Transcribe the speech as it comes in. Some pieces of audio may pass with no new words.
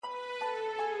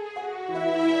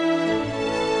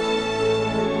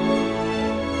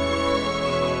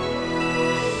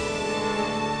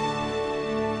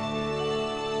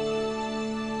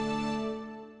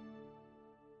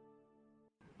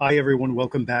Hi, everyone.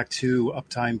 Welcome back to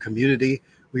Uptime Community.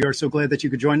 We are so glad that you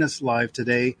could join us live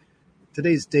today.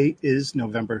 Today's date is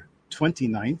November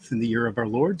 29th in the year of our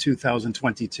Lord,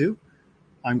 2022.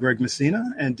 I'm Greg Messina,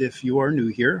 and if you are new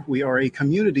here, we are a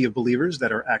community of believers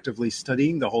that are actively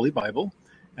studying the Holy Bible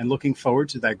and looking forward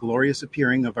to that glorious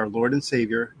appearing of our Lord and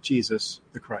Savior, Jesus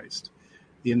the Christ,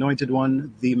 the Anointed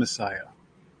One, the Messiah.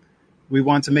 We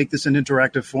want to make this an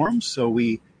interactive forum, so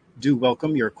we do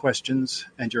welcome your questions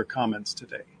and your comments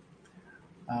today.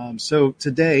 So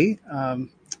today,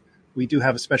 we do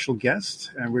have a special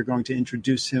guest, and we're going to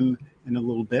introduce him in a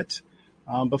little bit.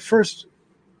 But first,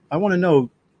 I want to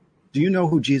know, do you know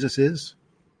who Jesus is?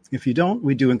 If you don't,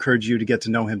 we do encourage you to get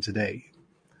to know him today.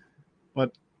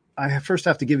 But I first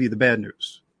have to give you the bad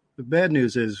news. The bad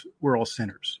news is we're all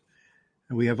sinners,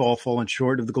 and we have all fallen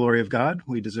short of the glory of God.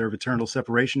 We deserve eternal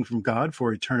separation from God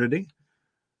for eternity.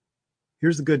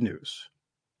 Here's the good news.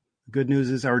 The good news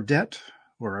is our debt,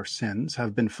 or our sins,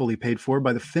 have been fully paid for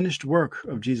by the finished work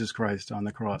of Jesus Christ on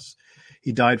the cross.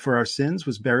 He died for our sins,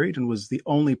 was buried, and was the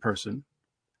only person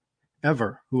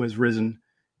ever who has risen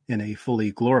in a fully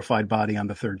glorified body on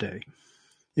the third day.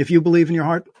 If you believe in your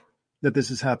heart that this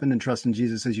has happened and trust in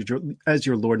Jesus as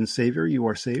your Lord and Savior, you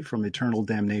are saved from eternal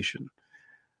damnation.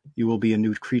 You will be a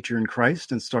new creature in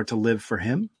Christ and start to live for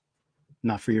him,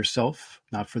 not for yourself,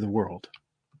 not for the world.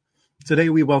 Today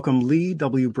we welcome Lee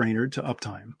W. Brainerd to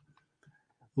Uptime.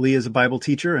 Lee is a Bible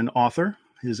teacher and author.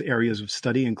 His areas of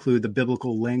study include the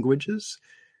biblical languages,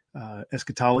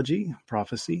 eschatology,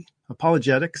 prophecy,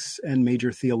 apologetics, and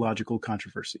major theological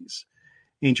controversies,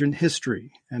 ancient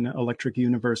history, and electric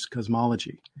universe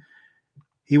cosmology.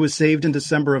 He was saved in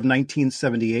December of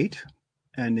 1978,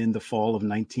 and in the fall of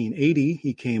 1980,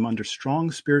 he came under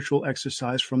strong spiritual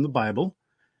exercise from the Bible,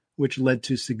 which led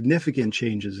to significant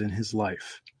changes in his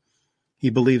life. He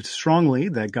believed strongly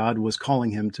that God was calling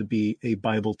him to be a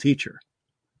Bible teacher.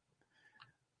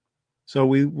 So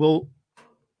we will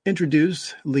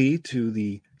introduce Lee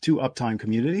to Uptime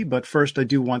community, but first I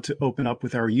do want to open up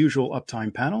with our usual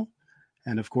Uptime panel.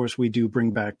 And of course, we do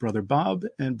bring back Brother Bob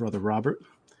and Brother Robert.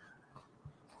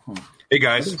 Hey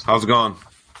guys, how's it going?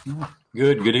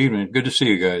 Good evening. Good to see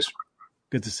you guys.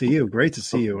 Good to see you. Great to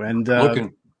see you. And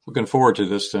looking forward to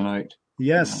this tonight.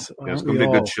 Yes, it's going to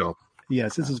be a good show.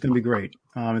 Yes, this is going to be great.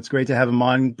 It's great to have him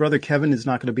on. Brother Kevin is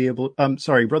not going to be able.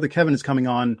 Brother Kevin is coming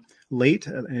on late,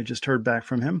 and I just heard back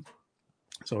from him,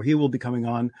 so he will be coming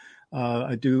on.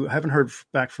 I haven't heard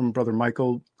back from Brother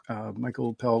Michael.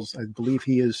 Michael Pels, I believe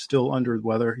he is still under the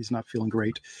weather. He's not feeling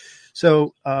great,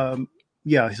 so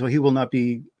so he will not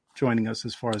be joining us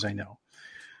as far as I know.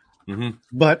 Mm-hmm.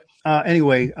 But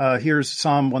anyway, here's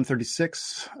Psalm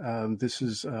 136. This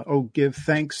is, "Oh, give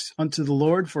thanks unto the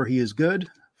Lord, for he is good,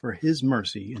 for his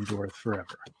mercy endureth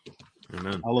forever."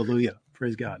 Amen. Hallelujah.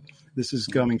 Praise God. This is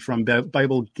coming from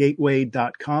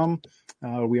BibleGateway.com.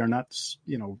 We are not,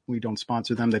 we don't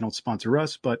sponsor them. They don't sponsor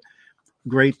us, but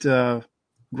great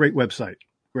website.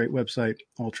 Great website.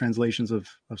 All translations of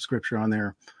Scripture on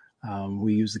there.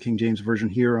 We use the King James Version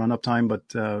here on Uptime, but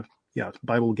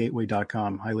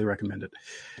BibleGateway.com. Highly recommend it.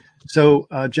 So,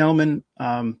 gentlemen,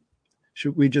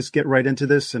 should we just get right into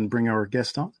this and bring our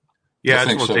guest on? Yeah, I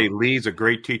just want to say Lee's a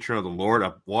great teacher of the Lord.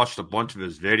 I've watched a bunch of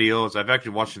his videos. I've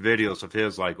actually watched the videos of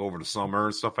his like over the summer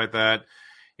and stuff like that.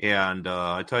 And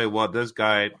I tell you what, this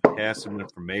guy has some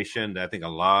information that I think a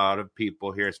lot of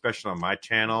people here, especially on my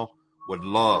channel, would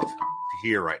love to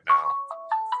hear right now.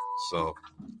 So,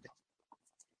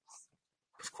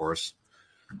 of course,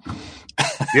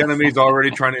 the enemy's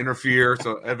already trying to interfere.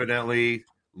 So evidently,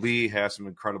 Lee has some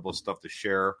incredible stuff to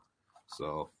share.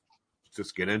 So let's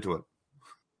just get into it.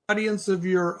 Audience of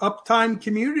your Uptime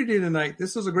community tonight.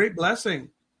 This is a great blessing.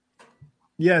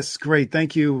 Yes, great.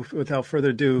 Thank you. Without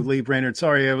further ado, Lee Brainerd.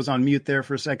 Sorry, I was on mute there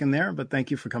for a second there, but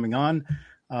thank you for coming on.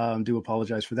 Do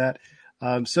apologize for that.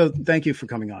 So thank you for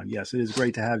coming on. Yes, it is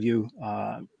great to have you.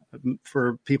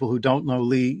 For people who don't know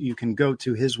Lee, you can go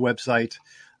to his website,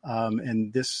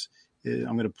 and this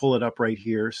I'm going to pull it up right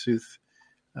here.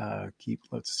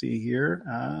 Let's see here.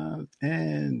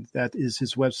 And that is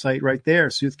his website right there,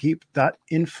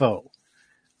 soothkeep.info.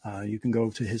 You can go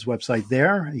to his website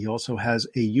there. He also has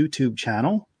a YouTube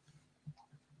channel,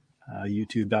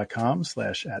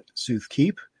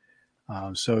 youtube.com/@soothkeep.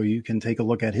 So you can take a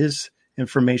look at his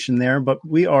information there. But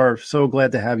we are so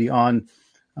glad to have you on,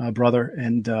 brother.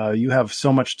 And you have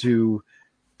so much to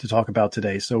talk about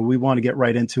today. So we want to get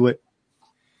right into it.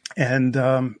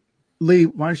 And Lee,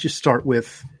 why don't you start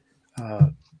with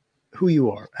who you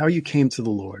are, how you came to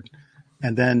the Lord,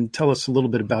 and then tell us a little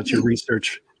bit about your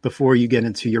research before you get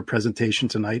into your presentation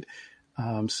tonight.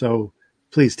 So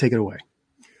please take it away.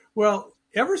 Well,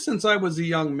 ever since I was a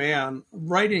young man,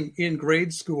 writing in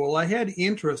grade school, I had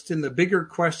interest in the bigger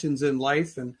questions in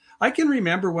life. And I can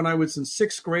remember when I was in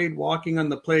sixth grade walking on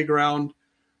the playground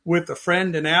with a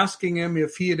friend and asking him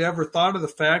if he had ever thought of the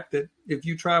fact that if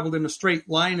you traveled in a straight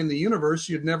line in the universe,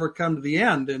 you'd never come to the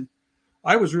end. And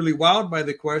I was really wowed by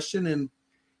the question. And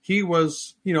he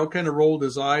was, kind of rolled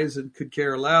his eyes and could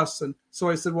care less. And so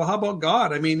I said, well, how about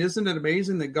God? I mean, isn't it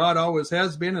amazing that God always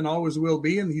has been and always will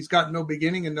be, and he's got no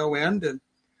beginning and no end? And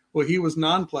well, he was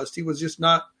nonplussed. He was just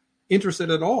not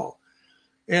interested at all.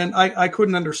 And I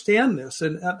couldn't understand this.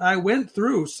 And I went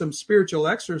through some spiritual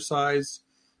exercise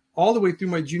all the way through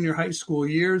my junior high school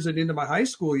years and into my high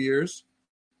school years.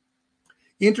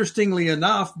 Interestingly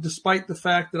enough, despite the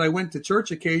fact that I went to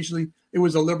church occasionally, it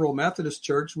was a liberal Methodist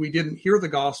church. We didn't hear the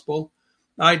gospel.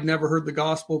 I'd never heard the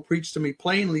gospel preached to me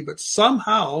plainly, but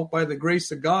somehow, by the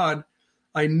grace of God,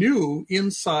 I knew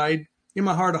inside, in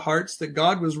my heart of hearts, that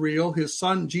God was real, his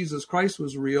son, Jesus Christ,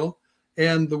 was real,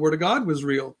 and the word of God was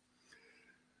real.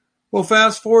 Well,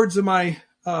 fast forward to my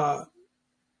time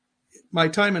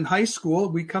in high school.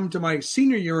 We come to my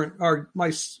senior year, it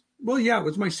was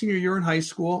my senior year in high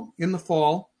school in the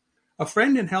fall. A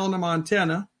friend in Helena,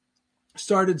 Montana,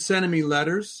 started sending me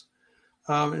letters.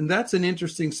 And that's an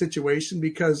interesting situation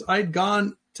because I'd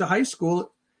gone to high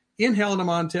school in Helena,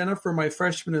 Montana for my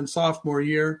freshman and sophomore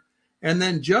year. And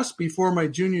then just before my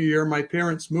junior year, my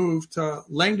parents moved to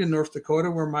Langdon, North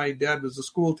Dakota, where my dad was a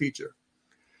school teacher.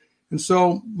 And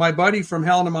so my buddy from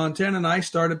Helena, Montana, and I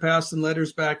started passing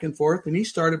letters back and forth, and he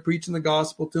started preaching the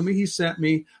gospel to me. He sent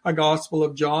me a Gospel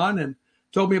of John and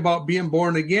told me about being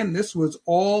born again. This was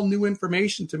all new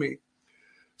information to me.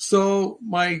 So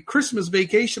my Christmas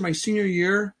vacation, my senior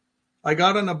year, I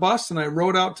got on a bus and I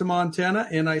rode out to Montana,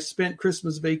 and I spent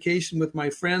Christmas vacation with my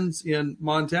friends in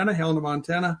Montana, Helena,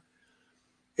 Montana.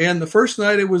 And the first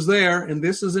night I was there, and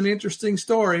this is an interesting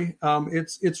story.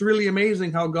 It's really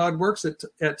amazing how God works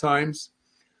at times.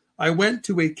 I went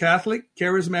to a Catholic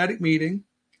charismatic meeting.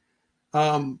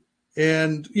 And,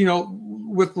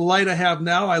 with the light I have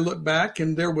now, I look back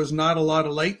and there was not a lot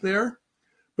of light there.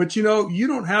 But, you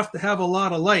don't have to have a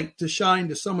lot of light to shine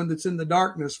to someone that's in the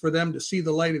darkness for them to see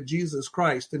the light of Jesus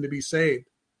Christ and to be saved.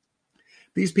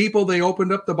 These people, they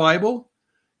opened up the Bible.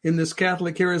 In this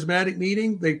Catholic charismatic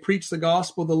meeting, they preached the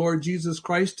gospel of the Lord Jesus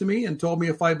Christ to me and told me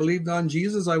if I believed on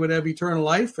Jesus, I would have eternal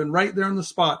life. And right there on the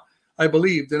spot, I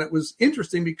believed. And it was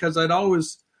interesting because I'd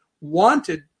always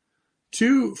wanted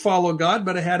to follow God,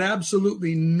 but I had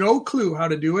absolutely no clue how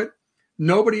to do it.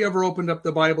 Nobody ever opened up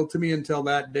the Bible to me until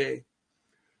that day.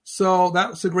 So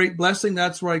that was a great blessing.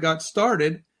 That's where I got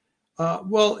started.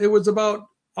 It was about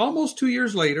almost 2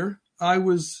 years later. I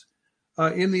was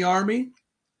in the Army.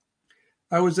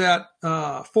 I was at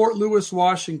Fort Lewis,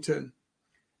 Washington,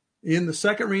 in the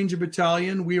 2nd Ranger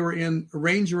Battalion. We were in a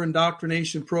Ranger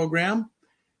Indoctrination Program.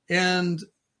 And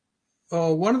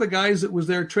one of the guys that was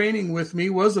there training with me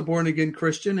was a born-again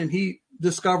Christian, and he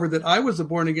discovered that I was a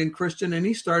born-again Christian, and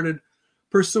he started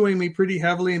pursuing me pretty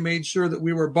heavily and made sure that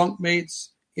we were bunkmates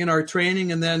in our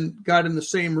training, and then got in the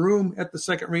same room at the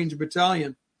 2nd Ranger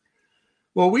Battalion.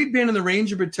 Well, we'd been in the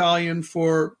Ranger Battalion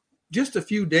for just a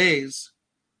few days,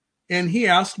 and he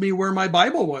asked me where my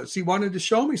Bible was. He wanted to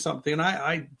show me something, and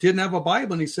I didn't have a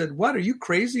Bible. And he said, "What, are you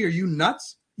crazy? Are you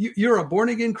nuts? You're a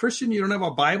born-again Christian. You don't have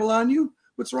a Bible on you?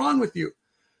 What's wrong with you?"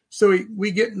 So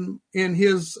we get in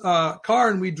his car,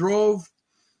 and we drove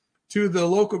to the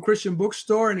local Christian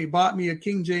bookstore, and he bought me a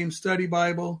King James Study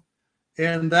Bible.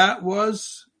 And that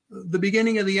was the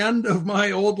beginning of the end of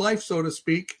my old life, so to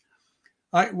speak.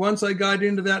 Once I got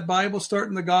into that Bible,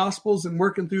 starting the Gospels and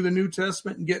working through the New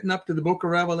Testament and getting up to the book of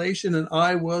Revelation, and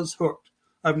I was hooked.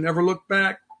 I've never looked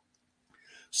back.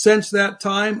 Since that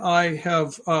time, I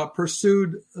have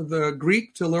pursued the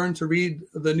Greek to learn to read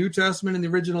the New Testament in the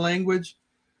original language.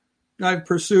 I've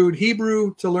pursued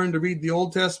Hebrew to learn to read the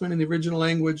Old Testament in the original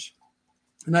language.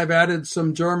 And I've added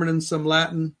some German and some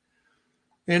Latin.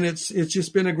 And it's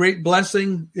just been a great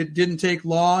blessing. It didn't take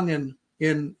long, and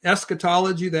in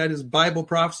eschatology, that is Bible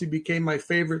prophecy, became my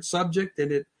favorite subject,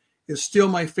 and it is still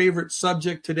my favorite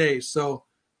subject today. So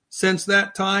since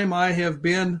that time, I have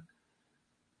been,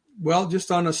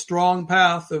 just on a strong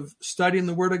path of studying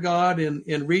the Word of God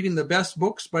and reading the best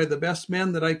books by the best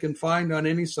men that I can find on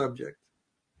any subject.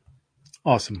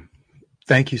 Awesome.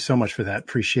 Thank you so much for that.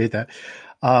 Appreciate that.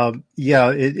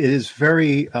 It is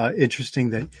very interesting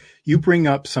that you bring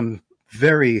up some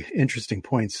very interesting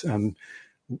points.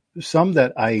 Some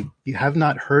that I have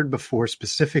not heard before,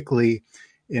 specifically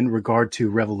in regard to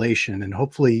Revelation, and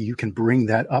hopefully you can bring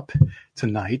that up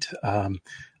tonight.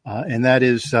 And that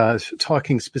is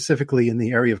talking specifically in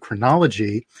the area of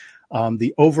chronology.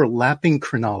 the overlapping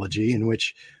chronology in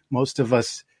which most of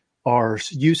us are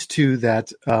used to,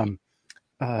 that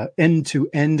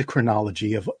end-to-end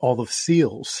chronology of all the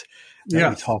seals that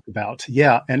we talk about.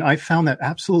 Yeah, and I found that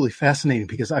absolutely fascinating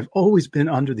because I've always been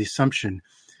under the assumption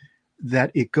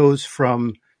that it goes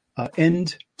from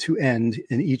end to end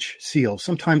in each seal.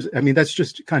 Sometimes, I mean, that's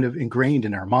just kind of ingrained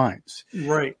in our minds.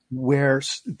 Right. Where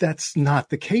that's not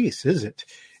the case, is it?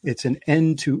 It's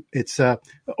it's a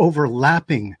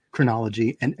overlapping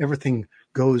chronology, and everything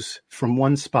goes from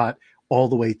one spot all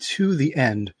the way to the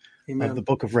end of the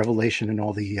book of Revelation and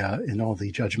all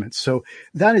the judgments. So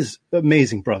that is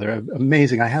amazing, brother.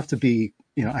 Amazing. I have to be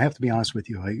honest with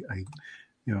you.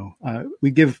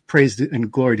 We give praise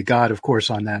and glory to God, of course,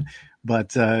 on that.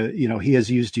 But, he has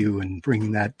used you in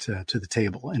bringing that to the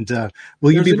table. And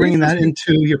will you be bringing that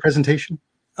into your presentation?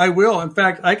 I will. In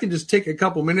fact, I can just take a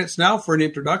couple minutes now for an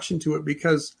introduction to it,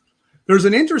 because there's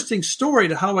an interesting story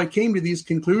to how I came to these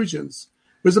conclusions.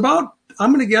 It was about,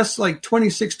 I'm going to guess, like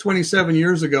 26, 27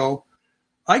 years ago.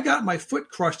 I got my foot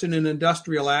crushed in an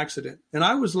industrial accident, and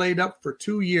I was laid up for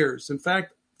 2 years. In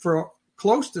fact, for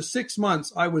close to 6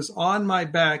 months, I was on my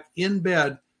back in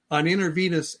bed on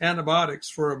intravenous antibiotics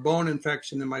for a bone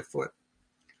infection in my foot.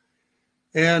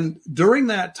 And during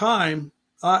that time,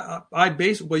 I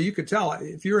basically, well, you could tell,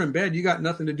 if you're in bed, you got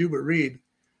nothing to do but read.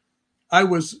 I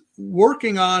was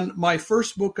working on my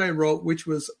first book I wrote, which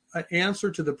was an answer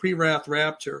to the pre-wrath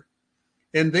rapture.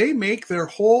 And they make their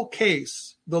whole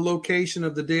case the location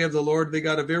of the day of the Lord. They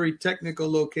got a very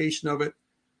technical location of it,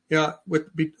 with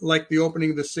like the opening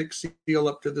of the sixth seal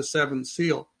up to the seventh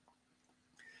seal.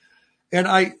 And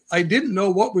I didn't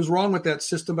know what was wrong with that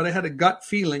system, but I had a gut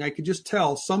feeling. I could just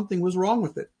tell something was wrong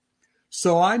with it.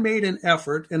 So I made an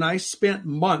effort, and I spent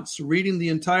months reading the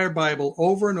entire Bible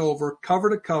over and over, cover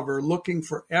to cover, looking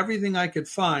for everything I could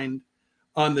find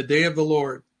on the day of the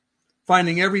Lord,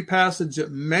 finding every passage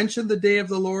that mentioned the day of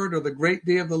the Lord or the great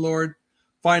day of the Lord,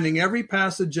 finding every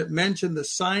passage that mentioned the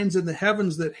signs in the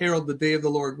heavens that herald the day of the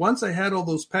Lord. Once I had all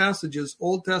those passages,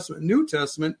 Old Testament, New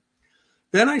Testament,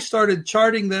 then I started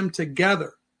charting them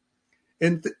together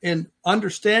and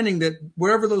understanding that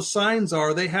wherever those signs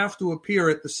are, they have to appear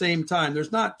at the same time.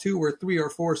 There's not 2 or 3 or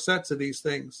 4 sets of these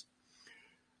things.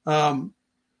 And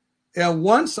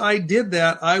once I did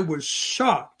that, I was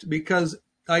shocked, because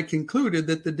I concluded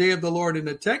that the day of the Lord in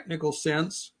a technical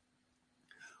sense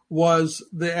was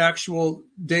the actual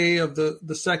day of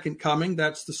the second coming.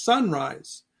 That's the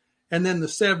sunrise. And then the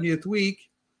 70th week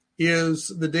is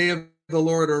the day of the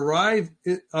Lord the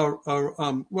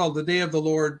day of the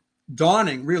Lord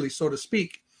dawning, really, so to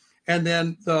speak. And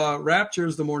then the rapture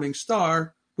is the morning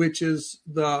star, which is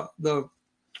I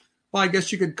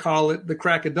guess you could call it the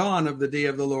crack of dawn of the day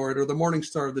of the Lord, or the morning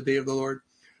star of the day of the Lord.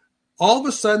 All of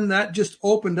a sudden, that just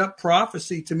opened up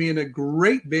prophecy to me in a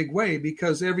great big way,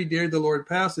 because every day of the Lord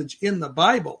passage in the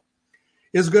Bible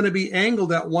is going to be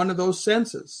angled at one of those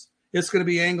senses. It's going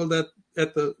to be angled at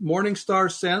the morning star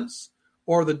sense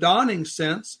or the dawning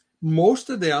sense. Most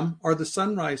of them are the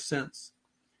sunrise sense.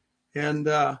 And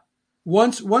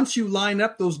once you line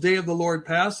up those day of the Lord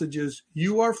passages,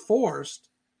 you are forced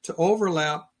to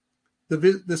overlap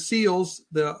the seals,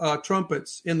 the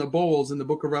trumpets in the bowls in the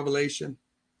book of Revelation.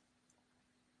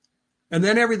 And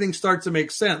then everything starts to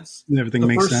make sense. Everything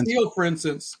makes sense. The first seal, for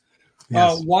instance,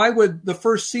 yes. Why would the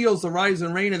first seals, the rise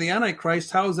and reign of the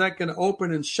Antichrist, how is that going to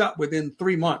open and shut within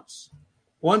 3 months?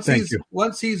 Once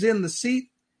he's in the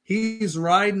seat, he's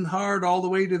riding hard all the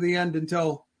way to the end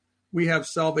until we have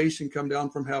salvation come down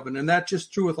from heaven. And that's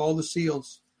just true with all the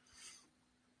seals.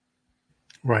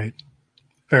 Right.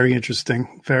 Very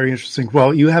interesting. Very interesting.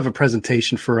 Well, you have a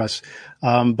presentation for us.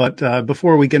 But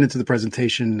before we get into the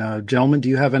presentation, gentlemen, do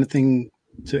you have anything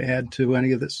to add to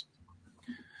any of this?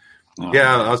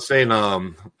 Yeah, I was saying,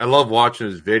 I love watching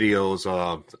his videos.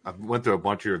 I went through a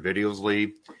bunch of your videos,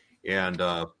 Lee. And,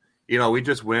 we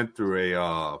just went through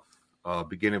a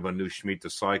beginning of a new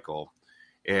Shemitah cycle.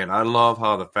 And I love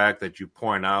how the fact that you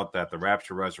point out that the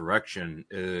rapture resurrection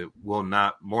will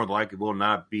not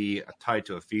be tied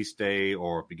to a feast day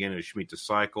or beginning of Shemitah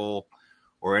cycle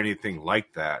or anything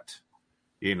like that,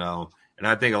 And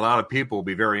I think a lot of people will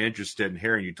be very interested in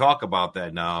hearing you talk about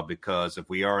that now, because if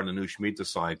we are in the new Shemitah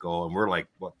cycle and we're like,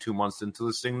 2 months into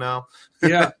this thing now?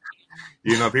 Yeah.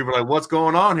 People are like, what's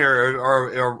going on here?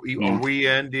 Are we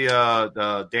in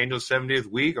the Daniel's 70th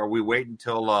week? Are we waiting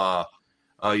until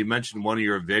you mentioned in one of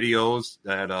your videos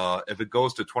that if it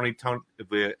goes to 2020,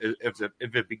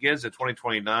 if it begins at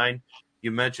 2029,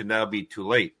 you mentioned that'll be too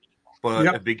late. But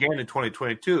if it began in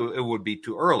 2022, it would be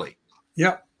too early.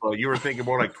 Yeah. So you were thinking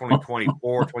more like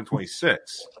 2024,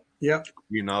 2026. Yeah.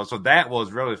 So that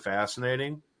was really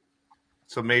fascinating.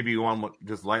 So maybe you want to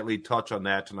just lightly touch on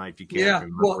that tonight if you can. Yeah,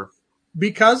 Remember. well,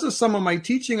 because of some of my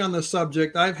teaching on the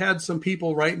subject, I've had some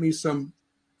people write me some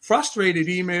frustrated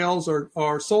emails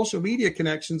or social media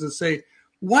connections and say,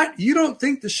 what, you don't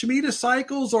think the Shemitah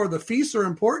cycles or the feasts are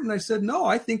important? I said, no,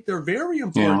 I think they're very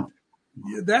important.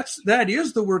 Yeah. That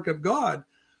is the work of God.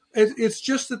 It's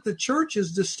just that the church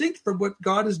is distinct from what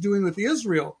God is doing with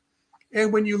Israel.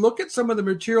 And when you look at some of the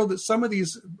material that some of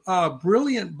these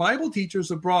brilliant Bible teachers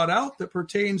have brought out that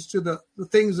pertains to the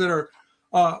things that are,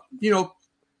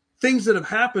 things that have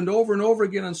happened over and over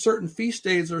again on certain feast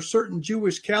days or certain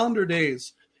Jewish calendar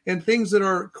days, and things that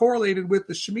are correlated with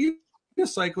the Shemitah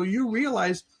cycle, you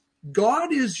realize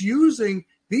God is using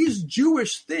these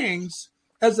Jewish things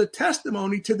as a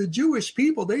testimony to the Jewish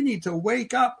people. They need to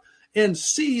wake up and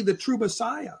see the true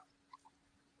Messiah.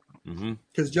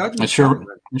 Because judgment.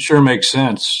 It sure makes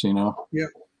sense, Yeah.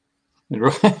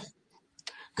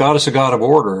 God is a God of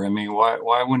order. I mean,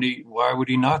 why would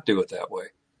he not do it that way?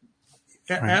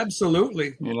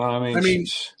 Absolutely. You know what I mean?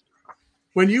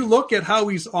 When you look at how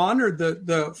he's honored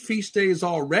the feast days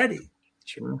already,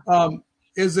 sure,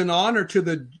 is an honor to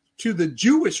the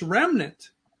Jewish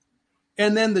remnant,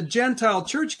 and then the Gentile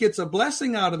church gets a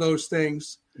blessing out of those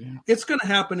things. Yeah. It's going to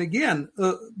happen again.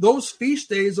 Those feast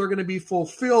days are going to be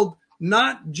fulfilled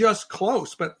not just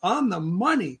close, but on the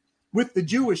money with the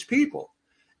Jewish people.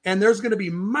 And there's going to be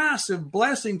massive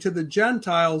blessing to the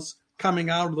Gentiles coming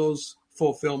out of those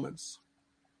fulfillments.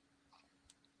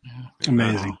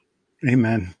 Amazing.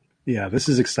 Amen. Yeah, this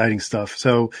is exciting stuff.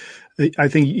 So I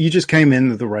think you just came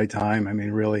in at the right time. I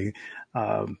mean, really.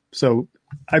 So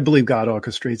I believe God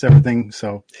orchestrates everything.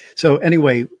 So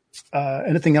anyway,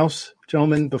 anything else,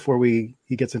 gentlemen, before he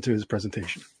gets into his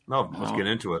presentation? No, let's get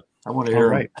into it. I want to hear. All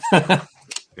right.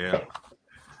 Yeah.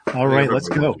 All right, let's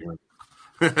go.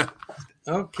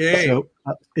 Okay. So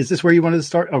is this where you wanted to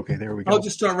start? Okay, there we go. I'll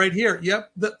just start right here.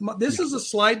 Yep. This is a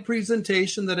slide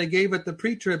presentation that I gave at the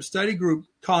Pre-Trib Study Group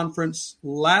Conference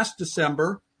last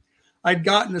December. I'd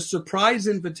gotten a surprise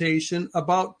invitation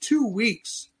about 2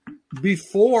 weeks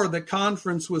before the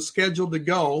conference was scheduled to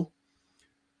go.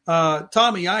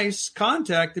 Tommy Ice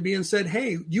contacted me and said,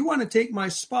 hey, you want to take my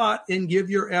spot and give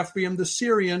your Ephraim the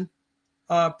Syrian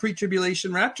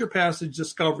pre-tribulation rapture passage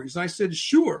discoveries? And I said,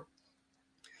 sure.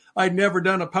 I'd never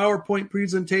done a PowerPoint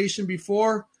presentation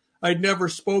before. I'd never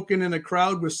spoken in a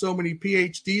crowd with so many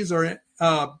PhDs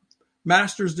or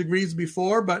master's degrees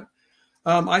before, but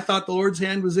I thought the Lord's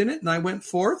hand was in it, and I went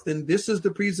forth, and this is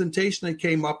the presentation I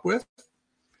came up with.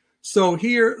 So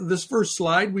here, this first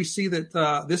slide, we see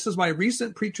that this is my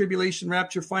recent pre-tribulation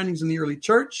rapture findings in the early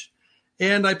church,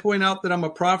 and I point out that I'm a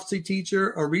prophecy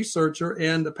teacher, a researcher,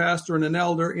 and a pastor and an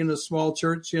elder in a small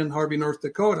church in Harvey, North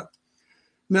Dakota.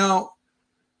 Now,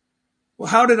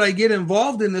 how did I get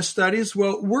involved in this studies?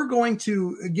 Well, we're going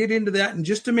to get into that in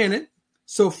just a minute.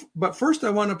 But first I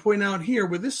want to point out here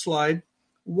with this slide,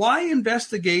 why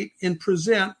investigate and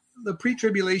present the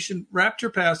pre-tribulation rapture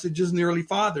passages in the early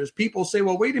fathers? People say,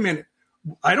 well, wait a minute.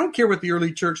 I don't care what the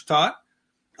early church taught.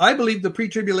 I believe the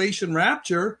pre-tribulation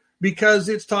rapture because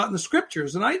it's taught in the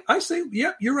scriptures. And I say,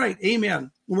 yep, you're right.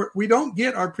 Amen. We don't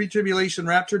get our pre-tribulation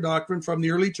rapture doctrine from the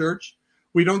early church.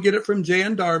 We don't get it from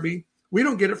J.N. Darby. We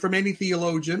don't get it from any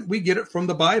theologian. We get it from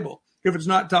the Bible. If it's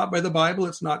not taught by the Bible,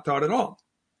 it's not taught at all.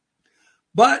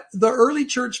 But the early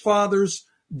church fathers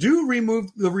do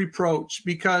remove the reproach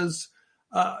because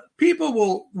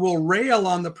people will rail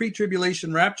on the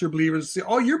pre-tribulation rapture believers and say,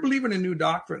 oh, you're believing a new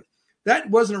doctrine. That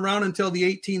wasn't around until the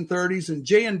 1830s, and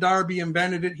J.N. Darby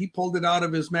invented it. He pulled it out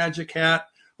of his magic hat,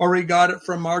 or he got it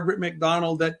from Margaret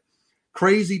MacDonald, that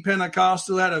crazy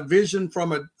Pentecostal had a vision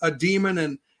from a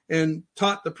demon and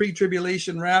taught the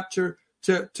pre-tribulation rapture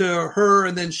to her,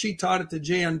 and then she taught it to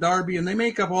J.N. Darby, and they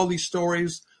make up all these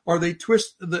stories, or they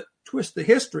twist the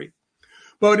history.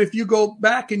 But if you go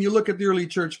back and you look at the early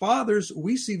church fathers,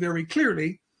 we see very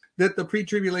clearly that the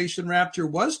pre-tribulation rapture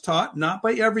was taught not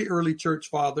by every early church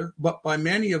father, but by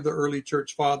many of the early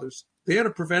church fathers. They had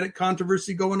a prophetic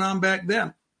controversy going on back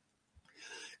then.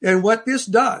 And what this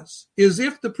does is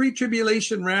if the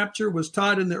pre-tribulation rapture was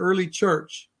taught in the early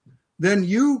church, then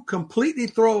you completely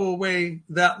throw away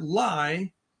that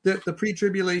lie that the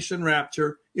pre-tribulation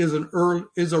rapture is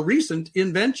a recent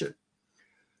invention.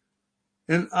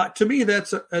 And to me,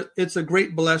 it's a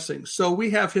great blessing. So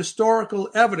we have historical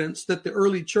evidence that the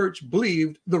early church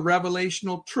believed the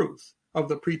revelational truth of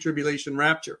the pre-tribulation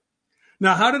rapture.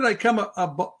 Now, how did I come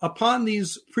upon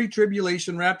these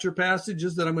pre-tribulation rapture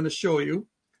passages that I'm going to show you?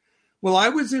 Well, I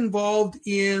was involved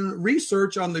in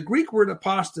research on the Greek word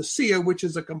apostasia, which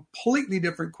is a completely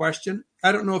different question.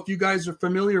 I don't know if you guys are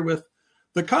familiar with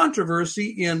the controversy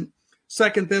in 2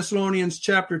 Thessalonians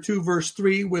chapter 2, verse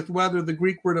 3, with whether the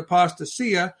Greek word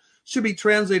apostasia should be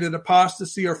translated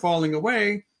apostasy or falling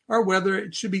away, or whether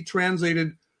it should be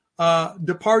translated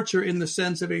departure in the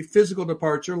sense of a physical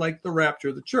departure like the rapture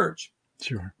of the church.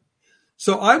 Sure.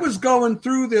 So I was going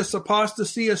through this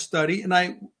apostasia study, and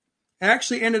I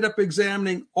actually ended up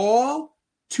examining all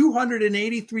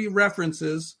 283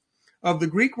 references of the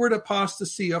Greek word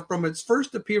apostasia from its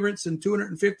first appearance in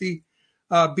 250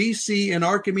 BC in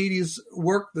Archimedes'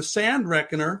 work, The Sand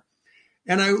Reckoner.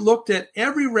 And I looked at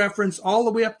every reference all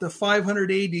the way up to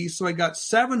 500 AD. So I got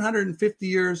 750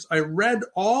 years. I read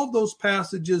all those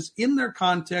passages in their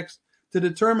context to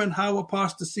determine how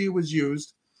apostasia was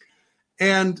used.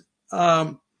 And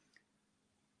that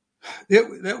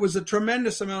was a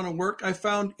tremendous amount of work. I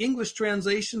found English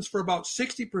translations for about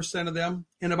 60% of them,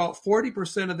 and about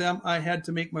 40% of them I had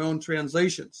to make my own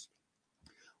translations.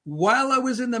 While I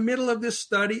was in the middle of this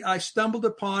study, I stumbled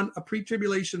upon a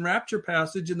pre-tribulation rapture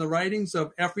passage in the writings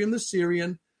of Ephraim the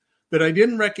Syrian that I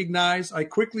didn't recognize. I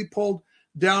quickly pulled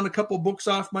down a couple books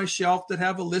off my shelf that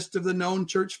have a list of the known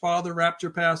church father rapture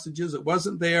passages. It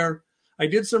wasn't there. I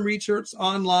did some research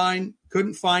online,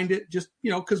 couldn't find it, just,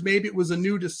 because maybe it was a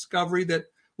new discovery that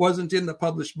wasn't in the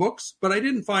published books, but I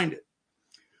didn't find it.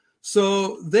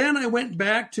 So then I went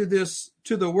back to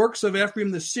the works of Ephraim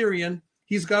the Syrian.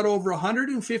 He's got over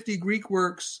 150 Greek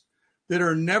works that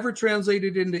are never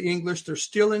translated into English. They're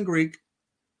still in Greek.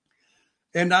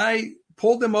 And I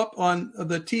pulled them up on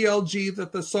the TLG, the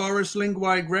Thesaurus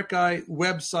Linguae Graecae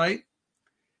website,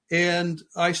 and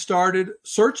I started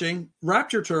searching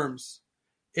rapture terms.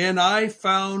 And I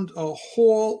found a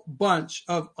whole bunch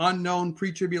of unknown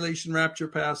pre-tribulation rapture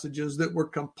passages that were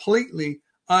completely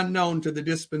unknown to the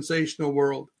dispensational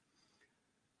world.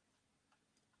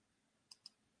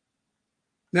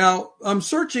 Now, I'm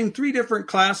searching 3 different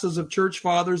classes of church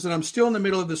fathers, and I'm still in the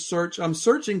middle of this search. I'm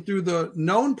searching through the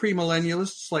known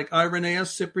premillennialists like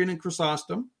Irenaeus, Cyprian, and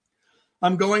Chrysostom.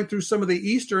 I'm going through some of the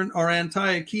Eastern or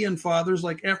Antiochean fathers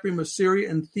like Ephraim of Syria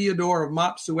and Theodore of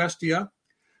Mopsuestia,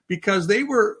 because they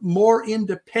were more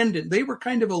independent. They were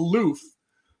kind of aloof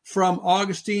from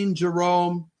Augustine,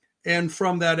 Jerome, and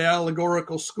from that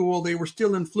allegorical school. They were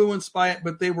still influenced by it,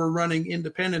 but they were running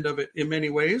independent of it in many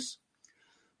ways.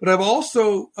 But I've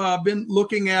also been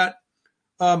looking at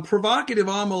provocative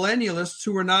amillennialists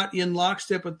who are not in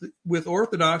lockstep with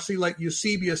orthodoxy, like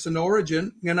Eusebius and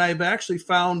Origen. And I've actually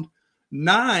found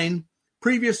 9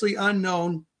 previously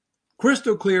unknown,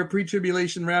 crystal clear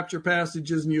pre-tribulation rapture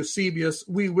passages in Eusebius.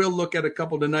 We will look at a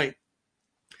couple tonight.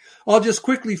 I'll just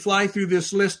quickly fly through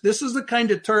this list. This is the kind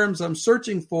of terms I'm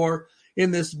searching for in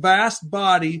this vast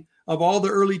body of all the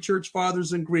early church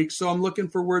fathers in Greek. So I'm looking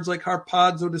for words like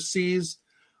harpazo, to seize,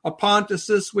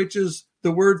 apontasis, which is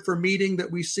the word for meeting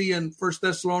that we see in 1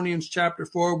 Thessalonians chapter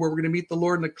 4, where we're going to meet the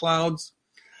Lord in the clouds.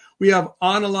 We have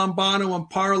analambano and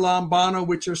paralambano,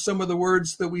 which are some of the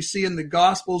words that we see in the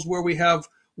Gospels, where we have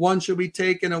one shall be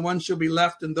taken and one shall be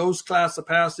left in those class of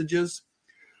passages.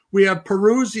 We have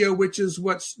parousia, which is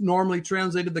what's normally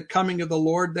translated the coming of the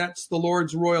Lord. That's the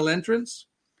Lord's royal entrance.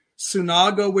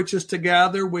 Synago, which is to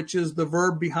gather, which is the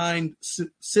verb behind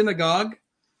synagogue.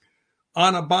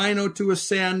 Anabino, to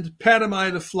ascend.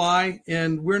 Patamai, to fly.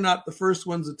 And we're not the first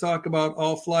ones to talk about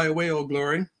all fly away, O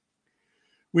glory.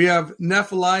 We have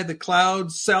Nephilim, the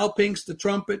clouds. Salpinx, the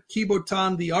trumpet.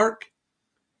 Kibotan, the ark.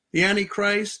 The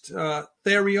Antichrist.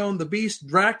 Therion, the beast.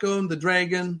 Dracon, the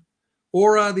dragon.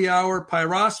 Ora, the hour.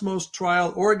 Pyrosmos,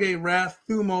 trial. Orge, wrath.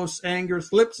 Thumos, anger.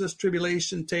 Thlipsis,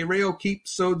 tribulation. Tereo, keep.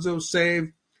 Sozo,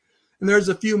 save. And there's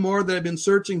a few more that I've been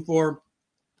searching for.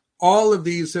 All of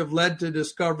these have led to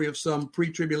discovery of some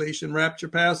pre-tribulation rapture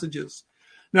passages.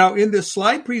 Now, in this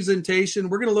slide presentation,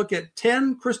 we're going to look at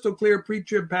 10 crystal clear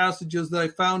pre-trib passages that I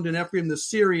found in Ephraim the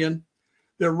Syrian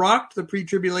that rocked the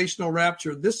pre-tribulational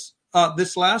rapture this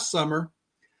last summer.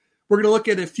 We're going to look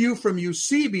at a few from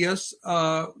Eusebius,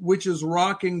 which is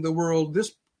rocking the world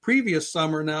this previous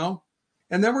summer now.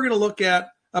 And then we're going to look at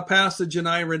a passage in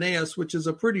Irenaeus, which is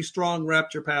a pretty strong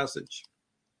rapture passage.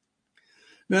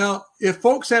 Now, if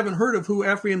folks haven't heard of who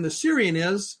Ephraim the Syrian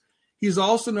is, he's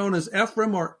also known as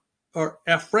Ephraim or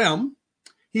Ephraim.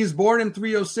 He's born in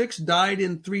 306, died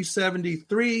in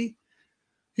 373.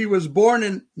 He was born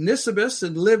in Nisibis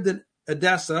and lived in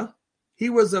Edessa. He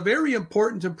was a very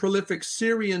important and prolific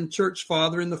Syrian church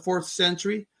father in the 4th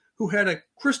century who had a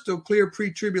crystal clear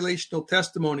pre-tribulational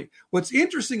testimony. What's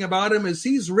interesting about him is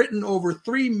he's written over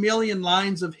 3 million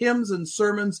lines of hymns and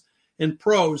sermons in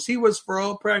prose. He was, for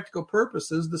all practical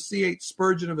purposes, the C.H.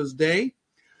 Spurgeon of his day.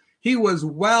 He was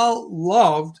well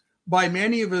loved by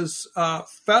many of his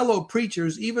fellow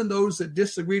preachers, even those that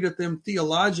disagreed with him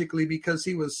theologically, because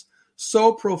he was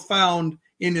so profound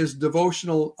in his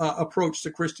devotional approach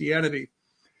to Christianity.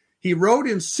 He wrote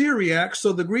in Syriac,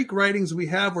 so the Greek writings we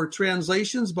have are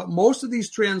translations, but most of these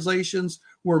translations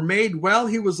were made while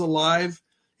he was alive,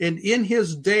 and in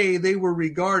his day they were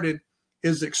regarded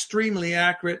as extremely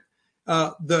accurate.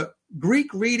 The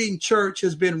Greek reading church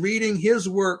has been reading his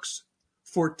works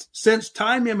since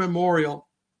time immemorial.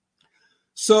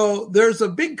 So there's a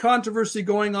big controversy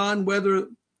going on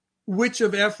which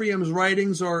of Ephraim's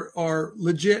writings are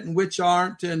legit and which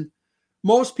aren't, and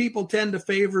most people tend to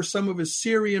favor some of his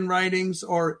Syrian writings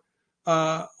or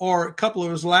a couple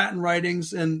of his Latin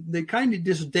writings, and they kind of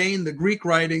disdain the Greek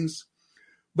writings.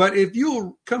 But if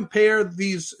you compare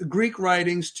these Greek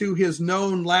writings to his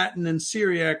known Latin and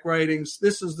Syriac writings,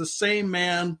 this is the same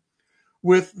man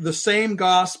with the same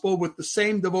gospel, with the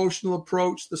same devotional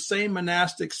approach, the same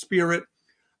monastic spirit,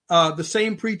 the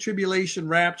same pre-tribulation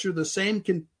rapture, the same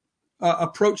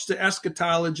approach to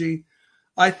eschatology.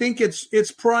 I think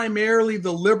it's primarily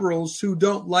the liberals who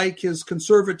don't like his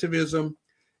conservatism,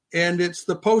 and it's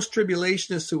the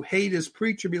post-tribulationists who hate his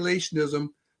pre-tribulationism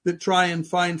that try and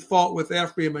find fault with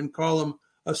Ephraim and call him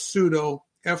a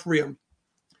pseudo-Ephraim.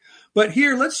 But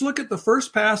here, let's look at the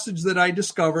first passage that I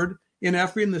discovered in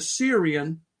Ephraim the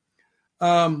Syrian.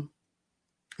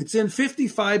 It's in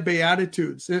 55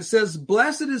 Beatitudes. And it says,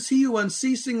 "Blessed is he who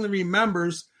unceasingly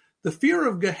remembers the fear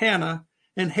of Gehenna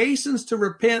and hastens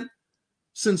to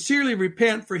sincerely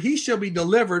repent, for he shall be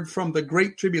delivered from the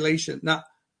great tribulation." Now,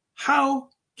 how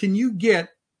can you get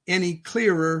any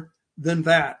clearer than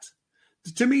that?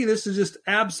 To me, this is just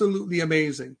absolutely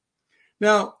amazing.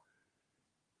 Now,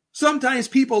 sometimes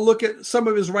people look at some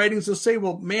of his writings and say,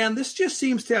 well, man, this just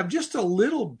seems to have just a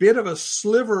little bit of a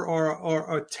sliver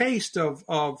or a taste of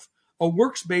a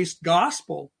works-based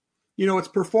gospel. You know, it's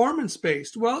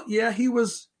performance-based. Well, yeah, he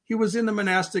was in the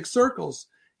monastic circles.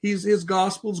 His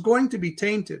gospel is going to be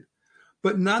tainted.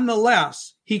 But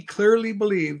nonetheless, he clearly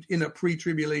believed in a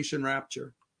pre-tribulation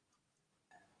rapture.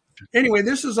 Anyway,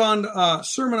 this is on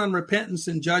Sermon on Repentance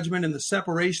and Judgment and the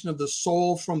Separation of the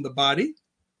Soul from the Body.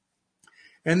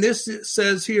 And this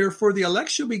says here, "For the elect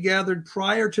shall be gathered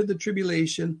prior to the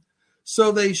tribulation,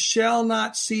 so they shall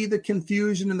not see the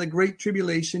confusion and the great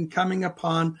tribulation coming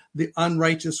upon the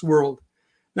unrighteous world."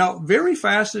 Now, very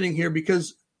fascinating here,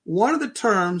 because one of the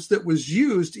terms that was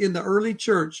used in the early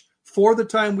church for the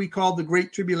time we call the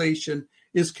Great Tribulation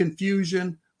is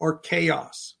confusion or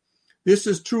chaos. This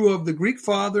is true of the Greek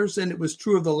fathers, and it was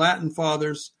true of the Latin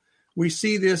fathers. We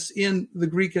see this in the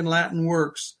Greek and Latin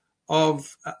works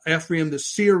of Ephraim the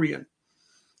Syrian.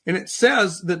 And it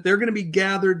says that they're going to be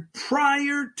gathered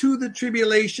prior to the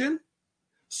tribulation,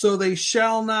 so they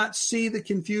shall not see the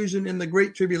confusion in the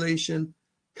great tribulation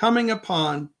coming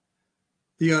upon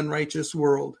the unrighteous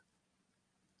world.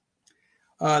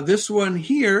 This one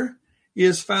here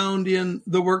is found in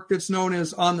the work that's known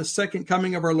as On the Second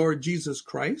Coming of Our Lord Jesus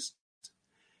Christ.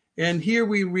 And here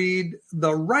we read,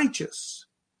 "The righteous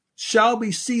shall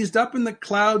be seized up in the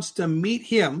clouds to meet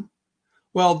him,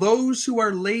 while those who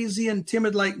are lazy and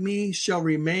timid like me shall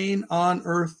remain on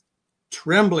earth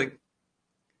trembling."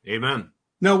 Amen.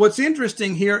 Now, what's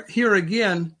interesting here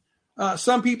again,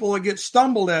 some people get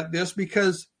stumbled at this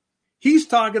because he's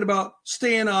talking about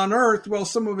staying on earth while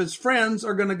some of his friends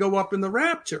are going to go up in the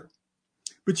rapture.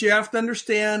 But you have to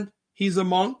understand, he's a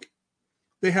monk.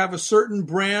 They have a certain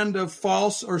brand of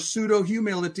false or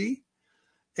pseudo-humility,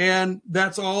 and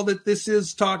that's all that this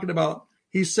is talking about.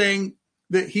 He's saying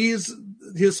that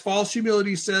his false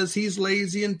humility says he's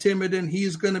lazy and timid, and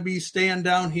he's going to be staying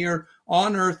down here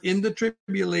on earth in the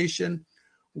tribulation,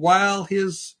 while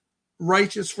his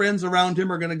righteous friends around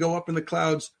him are going to go up in the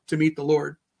clouds to meet the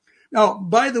Lord. Now,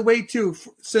 by the way, too,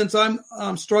 since I'm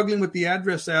struggling with the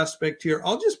address aspect here,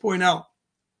 I'll just point out,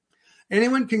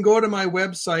 anyone can go to my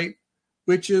website,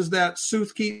 which is that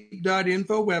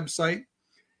soothkeep.info website,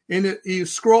 and you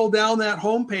scroll down that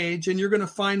homepage, and you're going to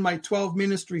find my 12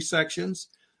 ministry sections.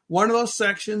 One of those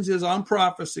sections is on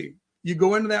prophecy. You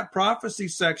go into that prophecy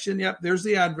section. Yep, there's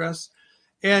the address.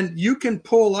 And you can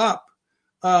pull up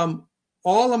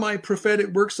all of my prophetic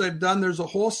works I've done. There's a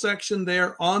whole section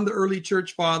there on the early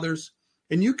church fathers.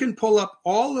 And you can pull up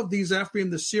all of these Ephraim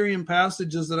the Syrian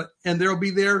passages, and they'll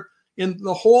be there in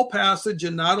the whole passage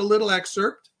and not a little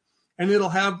excerpt. And it'll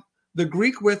have the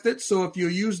Greek with it. So if you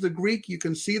use the Greek, you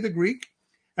can see the Greek.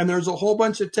 And there's a whole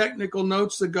bunch of technical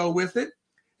notes that go with it.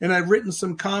 And I've written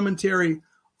some commentary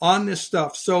on this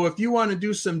stuff. So if you want to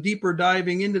do some deeper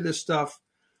diving into this stuff,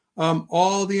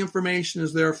 all the information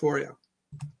is there for you.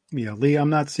 Yeah, Lee, I'm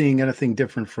not seeing anything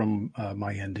different from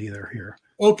my end either here.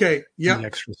 Okay, yeah. The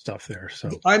extra stuff there.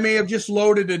 So I may have just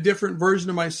loaded a different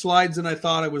version of my slides than I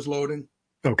thought I was loading.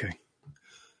 Okay.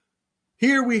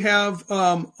 Here we have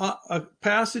a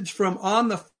passage from On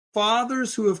the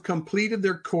Fathers Who Have Completed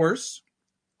Their Course.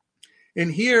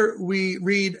 And here we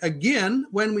read again,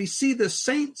 when we see the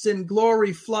saints in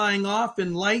glory flying off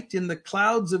in light in the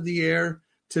clouds of the air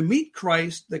to meet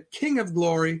Christ, the King of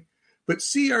glory, but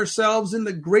see ourselves in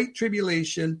the great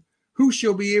tribulation, who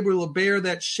shall be able to bear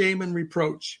that shame and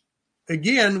reproach?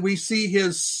 Again, we see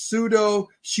his pseudo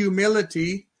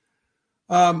humility,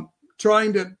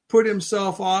 trying to put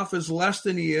himself off as less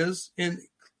than he is and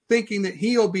thinking that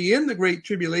he'll be in the great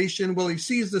tribulation. Well, he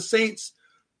sees the saints,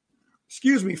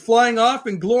 flying off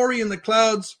in glory in the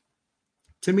clouds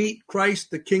to meet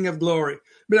Christ, the King of glory.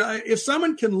 But if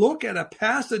someone can look at a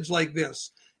passage like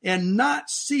this and not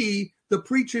see the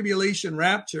pre-tribulation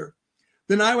rapture,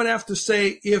 then I would have to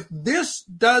say, if this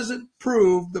doesn't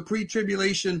prove the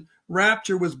pre-tribulation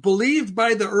rapture was believed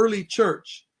by the early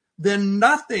church, then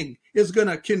nothing is going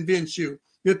to convince you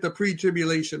that the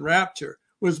pre-tribulation rapture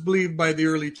was believed by the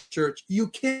early church. You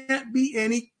can't be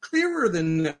any clearer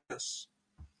than this.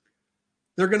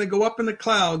 They're going to go up in the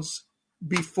clouds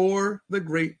before the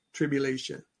great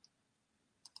tribulation.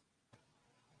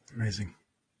 Amazing.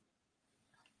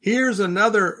 Here's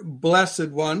another blessed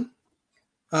one.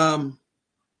 Let's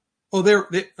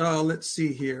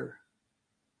see here.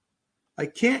 I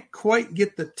can't quite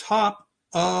get the top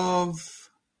of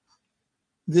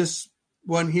this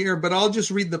one here, but I'll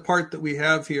just read the part that we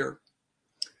have here.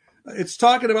 It's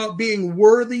talking about being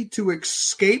worthy to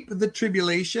escape the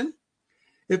tribulation.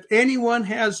 If anyone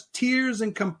has tears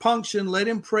and compunction, let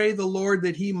him pray the Lord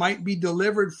that he might be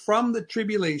delivered from the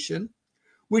tribulation,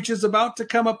 which is about to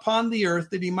come upon the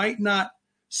earth, that he might not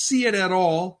see it at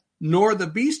all, nor the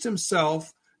beast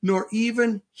himself, nor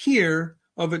even hear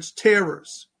of its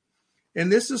terrors. And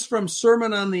this is from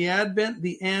Sermon on the Advent,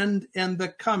 the End, and the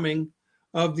Coming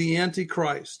of the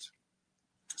Antichrist.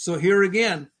 So here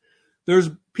again, there's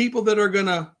people that are going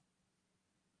to,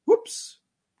 there's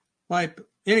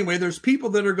people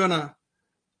that are going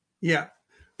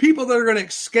to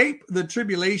escape the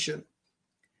tribulation.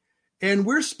 And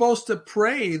we're supposed to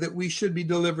pray that we should be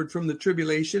delivered from the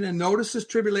tribulation. And notice this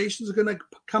tribulation is going to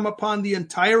come upon the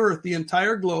entire earth, the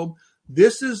entire globe.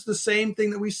 This is the same thing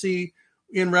that we see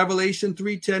in Revelation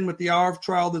 3:10 with the hour of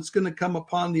trial that's going to come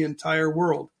upon the entire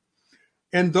world.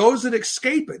 And those that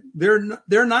escape it,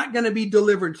 they're not going to be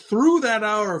delivered through that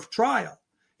hour of trial.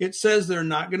 It says they're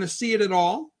not going to see it at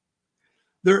all,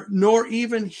 nor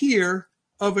even hear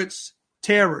of its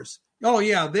terrors. Oh,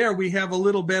 yeah, there we have a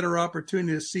little better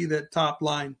opportunity to see that top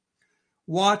line.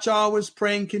 Watch always,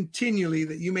 praying continually,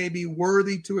 that you may be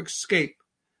worthy to escape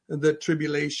the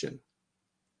tribulation.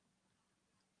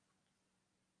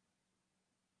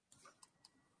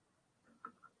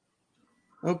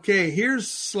 Okay, here's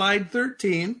slide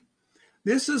 13.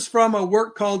 This is from a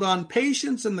work called On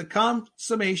Patience and the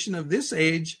Consummation of This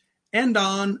Age and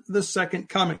on the Second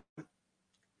Coming.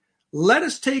 Let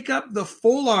us take up the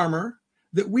full armor,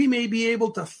 that we may be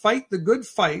able to fight the good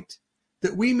fight,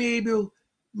 that we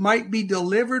might be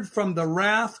delivered from the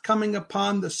wrath coming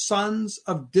upon the sons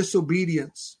of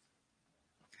disobedience.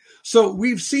 So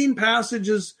we've seen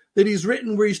passages that he's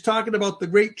written where he's talking about the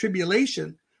great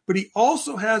tribulation, but he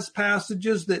also has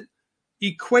passages that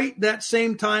equate that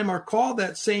same time or call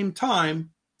that same time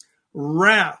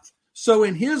wrath. So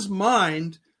in his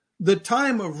mind, the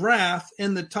time of wrath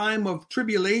and the time of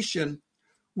tribulation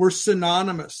were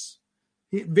synonymous.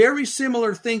 Very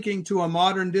similar thinking to a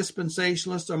modern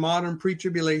dispensationalist, a modern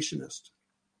pre-tribulationist.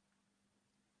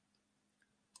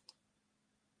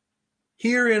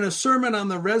 Here in a sermon on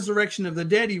the resurrection of the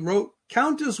dead, he wrote,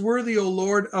 "Count us worthy, O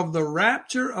Lord, of the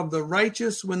rapture of the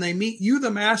righteous when they meet you,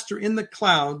 the Master, in the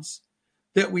clouds,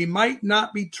 that we might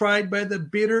not be tried by the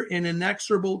bitter and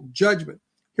inexorable judgment."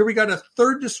 Here we got a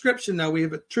third description now. We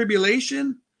have a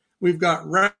tribulation, we've got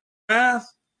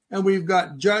wrath, and we've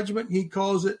got judgment. He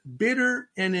calls it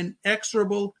bitter and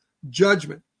inexorable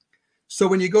judgment. So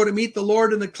when you go to meet the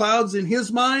Lord in the clouds, in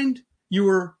his mind, you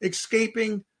were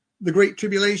escaping the great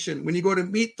tribulation. When you go to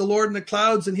meet the Lord in the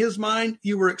clouds, in his mind,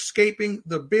 you were escaping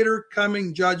the bitter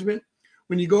coming judgment.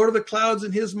 When you go to the clouds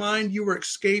in his mind, you were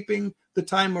escaping the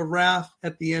time of wrath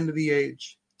at the end of the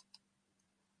age.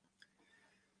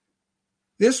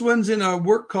 This one's in a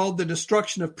work called The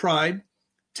Destruction of Pride.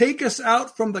 Take us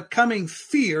out from the coming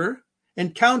fear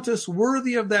and count us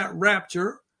worthy of that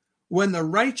rapture when the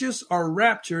righteous are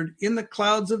raptured in the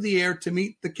clouds of the air to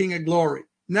meet the King of glory.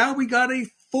 Now we got a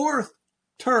fourth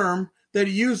term that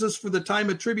he uses for the time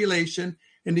of tribulation,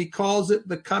 and he calls it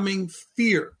the coming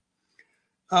fear.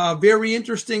 Very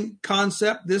interesting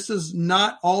concept. This is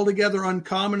not altogether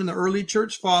uncommon in the early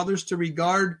church fathers to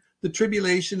regard the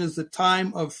tribulation as the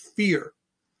time of fear.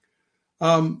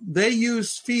 They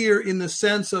use fear in the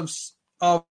sense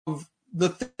of the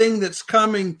thing that's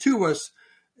coming to us,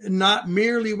 not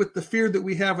merely with the fear that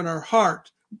we have in our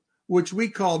heart, which we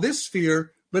call this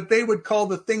fear, but they would call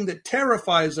the thing that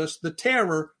terrifies us, the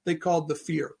terror, they called the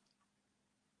fear.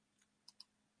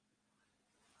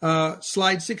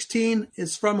 Slide 16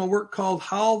 is from a work called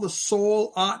How the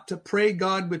Soul Ought to Pray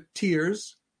God with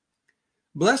Tears.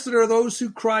 Blessed are those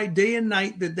who cry day and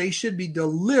night that they should be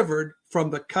delivered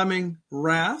from the coming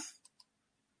wrath.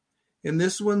 And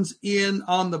this one's in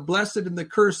on the blessed and the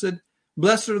cursed.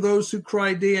 Blessed are those who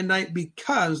cry day and night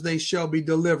because they shall be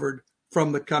delivered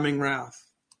from the coming wrath.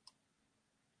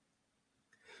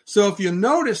 So if you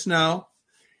notice now,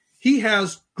 he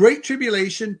has great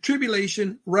tribulation,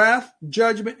 tribulation, wrath,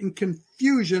 judgment, and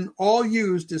confusion all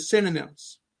used as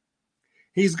synonyms.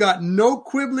 He's got no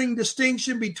quibbling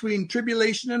distinction between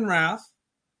tribulation and wrath.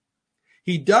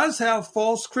 He does have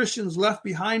false Christians left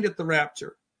behind at the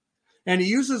rapture. And he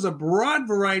uses a broad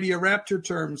variety of rapture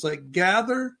terms like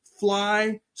gather,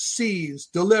 fly, seize,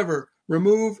 deliver,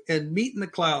 remove, and meet in the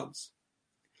clouds.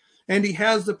 And he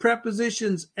has the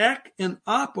prepositions ek and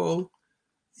apo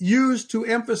used to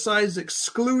emphasize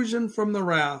exclusion from the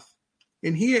wrath.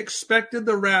 And he expected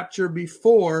the rapture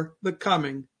before the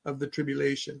coming of the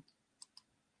tribulation.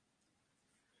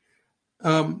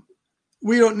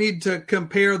 We don't need to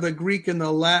compare the Greek and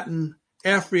the Latin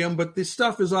Ephraim, but this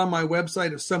stuff is on my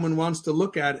website if someone wants to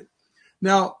look at it.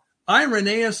 Now,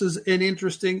 Irenaeus is an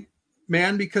interesting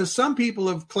man because some people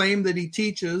have claimed that he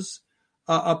teaches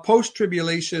a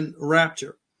post-tribulation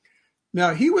rapture.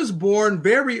 Now, he was born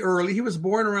very early. He was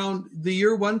born around the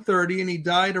year 130, and he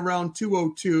died around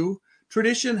 202.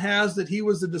 Tradition has that he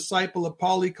was a disciple of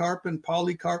Polycarp, and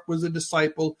Polycarp was a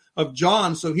disciple of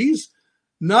John. So he's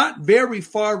not very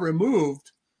far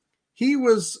removed. He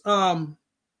was,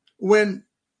 when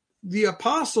the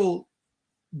apostle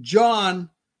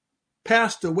John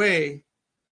passed away,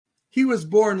 he was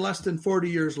born less than 40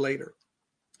 years later.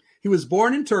 He was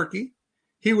born in Turkey.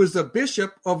 He was a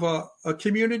bishop of a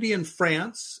community in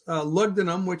France,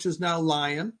 Lugdunum, which is now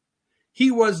Lyon.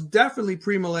 He was definitely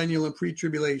premillennial and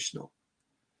pre-tribulational.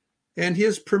 And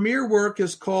his premier work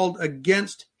is called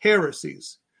Against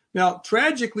Heresies. Now,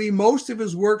 tragically, most of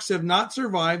his works have not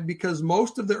survived because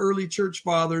most of the early church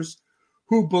fathers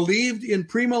who believed in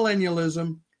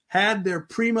premillennialism had their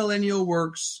premillennial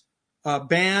works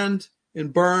banned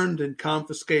and burned and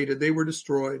confiscated. They were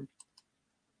destroyed.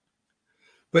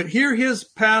 But here his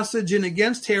passage in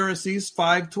Against Heresies,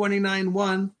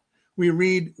 529:1, we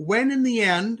read, when in the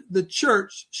end the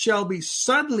church shall be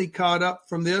suddenly caught up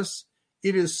from this,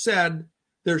 it is said,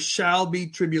 there shall be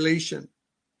tribulation.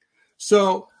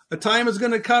 So a time is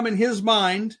going to come in his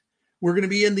mind. We're going to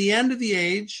be in the end of the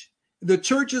age. The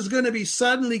church is going to be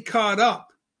suddenly caught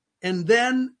up, and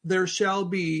then there shall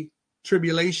be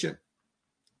tribulation.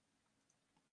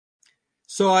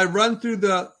 So I run through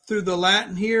the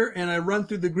Latin here, and I run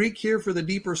through the Greek here for the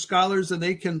deeper scholars, and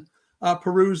they can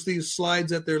peruse these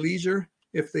slides at their leisure,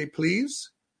 if they please.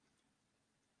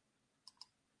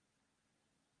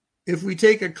 If we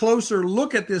take a closer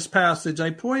look at this passage,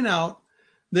 I point out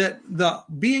that the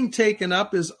being taken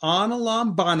up is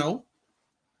analambano.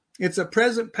 It's a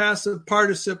present passive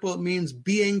participle. It means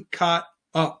being caught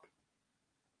up.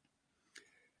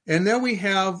 And then we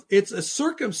have, it's a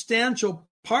circumstantial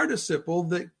participle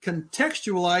that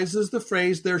contextualizes the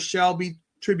phrase, there shall be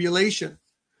tribulation.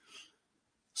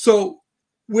 So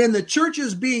when the church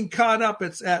is being caught up,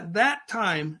 it's at that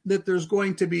time that there's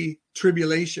going to be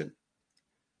tribulation.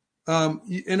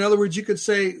 In other words, you could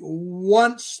say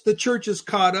once the church is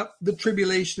caught up, the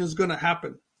tribulation is going to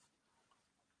happen.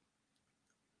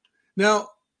 Now,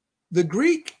 the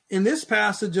Greek in this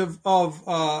passage of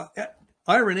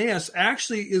Irenaeus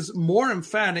actually is more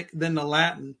emphatic than the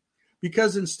Latin,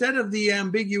 because instead of the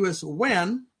ambiguous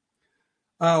when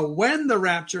the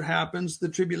rapture happens, the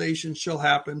tribulation shall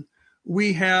happen,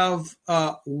 we have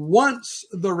once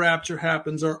the rapture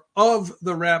happens, or of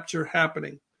the rapture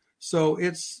happening. So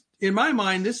it's, in my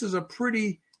mind, this is a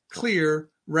pretty clear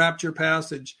rapture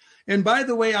passage. And by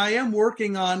the way, I am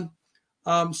working on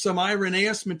some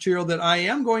Irenaeus material that I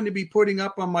am going to be putting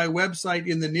up on my website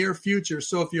in the near future.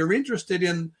 So if you're interested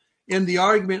in the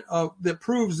argument that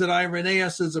proves that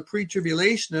Irenaeus is a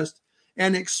pre-tribulationist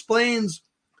and explains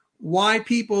why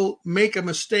people make a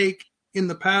mistake in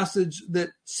the passage that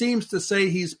seems to say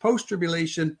he's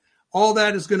post-tribulation, all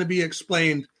that is going to be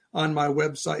explained on my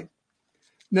website.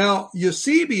 Now,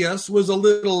 Eusebius was a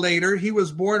little later. He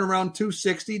was born around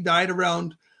 260, died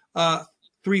around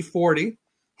 340.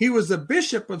 He was a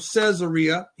bishop of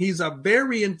Caesarea. He's a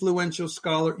very influential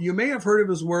scholar. You may have heard of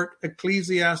his work,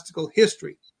 Ecclesiastical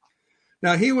History.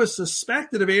 Now, he was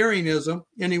suspected of Arianism,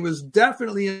 and he was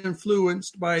definitely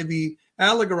influenced by the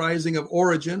allegorizing of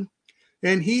Origen,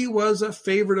 and he was a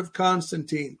favorite of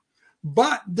Constantine.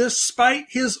 But despite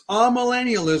his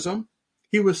amillennialism,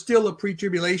 he was still a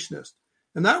pre-tribulationist.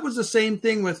 And that was the same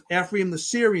thing with Ephraim the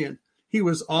Syrian. He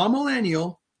was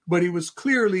amillennial, but he was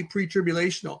clearly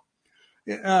pre-tribulational.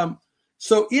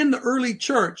 So in the early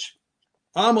church,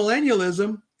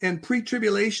 amillennialism and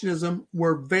pre-tribulationism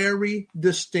were very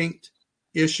distinct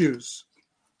issues.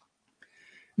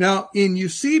 Now, in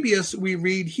Eusebius, we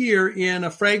read here in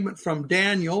a fragment from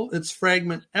Daniel, it's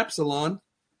fragment Epsilon.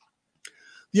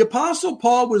 The Apostle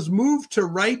Paul was moved to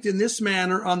write in this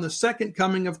manner on the second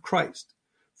coming of Christ.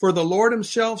 For the Lord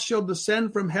himself shall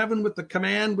descend from heaven with the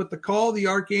command, with the call of the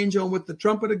archangel, and with the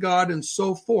trumpet of God, and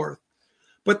so forth.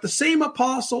 But the same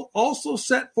apostle also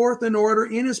set forth in order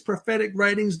in his prophetic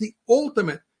writings the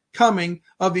ultimate coming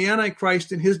of the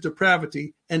Antichrist in his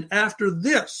depravity, and after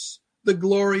this, the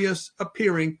glorious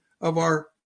appearing of our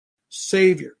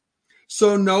Savior.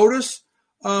 So notice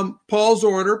Paul's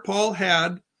order. Paul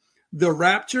had the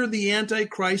rapture, the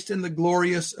Antichrist, and the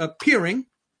glorious appearing.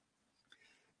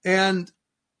 And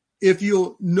if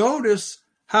you'll notice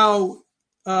how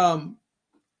the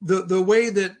way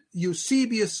that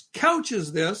Eusebius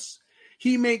couches this,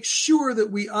 he makes sure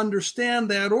that we understand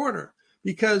that order,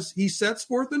 because he sets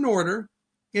forth an order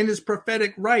in his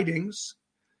prophetic writings.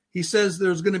 He says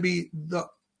there's going to be the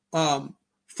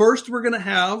first we're going to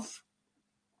have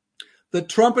the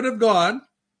trumpet of God,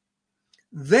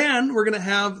 then we're going to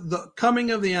have the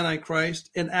coming of the Antichrist,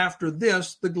 and after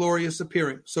this, the glorious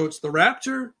appearing. So it's the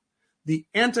rapture, the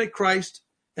Antichrist,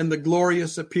 and the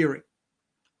glorious appearing.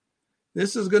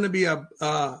 This is going to be a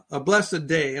blessed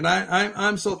day, and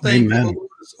I'm so thankful the Lord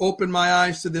has opened my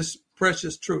eyes to this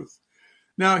precious truth.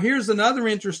 Now, here's another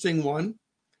interesting one.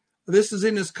 This is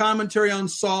in his commentary on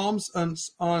Psalms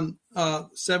on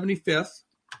 75th.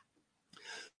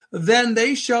 Then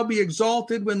they shall be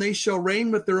exalted when they shall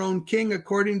reign with their own king,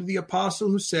 according to the apostle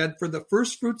who said, for the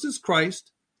first fruits is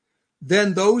Christ,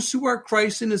 then those who are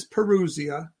Christ in his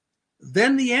parousia,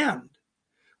 then the end,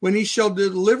 when he shall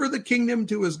deliver the kingdom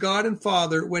to his God and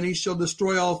Father, when he shall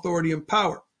destroy all authority and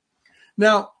power.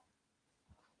 Now,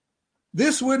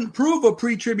 this wouldn't prove a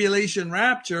pre-tribulation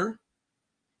rapture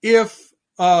if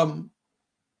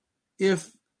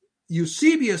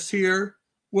Eusebius here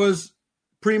was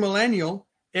premillennial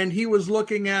and he was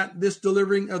looking at this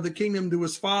delivering of the kingdom to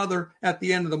his Father at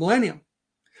the end of the millennium.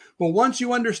 But once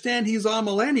you understand he's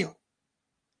amillennial,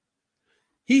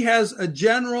 he has a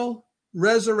general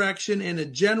resurrection and a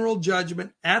general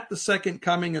judgment at the second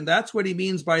coming, and that's what he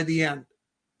means by the end.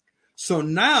 So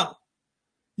now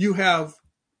you have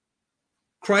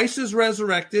Christ is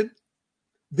resurrected,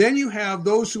 then you have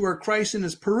those who are Christ in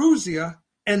his parousia,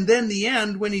 and then the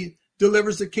end when he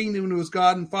delivers the kingdom to his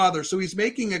God and Father. So he's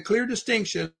making a clear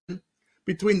distinction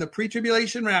between the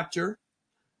pre-tribulation rapture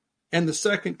and the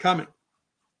second coming.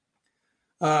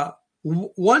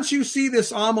 Once you see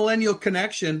this amillennial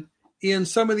connection in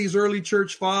some of these early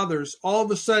church fathers, all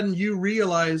of a sudden you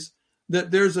realize that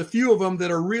there's a few of them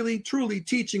that are really, truly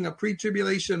teaching a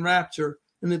pre-tribulation rapture,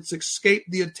 and it's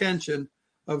escaped the attention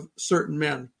of certain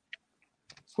men.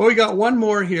 Well, we got one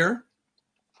more here.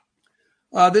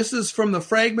 This is from the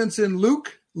fragments in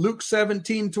Luke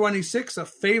 17:26, a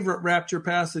favorite rapture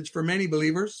passage for many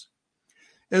believers.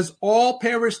 As all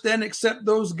perished then except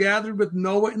those gathered with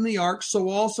Noah in the ark, so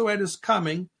also at his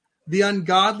coming, the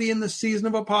ungodly in the season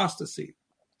of apostasy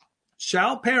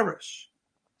shall perish,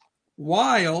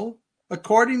 while,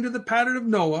 according to the pattern of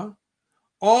Noah,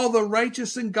 all the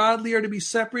righteous and godly are to be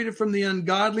separated from the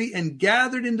ungodly and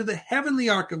gathered into the heavenly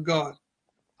ark of God.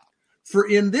 For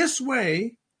in this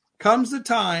way comes the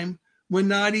time when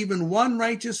not even one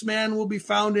righteous man will be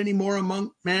found anymore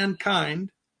among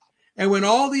mankind, and when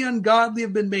all the ungodly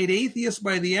have been made atheists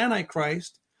by the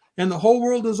Antichrist, and the whole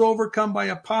world is overcome by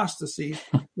apostasy,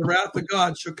 the wrath of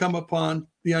God shall come upon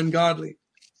the ungodly.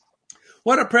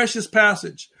 What a precious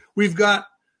passage. We've got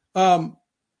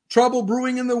trouble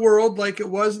brewing in the world like it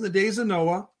was in the days of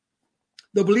Noah.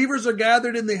 The believers are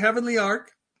gathered in the heavenly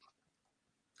ark,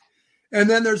 and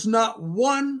then there's not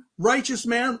one righteous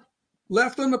man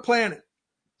left on the planet.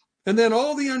 And then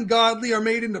all the ungodly are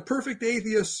made into perfect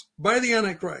atheists by the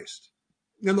Antichrist.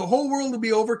 And the whole world will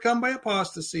be overcome by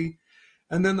apostasy,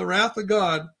 and then the wrath of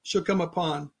God shall come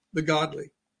upon the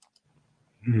godly.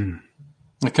 Can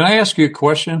I ask you a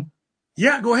question?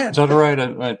 Yeah, go ahead. Is that all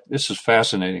right? This is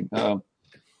fascinating.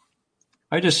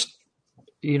 I just,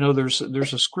 there's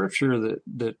a scripture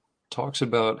that talks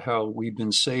about how we've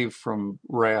been saved from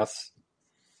wrath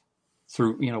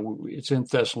through, it's in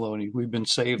Thessalonians. We've been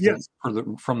saved Yes.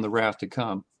 from the wrath to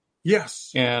come.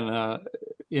 Yes. And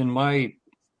in my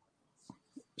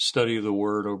study of the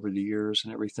Word over the years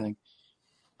and everything,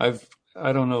 I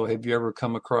don't know, have you ever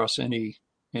come across any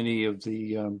of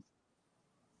the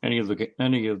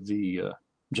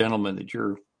gentlemen that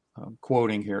you're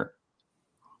quoting here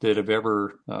that have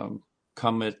ever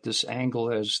come at this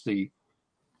angle as the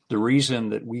reason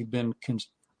that we've been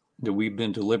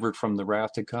delivered from the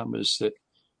wrath to come is that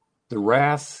the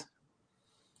wrath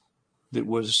that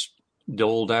was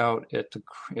doled out at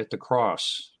the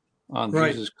cross on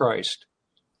Right. Jesus Christ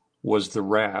was the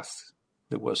wrath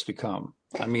that was to come.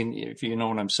 I mean, if you know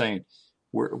what I'm saying,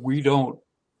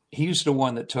 he's the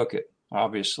one that took it,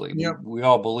 obviously. Yep. We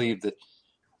all believe that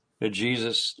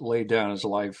Jesus laid down his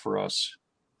life for us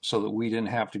so that we didn't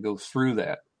have to go through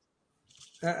that.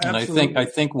 And Absolutely. I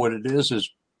think what it is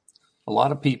a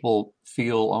lot of people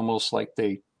feel almost like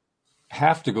they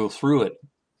have to go through it.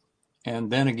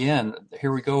 And then again,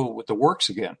 here we go with the works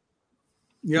again.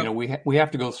 Yep. We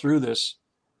have to go through this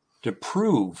to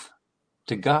prove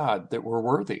to God that we're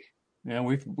worthy.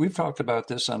 We've talked about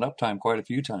this on Uptime quite a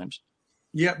few times.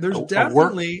 Yeah, there's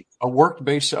definitely a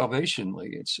work-based salvation,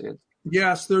 Lee.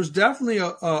 Yes, there's definitely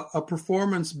a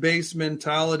performance-based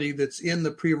mentality that's in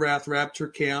the pre-wrath rapture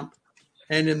camp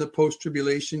and in the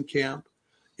post-tribulation camp.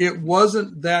 It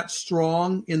wasn't that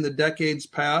strong in the decades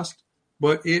past,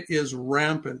 but it is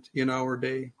rampant in our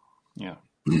day. Yeah.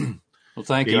 Well,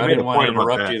 thank you. You I made didn't a want to point about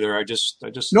interrupt that. you there. I just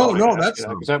No, thought I'd ask that's you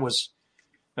that, because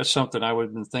that's something I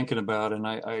would been thinking about, and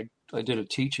I did a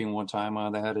teaching one time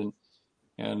on that,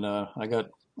 and I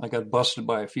got busted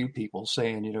by a few people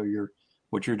saying,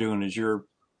 what you're doing is you're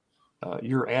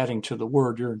adding to the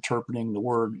word, you're interpreting the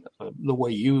word the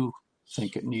way you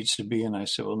think it needs to be. And I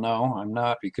said, well, no, I'm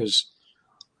not, because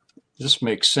this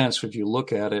makes sense if you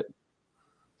look at it.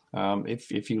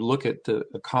 If you look at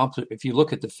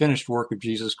the finished work of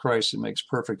Jesus Christ, it makes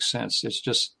perfect sense. It's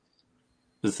just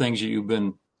the things that you've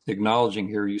been acknowledging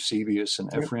here, Eusebius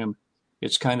and Ephraim.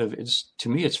 To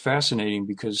me, it's fascinating,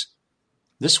 because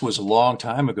this was a long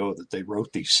time ago that they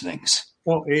wrote these things.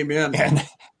 Oh, amen.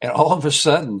 And all of a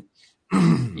sudden,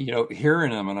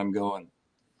 hearing them, and I'm going,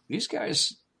 these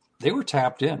guys, they were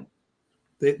tapped in.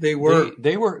 They were.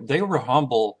 They were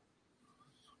humble.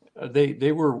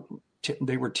 They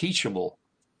were teachable,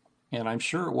 and I'm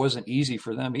sure it wasn't easy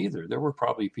for them either. There were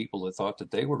probably people that thought that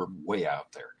they were way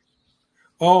out there.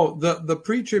 Oh, the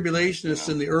pre-tribulationists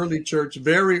in the early church,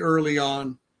 very early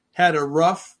on, had a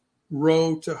rough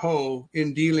row to hoe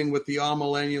in dealing with the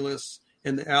amillennialists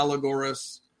and the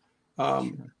allegorists.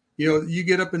 You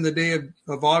get up in the day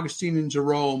of Augustine and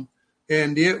Jerome,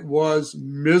 and it was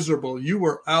miserable. You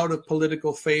were out of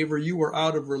political favor. You were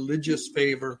out of religious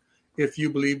favor if you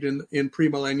believed in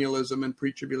premillennialism and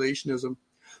pre-tribulationism.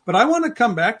 But I want to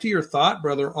come back to your thought,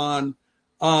 brother, on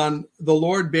the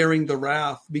Lord bearing the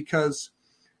wrath, because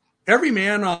every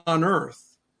man on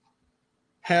earth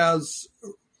has,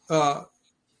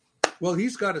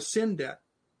 he's got a sin debt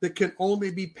that can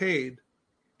only be paid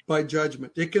by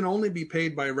judgment. It can only be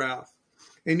paid by wrath.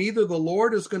 And either the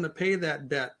Lord is going to pay that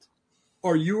debt,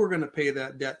 or you are going to pay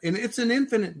that debt. And it's an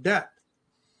infinite debt.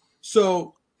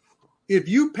 So if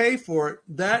you pay for it,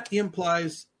 that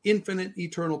implies infinite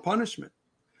eternal punishment.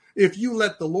 If you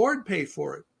let the Lord pay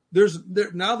for it, there's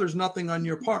nothing on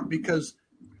your part, because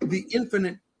the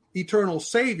infinite eternal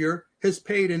Savior has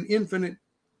paid an infinite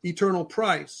eternal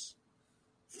price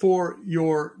for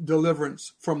your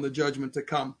deliverance from the judgment to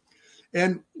come.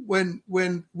 And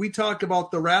when we talk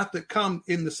about the wrath that come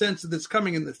in the sense that it's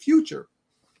coming in the future,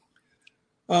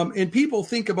 and people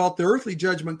think about the earthly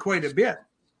judgment quite a bit,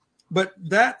 but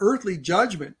that earthly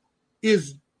judgment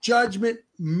is judgment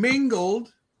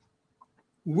mingled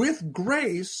with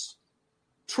grace,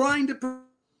 trying to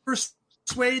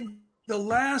persuade the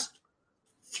last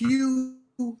few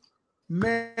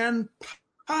men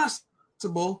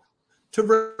possible to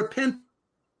repent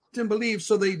and believe,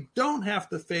 so they don't have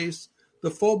to face the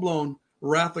full-blown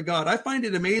wrath of God. I find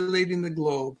it amazing the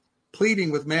globe,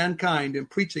 pleading with mankind and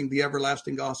preaching the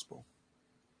everlasting gospel.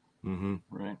 Mm-hmm.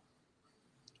 Right.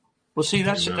 Well, see,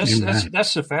 that's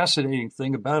the fascinating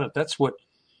thing about it. That's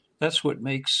what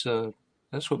makes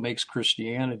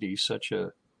Christianity such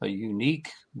a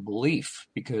unique belief,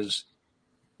 because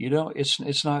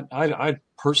it's not. I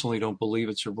personally don't believe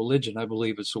it's a religion. I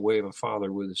believe it's a way of a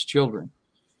father with his children,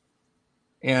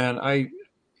 and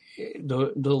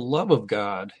the love of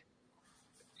God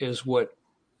is what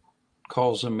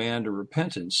calls a man to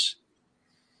repentance.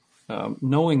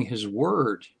 Knowing His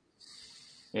Word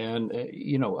And,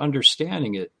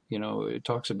 understanding it, it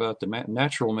talks about the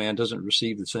natural man doesn't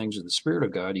receive the things of the Spirit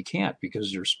of God. He can't,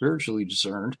 because they're spiritually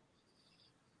discerned.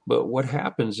 But what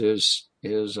happens is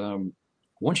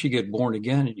once you get born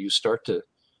again and you start to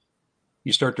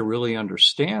really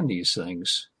understand these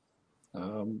things,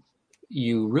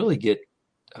 you really get,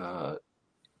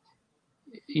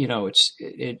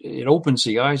 it opens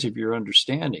the eyes of your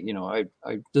understanding.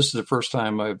 This is the first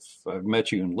time I've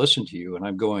met you and listened to you, and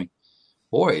I'm going,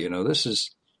 boy, this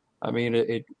is,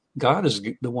 God is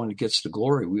the one that gets the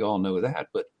glory. We all know that.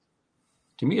 But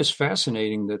to me, it's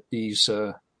fascinating that these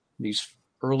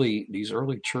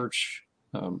early church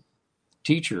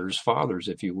teachers, fathers,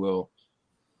 if you will,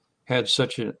 had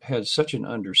such an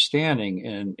understanding,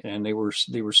 and they were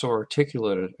so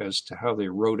articulate as to how they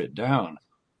wrote it down.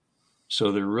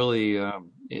 So they're really,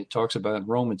 it talks about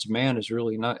Romans, man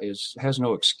has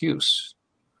no excuse.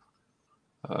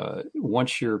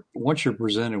 Once you're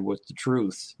presented with the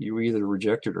truth, you either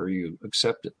reject it or you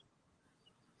accept it.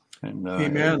 And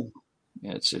Amen.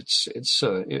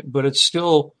 But it's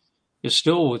still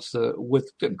with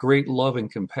the great love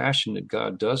and compassion that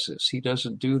God does this. He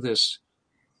doesn't do this.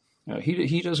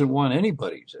 He doesn't want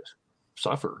anybody to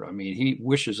suffer. He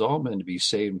wishes all men to be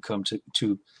saved and come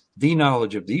to the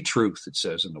knowledge of the truth, it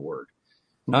says in the Word,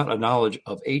 not a knowledge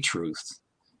of a truth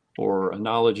or a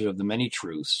knowledge of the many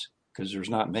truths, because there's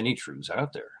not many truths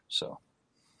out there. So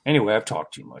anyway, I've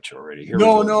talked too much already.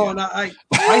 No, and I think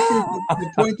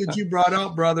the point that you brought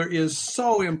out, brother, is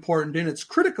so important, and it's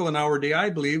critical in our day, I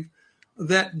believe,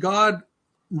 that God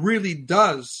really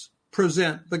does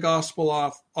present the gospel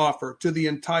offer to the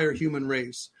entire human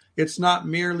race. It's not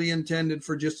merely intended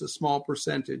for just a small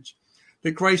percentage.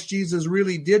 That Christ Jesus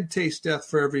really did taste death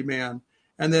for every man,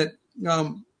 and that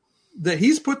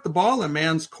he's put the ball in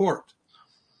man's court.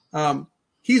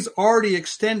 He's already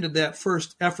extended that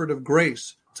first effort of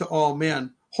grace to all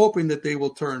men, hoping that they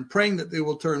will turn, praying that they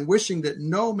will turn, wishing that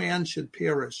no man should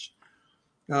perish.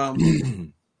 Mm-hmm.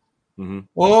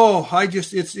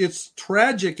 It's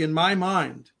tragic in my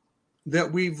mind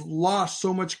that we've lost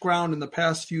so much ground in the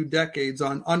past few decades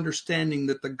on understanding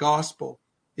that the gospel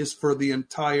is for the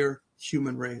entire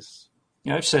human race.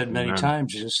 Yeah, I've said many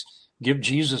times, just give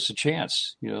Jesus a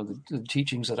chance. The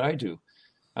teachings that I do,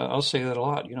 I'll say that a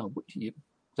lot.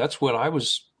 That's what I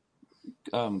was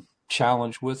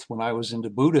challenged with when I was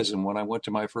into Buddhism, when I went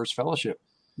to my first fellowship.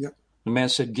 Yep. The man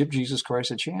said, give Jesus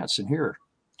Christ a chance. And here,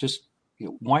 just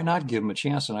why not give him a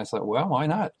chance? And I thought, well, why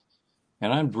not?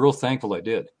 And I'm real thankful I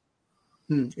did.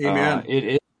 Amen.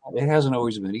 It hasn't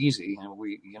always been easy. And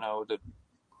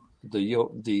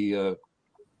the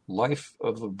life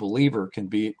of a believer can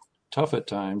be tough at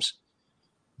times,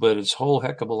 but it's a whole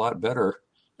heck of a lot better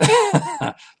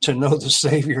to know the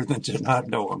Savior than to not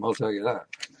know him. I'll tell you that.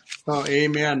 Oh,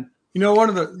 amen. One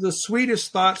of the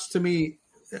sweetest thoughts to me,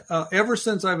 ever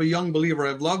since I'm a young believer,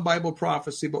 I've loved Bible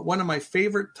prophecy, but one of my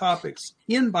favorite topics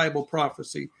in Bible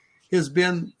prophecy has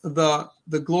been the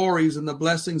glories and the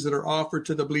blessings that are offered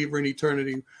to the believer in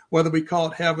eternity, whether we call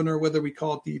it heaven or whether we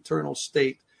call it the eternal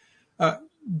state.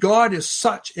 God is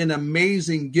such an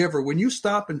amazing giver. When you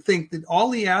stop and think that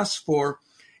all he asks for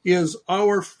is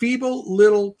our feeble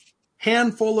little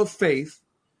handful of faith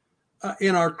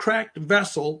in our cracked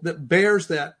vessel that bears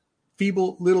that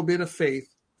feeble little bit of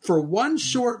faith for one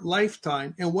short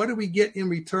lifetime. And what do we get in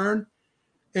return?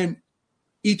 An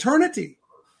eternity.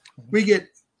 We get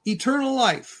eternal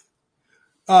life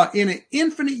in an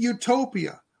infinite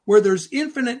utopia where there's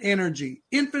infinite energy,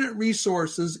 infinite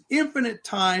resources, infinite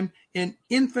time, and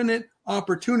infinite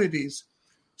opportunities.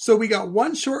 So we got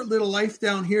one short little life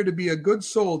down here to be a good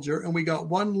soldier, and we got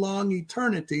one long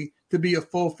eternity to be a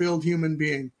fulfilled human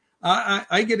being.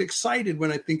 I get excited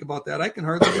when I think about that. I can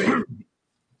hardly wait.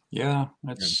 Yeah,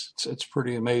 it's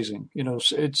pretty amazing.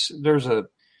 There's a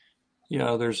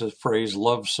phrase,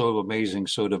 love so amazing,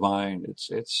 so divine.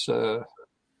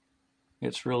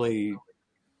 It's really,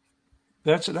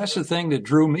 that's the thing that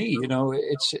drew me.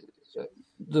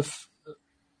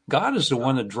 God is the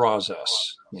one that draws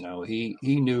us. He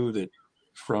knew that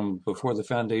from before the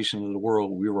foundation of the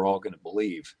world, we were all going to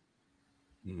believe.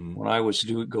 Mm-hmm. When I was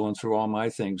going through all my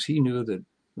things, he knew that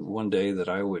one day that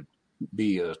I would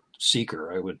be a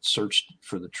seeker. I would search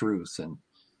for the truth, and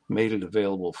made it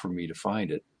available for me to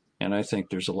find it. And I think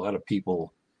there's a lot of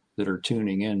people that are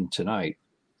tuning in tonight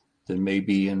that may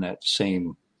be in that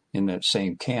same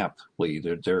camp, Lee.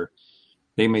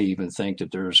 They may even think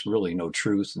that there's really no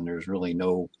truth and there's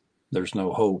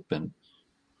no hope, and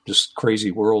this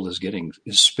crazy world is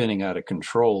spinning out of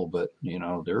control. But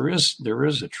there is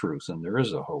a truth and there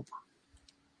is a hope.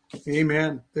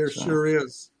 Amen. There sure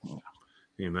is.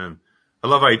 Amen. I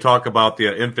love how you talk about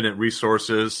the infinite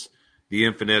resources, the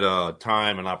infinite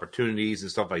time and opportunities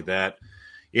and stuff like that.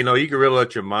 You know, you can really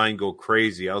let your mind go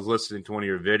crazy. I was listening to one of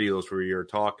your videos where you're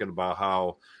talking about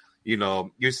how, you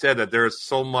know, you said that there's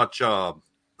so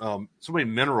many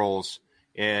minerals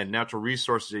and natural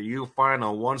resources that you find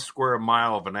on 1 square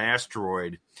mile of an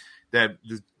asteroid that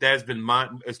has been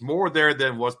mined. It's more there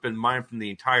than what's been mined from the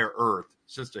entire Earth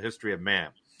since the history of man.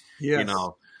 Yes. You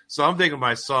know, so I'm thinking to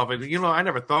myself, you know, I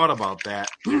never thought about that.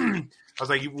 I was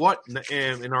like, what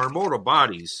in our mortal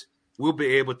bodies, we'll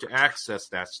be able to access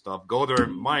that stuff, go there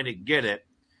and mine it, get it.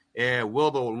 And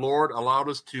will the Lord allow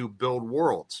us to build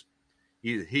worlds?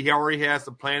 He already has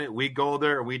the planet. We go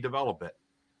there and we develop it.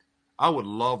 I would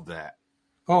love that.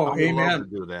 Oh, I would amen. love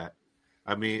to do that.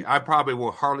 I mean, I probably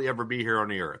will hardly ever be here on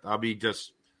the earth. I'll be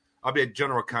a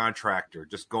general contractor,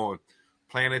 just going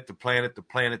planet to planet to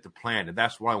planet to planet.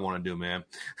 That's what I want to do, man.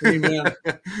 Amen.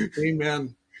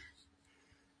 Amen.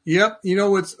 Yep. You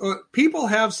know, people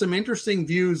have some interesting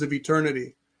views of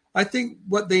eternity. I think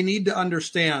what they need to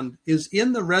understand is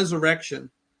in the resurrection,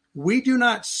 we do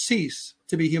not cease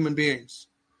to be human beings.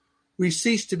 We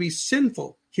cease to be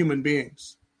sinful human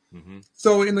beings. Mm-hmm.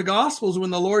 So in the Gospels, when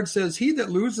the Lord says, he that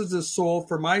loses his soul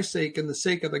for my sake and the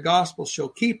sake of the gospel shall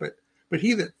keep it, but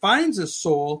he that finds his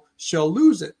soul shall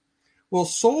lose it. Well,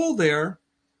 soul there,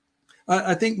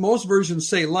 I think most versions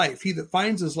say life. He that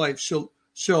finds his life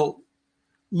shall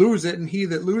lose it, and he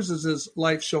that loses his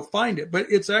life shall find it. But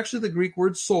it's actually the Greek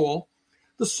word soul.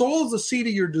 The soul is the seat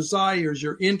of your desires,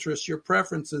 your interests, your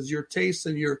preferences, your tastes,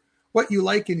 and what you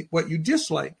like and what you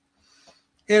dislike.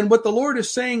 And what the Lord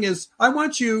is saying is, I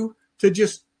want you to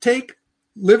just take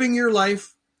living your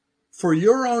life for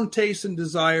your own tastes and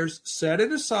desires, set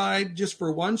it aside just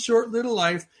for one short little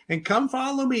life, and come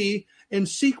follow me and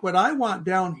seek what I want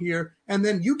down here. And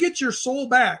then you get your soul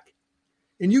back,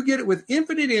 and you get it with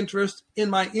infinite interest in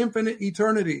my infinite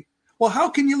eternity. Well, how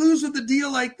can you lose with a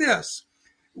deal like this?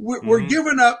 We're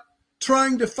giving up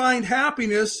trying to find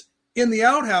happiness in the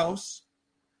outhouse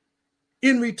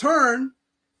in return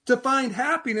to find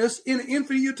happiness in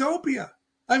infinite utopia.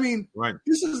 I mean, right.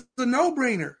 This is a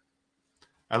no-brainer.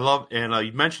 I love, and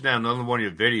you mentioned that in another one of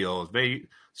your videos.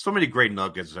 So many great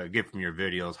nuggets I get from your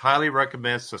videos. Highly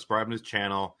recommend subscribing to this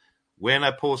channel. When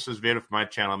I post this video from my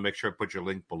channel, make sure I put your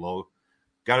link below.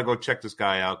 Got to go check this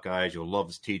guy out, guys. You'll love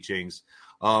his teachings.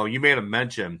 You made a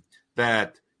mention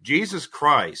that Jesus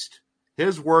Christ,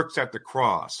 his works at the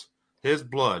cross, his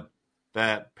blood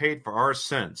that paid for our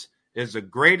sins, is the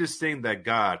greatest thing that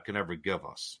God can ever give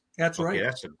us. That's right.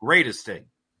 That's the greatest thing.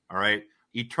 All right.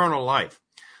 Eternal life.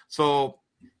 So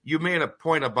you made a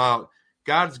point about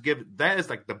God's given. That is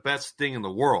like the best thing in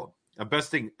the world, the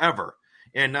best thing ever.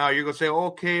 And now you're going to say,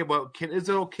 okay, well, is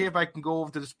it okay if I can go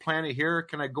over to this planet here?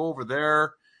 Can I go over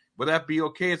there? Would that be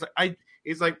okay?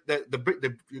 It's like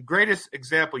the greatest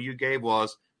example you gave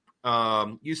was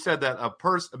you said that a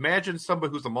person, imagine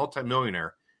somebody who's a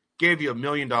multimillionaire gave you $1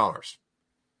 million.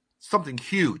 Something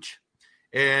huge,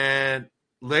 and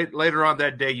later on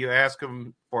that day you ask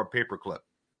them for a paperclip.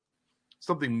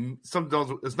 Something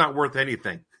it's not worth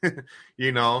anything,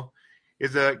 you know.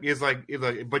 It's like,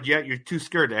 but yet you're too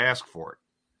scared to ask for it.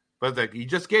 But it's like, he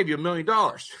just gave you $1 million.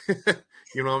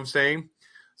 You know what I'm saying?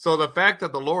 So the fact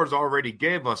that the Lord's already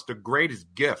gave us the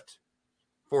greatest gift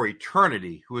for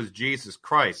eternity, who is Jesus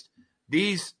Christ.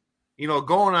 These, you know,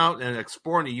 going out and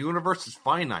exploring the universe is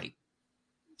finite.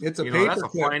 It's a that's a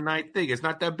finite thing. It's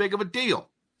not that big of a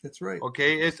deal. That's right.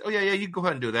 Okay. You go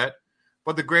ahead and do that.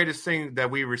 But the greatest thing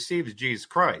that we receive is Jesus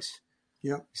Christ.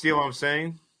 Yep. See what I'm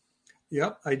saying?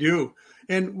 Yep, I do.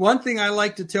 And one thing I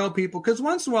like to tell people, because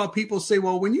once in a while people say,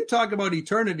 well, when you talk about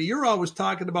eternity, you're always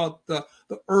talking about the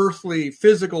earthly,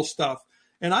 physical stuff.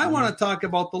 And I want to talk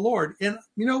about the Lord. And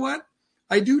you know what?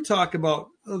 I do talk about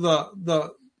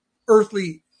the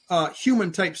earthly,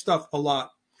 human type stuff a lot.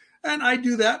 And I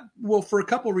do that, well, for a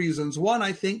couple reasons. One,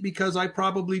 I think because I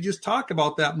probably just talk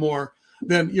about that more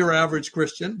than your average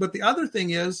Christian. But the other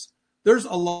thing is, there's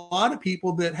a lot of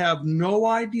people that have no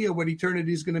idea what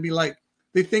eternity is going to be like.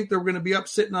 They think they're going to be up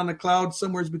sitting on a cloud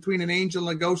somewhere between an angel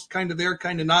and a ghost, kind of there,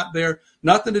 kind of not there.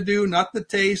 Nothing to do, nothing to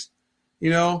taste,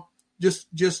 you know, just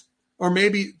or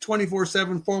maybe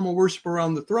 24/7 formal worship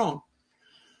around the throne.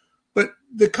 But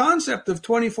the concept of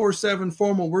 24/7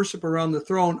 formal worship around the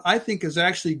throne, I think, is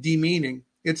actually demeaning.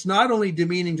 It's not only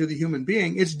demeaning to the human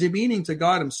being, it's demeaning to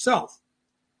God himself.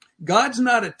 God's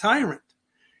not a tyrant.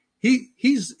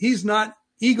 He's not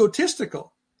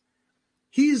egotistical.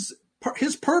 His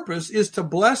purpose is to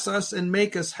bless us and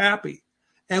make us happy.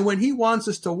 And when he wants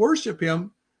us to worship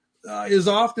him, as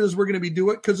often as we're going to be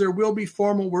doing it, because there will be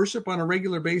formal worship on a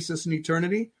regular basis in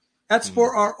eternity, That's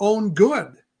for our own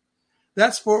good.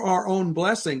 That's for our own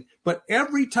blessing. But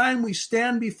every time we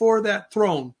stand before that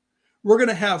throne, we're going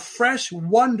to have fresh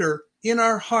wonder in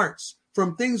our hearts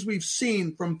from things we've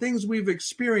seen, from things we've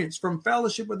experienced, from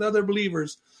fellowship with other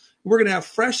believers. We're going to have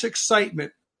fresh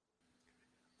excitement.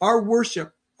 Our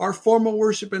worship, our formal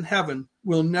worship in heaven,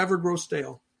 will never grow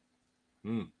stale.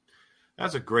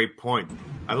 That's a great point.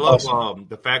 I love Awesome.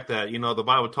 the fact that, the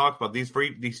Bible talks about these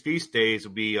feast days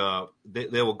will be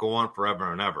they will go on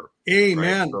forever and ever.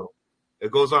 Amen. Right? So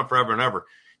it goes on forever and ever.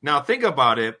 Now think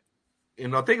about it.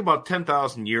 Think about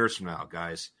 10,000 years from now,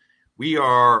 guys.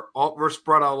 We're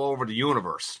spread all over the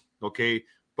universe. Okay,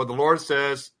 but the Lord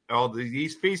says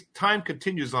these feast time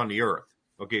continues on the earth.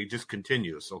 Okay, it just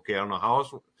continues. Okay, I don't know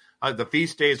how the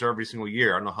feast days are every single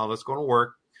year. I don't know how that's going to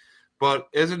work. But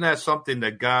isn't that something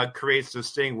that God creates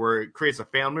this thing where it creates a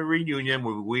family reunion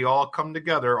where we all come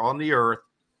together on the earth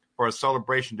for a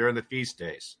celebration during the feast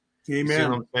days? Amen. You see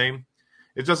what I'm saying?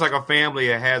 It's just like a family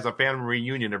that has a family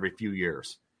reunion every few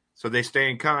years. So they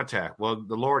stay in contact. Well,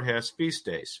 the Lord has feast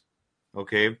days.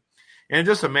 Okay? And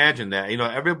just imagine that,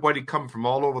 everybody coming from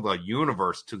all over the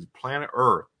universe to the planet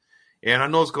Earth. And I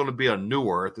know it's going to be a new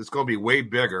Earth. It's going to be way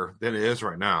bigger than it is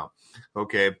right now.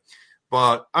 Okay?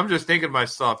 But I'm just thinking to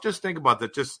myself, just think about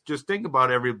that. Just think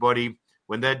about everybody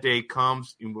when that day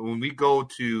comes, when we go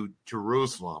to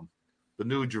Jerusalem, the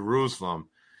new Jerusalem.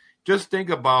 Just think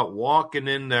about walking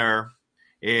in there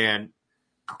and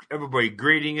everybody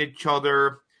greeting each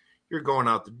other. You're going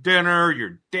out to dinner,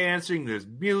 you're dancing, there's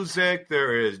music,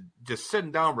 there is just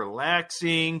sitting down,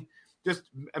 relaxing. Just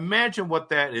imagine what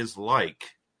that is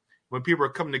like when people are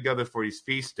coming together for these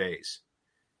feast days.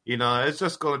 It's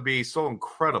just going to be so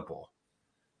incredible.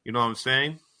 You know what I'm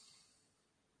saying?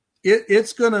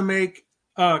 It's going to make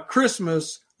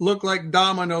Christmas look like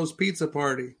Domino's Pizza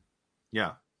Party.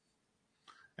 Yeah,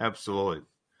 absolutely.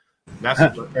 That's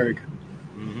very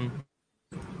good.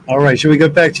 All right, should we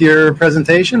get back to your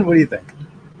presentation? What do you think?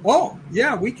 Oh,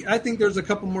 yeah, I think there's a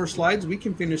couple more slides. We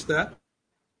can finish that.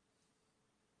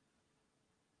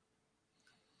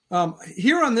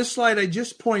 Here on this slide, I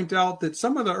just point out that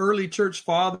some of the early church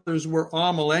fathers were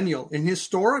amillennial, and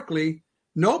historically,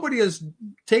 nobody has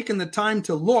taken the time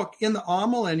to look in the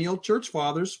amillennial church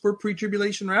fathers for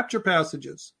pre-tribulation rapture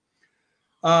passages.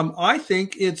 I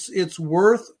think it's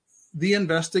worth the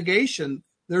investigation.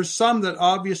 There's some that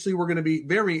obviously were going to be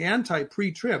very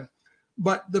anti-pre-trib,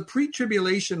 but the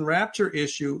pre-tribulation rapture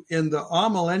issue and the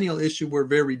amillennial issue were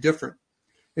very different.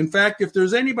 In fact, if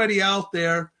there's anybody out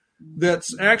there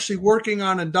that's actually working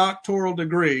on a doctoral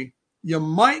degree, you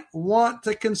might want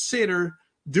to consider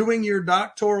doing your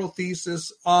doctoral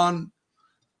thesis on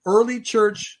early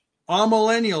church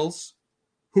amillennials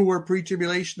who were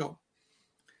pre-tribulational.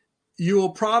 You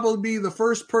will probably be the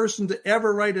first person to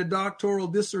ever write a doctoral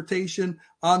dissertation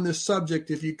on this subject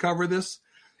if you cover this.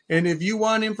 And if you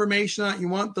want information on it, you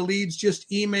want the leads,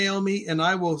 just email me and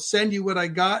I will send you what I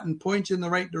got and point you in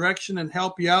the right direction and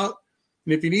help you out.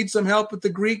 And if you need some help with the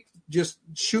Greek, just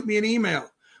shoot me an email.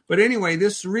 But anyway,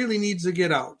 this really needs to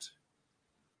get out.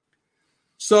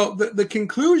 So the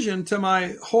conclusion to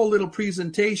my whole little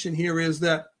presentation here is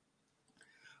that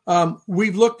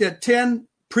we've looked at 10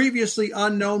 previously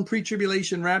unknown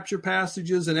pre-tribulation rapture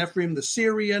passages in Ephraim the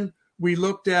Syrian. We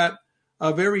looked at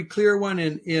a very clear one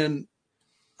in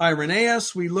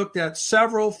Irenaeus. We looked at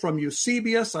several from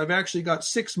Eusebius. I've actually got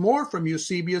 6 more from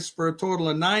Eusebius for a total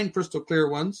of 9 crystal clear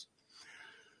ones.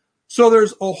 So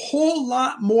there's a whole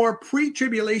lot more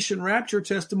pre-tribulation rapture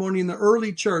testimony in the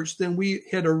early church than we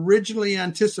had originally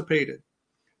anticipated.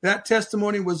 That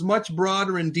testimony was much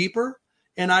broader and deeper.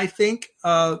 And I think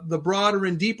the broader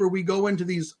and deeper we go into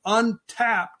these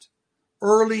untapped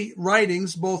early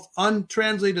writings, both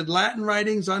untranslated Latin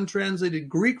writings, untranslated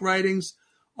Greek writings,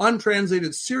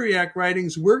 untranslated Syriac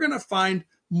writings, we're going to find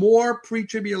more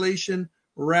pre-tribulation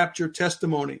rapture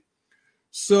testimony.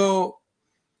 So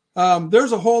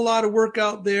there's a whole lot of work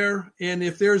out there. And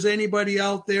if there's anybody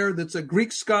out there that's a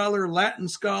Greek scholar, Latin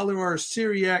scholar, or a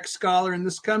Syriac scholar, and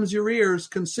this comes your ears,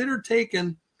 consider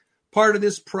taking part of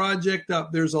this project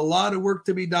up. There's a lot of work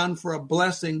to be done for a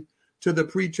blessing to the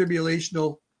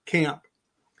pre-tribulational camp.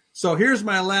 So here's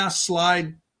my last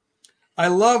slide. I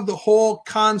love the whole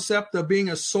concept of being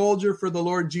a soldier for the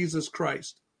Lord Jesus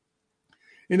Christ.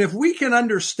 And if we can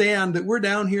understand that we're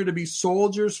down here to be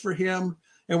soldiers for him,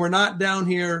 and we're not down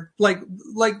here like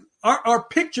our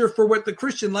picture for what the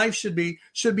Christian life should be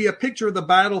a picture of the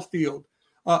battlefield,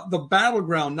 the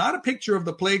battleground, not a picture of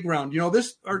the playground.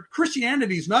 Our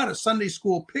Christianity is not a Sunday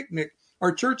school picnic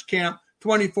or church camp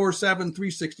 24/7,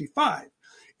 365.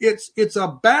 It's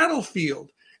a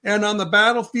battlefield. And on the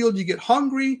battlefield, you get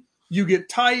hungry, you get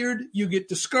tired, you get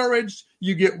discouraged,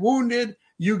 you get wounded,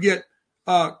 you get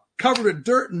covered with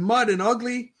dirt and mud and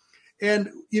ugly. And,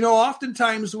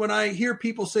 oftentimes when I hear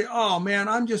people say, oh, man,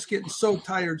 I'm just getting so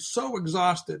tired, so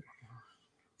exhausted,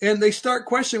 and they start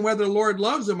questioning whether the Lord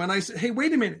loves them. And I say, hey,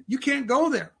 wait a minute, you can't go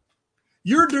there.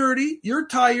 You're dirty, you're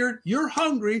tired, you're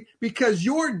hungry because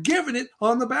you're giving it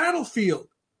on the battlefield.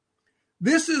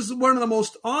 This is one of the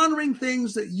most honoring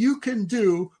things that you can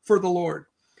do for the Lord.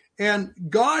 And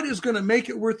God is going to make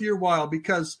it worth your while,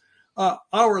 because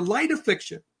our light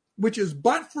affliction, which is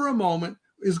but for a moment,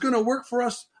 is going to work for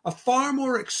us a far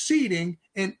more exceeding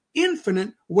and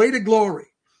infinite way to glory.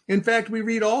 In fact, we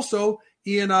read also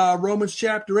in Romans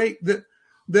chapter 8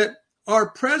 that our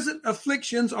present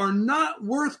afflictions are not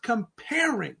worth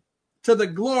comparing to the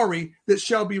glory that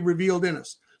shall be revealed in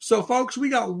us. So, folks, we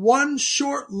got one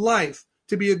short life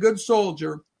to be a good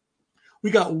soldier. We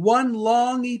got one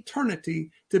long eternity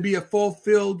to be a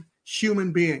fulfilled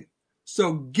human being.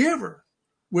 So give her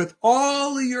with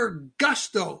all of your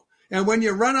gusto. And when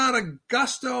you run out of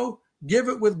gusto, give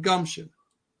it with gumption.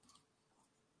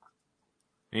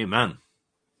 Amen.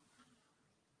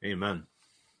 Amen.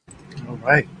 All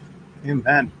right.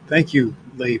 Amen. Thank you,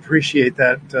 Lee. Appreciate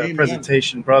that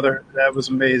presentation, brother. That was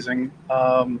amazing.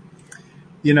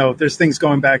 There's things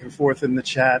going back and forth in the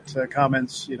chat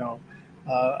comments.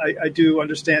 I do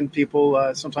understand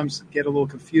people sometimes get a little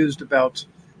confused about,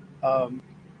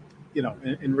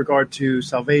 in regard to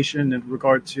salvation, in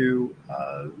regard to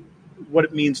what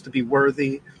it means to be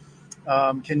worthy.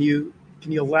 Can you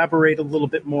elaborate a little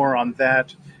bit more on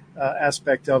that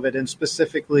aspect of it, and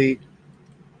specifically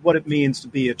what it means to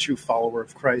be a true follower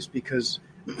of Christ? Because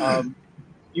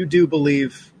you do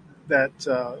believe that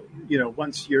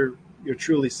once you're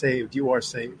truly saved, you are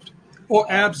saved. Oh,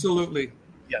 absolutely.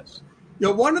 Yes.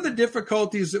 One of the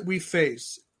difficulties that we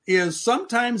face is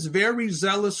sometimes very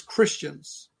zealous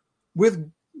Christians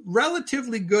with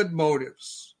relatively good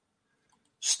motives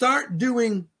start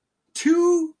doing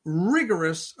too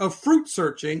rigorous of fruit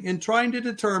searching in trying to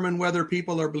determine whether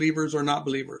people are believers or not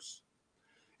believers.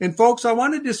 And folks, I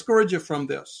want to discourage you from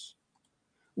this.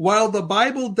 While the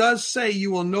Bible does say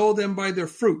you will know them by their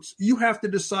fruits, you have to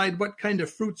decide what kind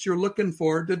of fruits you're looking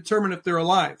for to determine if they're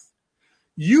alive.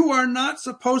 You are not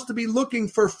supposed to be looking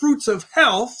for fruits of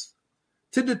health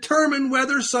to determine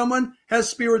whether someone has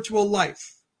spiritual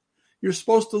life. You're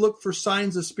supposed to look for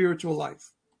signs of spiritual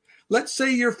life. Let's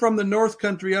say you're from the North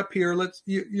Country up here.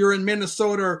 You're in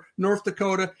Minnesota or North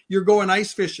Dakota. You're going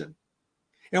ice fishing.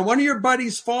 And one of your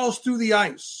buddies falls through the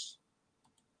ice.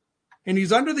 And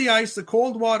he's under the ice, the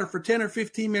cold water, for 10 or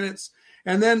 15 minutes.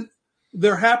 And then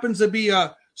there happens to be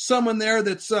someone there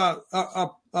that's a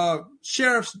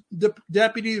sheriff's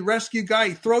deputy, rescue guy.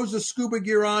 He throws the scuba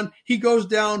gear on. He goes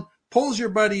down, pulls your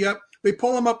buddy up. They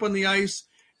pull him up on the ice,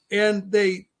 and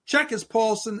they check his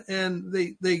pulse, and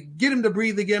they get him to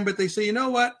breathe again. But they say, you know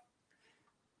what?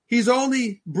 He's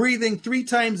only breathing 3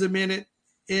 times a minute.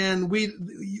 And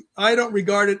I don't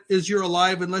regard it as you're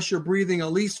alive unless you're breathing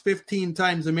at least 15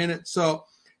 times a minute. So,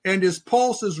 and his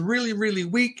pulse is really, really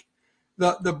weak.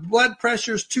 The blood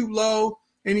pressure is too low,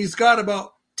 and he's got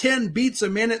about 10 beats a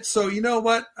minute. So, you know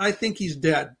what? I think he's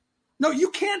dead. No, you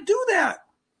can't do that.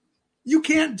 You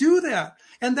can't do that.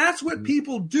 And that's what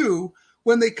people do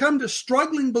when they come to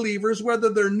struggling believers, whether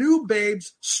they're new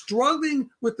babes struggling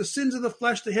with the sins of the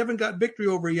flesh they haven't got victory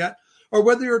over yet, or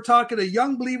whether you're talking to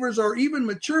young believers or even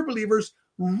mature believers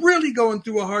really going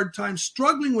through a hard time,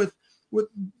 struggling with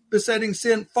besetting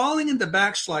sin, falling into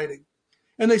backsliding.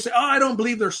 And they say, oh, I don't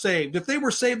believe they're saved. If they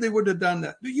were saved, they would have done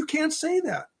that. You can't say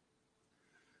that.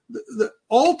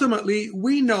 Ultimately,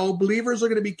 we know believers are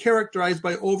going to be characterized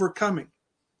by overcoming.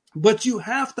 But you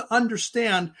have to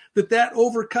understand that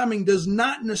overcoming does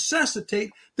not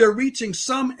necessitate they're reaching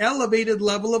some elevated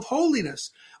level of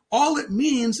holiness. All it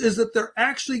means is that they're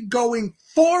actually going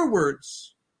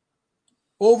forwards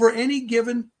over any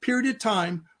given period of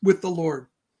time with the Lord.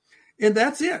 And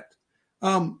that's it.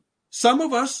 Some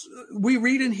of us, we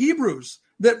read in Hebrews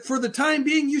that for the time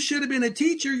being, you should have been a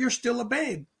teacher, you're still a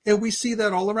babe. And we see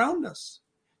that all around us.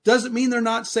 Doesn't mean they're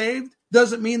not saved.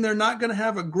 Doesn't mean they're not going to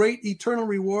have a great eternal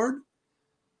reward.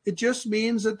 It just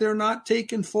means that they're not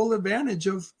taking full advantage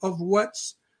of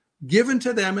what's given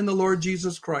to them in the Lord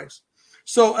Jesus Christ.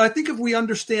 So I think if we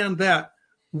understand that,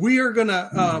 we are going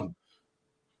to,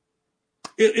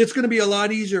 it's going to be a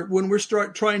lot easier when we're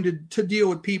trying to deal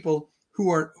with people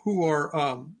who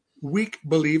are weak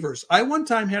believers. I one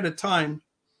time had a time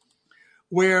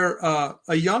where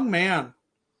a young man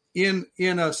in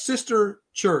a sister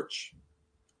church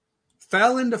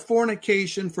fell into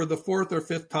fornication for the 4th or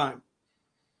 5th time.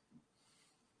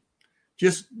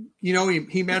 Just,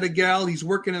 he met a gal. He's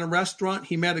working in a restaurant.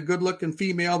 He met a good-looking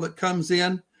female that comes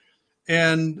in,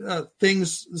 and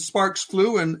sparks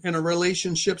flew, and a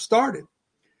relationship started.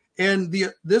 And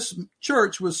this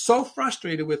church was so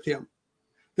frustrated with him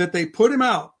that they put him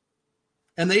out,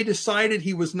 and they decided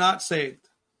he was not saved.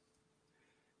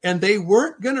 And they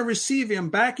weren't going to receive him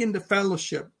back into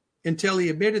fellowship until he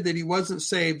admitted that he wasn't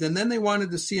saved, and then they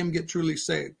wanted to see him get truly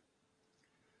saved.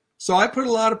 So I put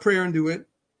a lot of prayer into it.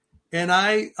 And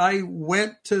I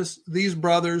went to these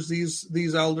brothers,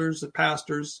 these elders, the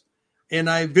pastors, and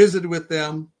I visited with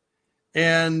them.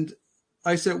 And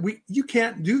I said, you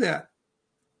can't do that.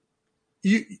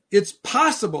 It's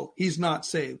possible he's not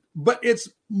saved, but it's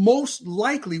most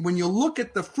likely, when you look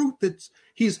at the fruit that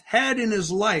he's had in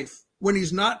his life when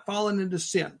he's not fallen into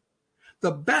sin,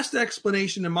 the best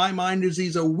explanation in my mind is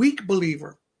he's a weak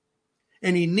believer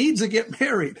and he needs to get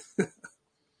married.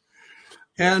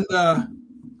 And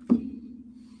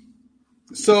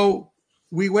so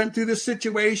we went through this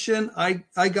situation.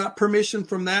 I got permission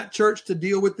from that church to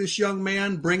deal with this young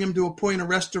man, bring him to a point of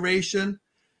restoration.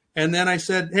 And then I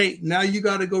said, hey, now you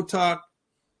got to go talk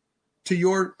to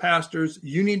your pastors.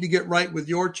 You need to get right with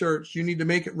your church. You need to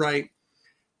make it right.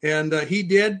 And he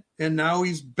did. And now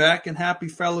he's back in happy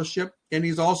fellowship. And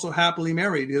he's also happily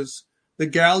married. The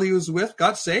gal he was with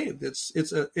got saved.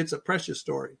 It's a precious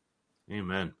story.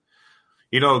 Amen.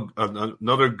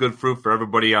 Another good fruit for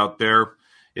everybody out there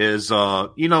is,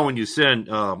 when you sin,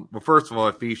 well, first of all,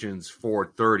 Ephesians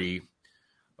 4:30,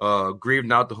 grieve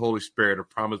not the Holy Spirit, a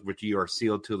promise which you are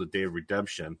sealed till the day of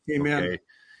redemption. Amen. Okay?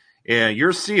 And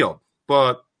you're sealed,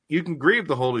 but you can grieve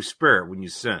the Holy Spirit when you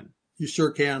sin. You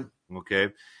sure can.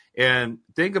 Okay. And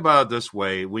think about it this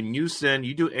way. When you sin,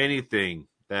 you do anything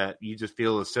that you just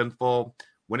feel is sinful.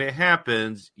 When it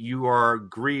happens, you are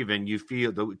grieving. You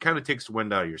feel that it kind of takes the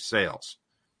wind out of your sails.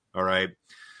 All right.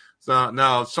 So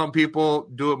now some people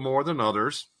do it more than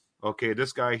others. Okay.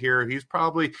 This guy here, he's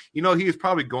probably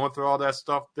going through all that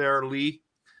stuff there, Lee.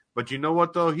 But you know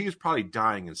what, though? He's probably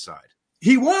dying inside.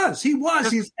 He was. He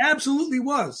absolutely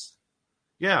was.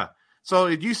 Yeah. So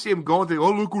if you see him going through,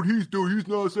 oh, look what he's doing. He's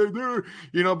not saved there.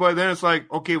 But then it's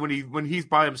like, okay, when he's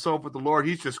by himself with the Lord,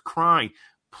 he's just crying,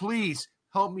 please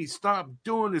help me stop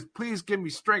doing this. Please give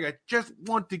me strength. I just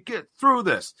want to get through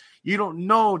this. You don't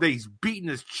know that he's beating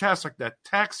his chest like that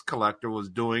tax collector was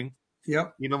doing.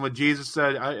 Yep. When Jesus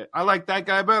said, I like that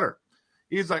guy better.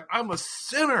 He's like, I'm a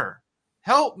sinner.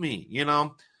 Help me,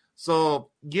 So,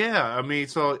 yeah,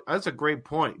 so that's a great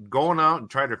point. Going out and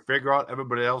trying to figure out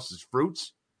everybody else's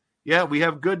fruits. Yeah, we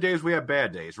have good days. We have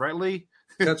bad days. Right, Lee?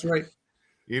 That's right.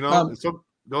 So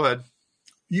go ahead.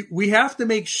 We have to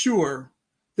make sure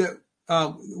that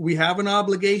we have an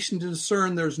obligation to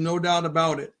discern. There's no doubt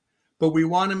about it. But we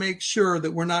want to make sure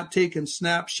that we're not taking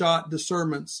snapshot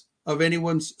discernments of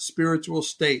anyone's spiritual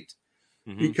state,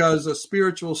 because a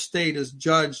spiritual state is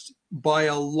judged by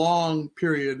a long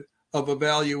period of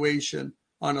evaluation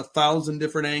on 1,000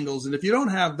 different angles. And if you don't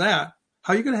have that,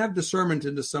 how are you going to have discernment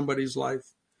into somebody's life?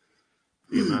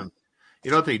 Amen.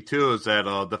 The thing, too, is that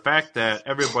the fact that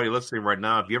everybody listening right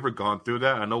now, have you ever gone through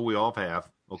that? I know we all have.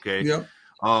 Okay. Yep.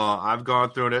 I've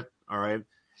gone through it. All right.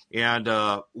 And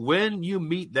when you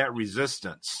meet that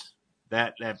resistance,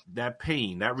 that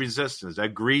pain, that resistance,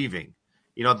 that grieving,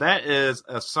 that is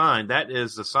a sign. That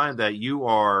is a sign that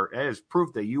that is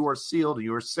proof that you are sealed and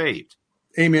you are saved.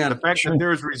 Amen. The fact that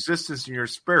there is resistance in your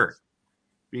spirit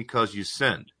because you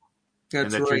sinned. That's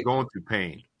and that right. you're going through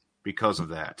pain because of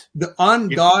that. The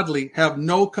ungodly have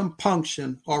no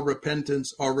compunction or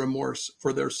repentance or remorse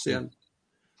for their sin.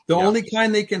 The only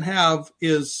kind they can have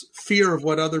is fear of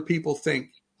what other people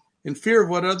think. And fear of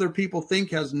what other people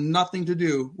think has nothing to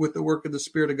do with the work of the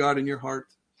Spirit of God in your heart.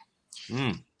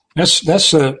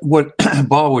 That's what,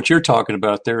 Bob, what you're talking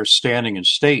about there is standing in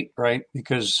state, right?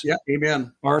 Because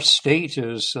amen. Our state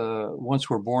is, once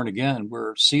we're born again,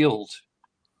 we're sealed.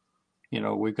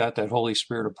 We've got that Holy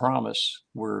Spirit of promise.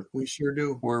 We sure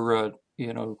do. We're,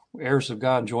 heirs of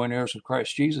God, joint heirs with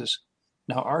Christ Jesus.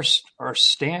 Now, our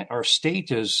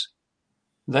state is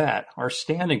that. Our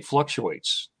standing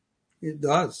fluctuates. It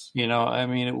does.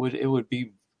 It would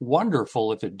be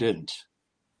wonderful if it didn't.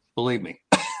 Believe me.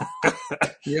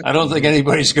 I don't think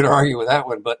anybody's going to argue with that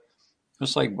one, but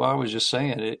just like Bob was just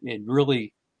saying, it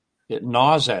really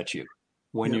gnaws at you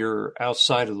when you're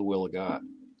outside of the will of God.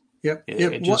 Yep.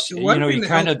 It just, you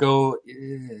kind of go,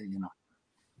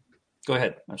 Go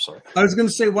ahead. I'm sorry. I was going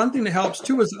to say one thing that helps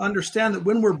too is to understand that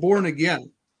when we're born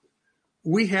again,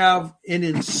 we have an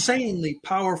insanely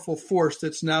powerful force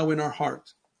that's now in our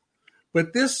heart.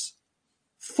 But this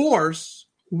force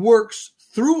works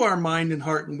through our mind and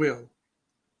heart and will.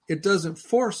 It doesn't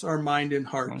force our mind and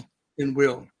heart and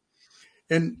will.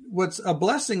 And what's a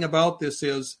blessing about this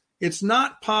is it's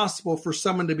not possible for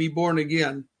someone to be born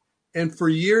again and for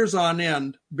years on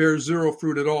end bear zero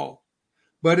fruit at all.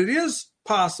 But it is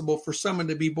possible for someone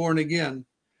to be born again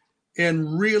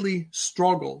and really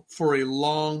struggle for a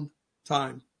long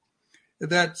time.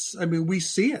 We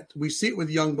see it. We see it with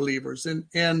young believers.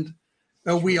 And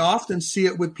we often see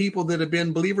it with people that have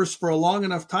been believers for a long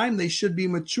enough time. They should be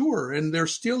mature, and they're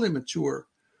still immature.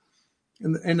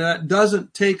 And that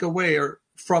doesn't take away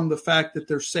from the fact that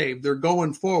they're saved. They're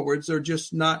going forwards. They're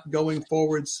just not going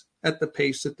forwards at the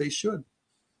pace that they should.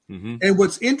 Mm-hmm. And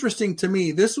what's interesting to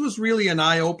me, this was really an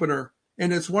eye-opener,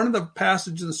 and it's one of the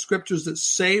passages of the scriptures that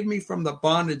saved me from the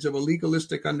bondage of a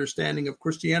legalistic understanding of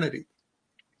Christianity,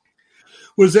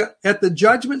 was that at the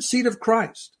judgment seat of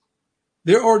Christ,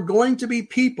 there are going to be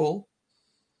people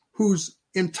whose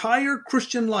entire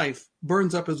Christian life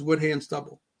burns up as wood, hay, and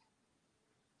stubble.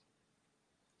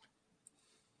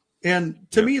 And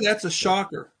to me, that's a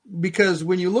shocker, because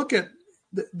when you look at,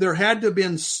 there had to have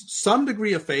been some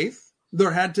degree of faith,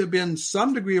 there had to have been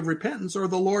some degree of repentance, or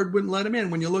the Lord wouldn't let him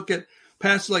in. When you look at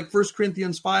passages like 1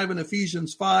 Corinthians 5 and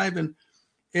Ephesians 5 and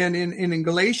in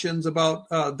Galatians about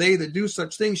they that do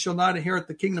such things shall not inherit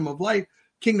the kingdom of light,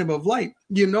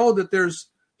 you know that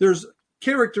there's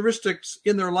characteristics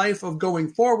in their life of going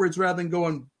forwards rather than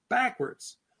going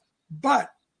backwards. But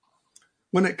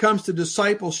when it comes to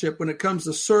discipleship, when it comes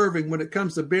to serving, when it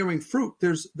comes to bearing fruit,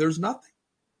 there's nothing.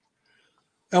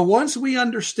 And once we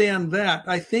understand that,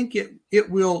 I think it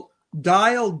will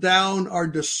dial down our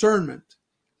discernment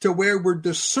to where we're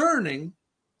discerning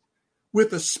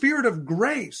with a spirit of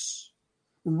grace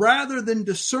rather than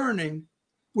discerning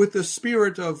with the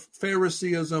spirit of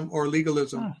Phariseeism or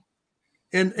legalism.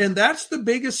 And that's the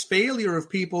biggest failure of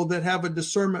people that have a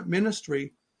discernment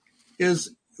ministry,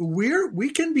 is we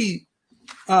can be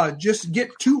just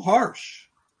get too harsh,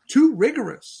 too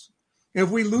rigorous. If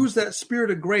we lose that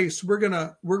spirit of grace, we're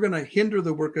gonna hinder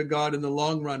the work of God in the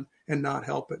long run and not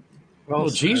help it. Well,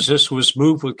 Jesus was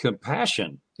moved with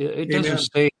compassion. It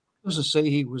doesn't say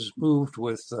he was moved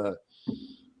with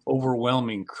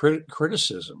overwhelming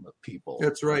criticism of people.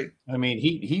 That's right. I mean,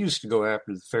 he used to go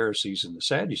after the Pharisees and the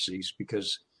Sadducees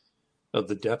because of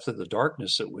the depth of the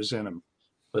darkness that was in him.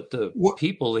 But the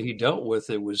people that he dealt with,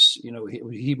 it was,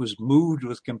 he was moved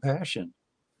with compassion.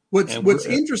 What's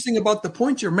interesting about the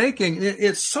point you're making,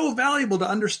 it's so valuable to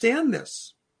understand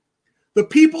this. The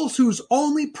people whose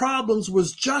only problems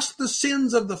was just the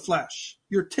sins of the flesh,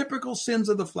 your typical sins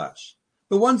of the flesh,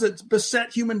 the ones that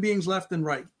beset human beings left and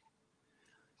right.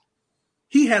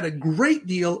 He had a great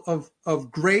deal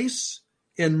of grace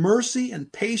and mercy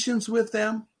and patience with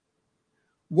them,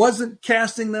 wasn't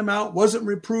casting them out, wasn't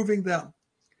reproving them.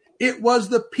 It was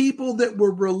the people that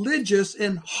were religious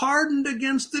and hardened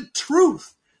against the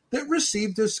truth that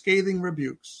received his scathing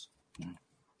rebukes.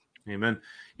 Amen.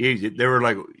 They were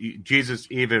like, Jesus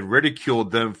even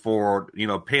ridiculed them for,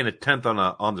 paying a tenth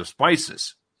on the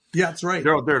spices. Yeah, that's right.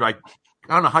 They're like,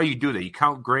 I don't know how you do that. You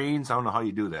count grains. I don't know how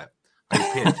you do that. You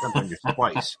pay a tenth on your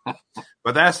spice.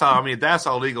 But that's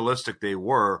how legalistic they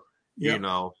were,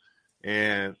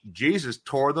 and Jesus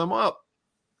tore them up,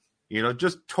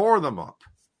 just tore them up,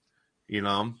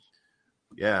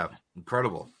 yeah,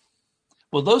 incredible.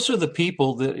 Well, those are the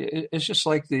people that it's just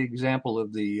like the example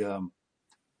of the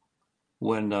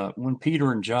when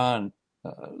Peter and John,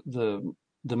 the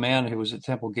man who was at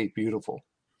Temple Gate Beautiful,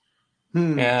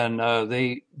 and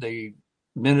they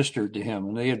ministered to him,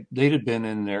 and they'd had been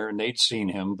in there and they'd seen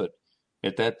him, but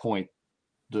at that point,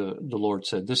 the Lord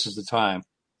said, "This is the time."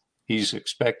 He's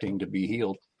expecting to be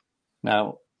healed.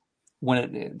 Now,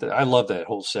 I love that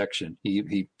whole section.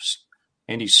 He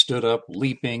stood up,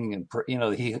 leaping,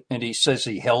 and he says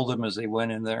he held them as they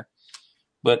went in there.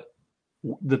 But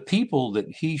the people that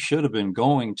he should have been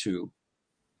going to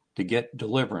get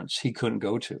deliverance, he couldn't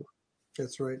go to.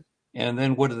 That's right. And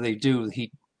then what did they do?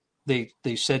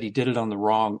 They said he did it on the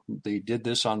wrong. They did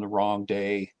this on the wrong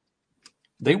day.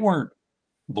 They weren't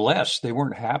blessed. They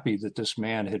weren't happy that this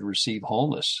man had received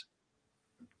wholeness.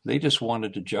 They just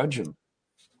wanted to judge him.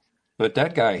 But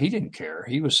that guy, he didn't care.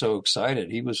 He was so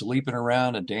excited. He was leaping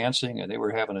around and dancing, and they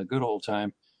were having a good old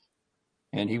time.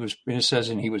 And it says,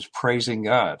 and he was praising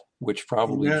God, which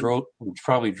probably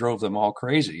drove them all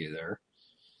crazy there.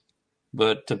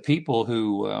 But the people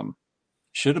who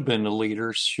should have been the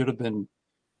leaders, should have been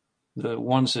the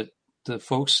ones that the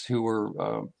folks who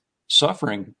were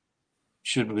suffering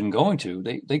should have been going to,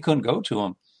 they couldn't go to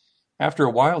him. After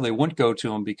a while, they wouldn't go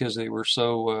to him because they were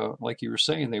so, like you were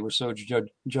saying, they were so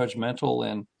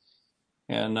judgmental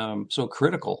and so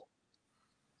critical.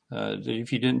 that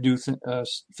if you didn't do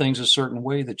things a certain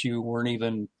way, that you weren't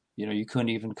even, you couldn't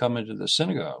even come into the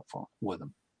synagogue with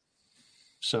them.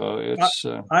 So it's.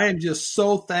 I am just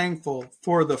so thankful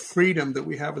for the freedom that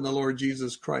we have in the Lord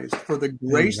Jesus Christ, for the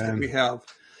grace that we have,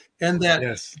 and that,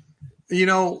 yes.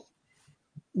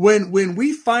 When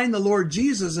we find the Lord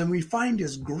Jesus and we find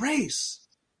His grace,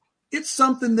 it's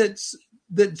something that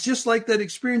just like that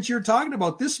experience you're talking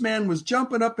about. This man was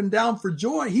jumping up and down for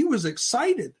joy. He was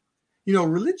excited.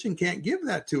 Religion can't give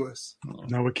that to us.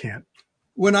 No, it can't.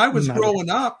 When I was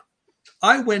growing up,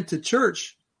 I went to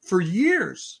church for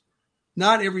years.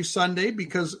 Not every Sunday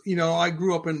because, I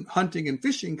grew up in hunting and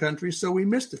fishing country, so we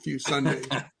missed a few Sundays.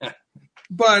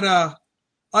 But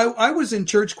I was in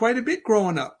church quite a bit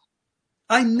growing up.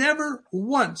 I never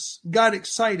once got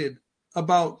excited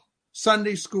about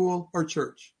Sunday school or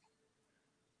church.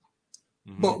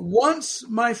 Mm-hmm. But once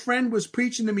my friend was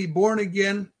preaching to me born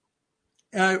again,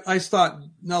 I thought,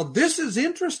 now this is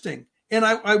interesting. And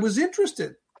I was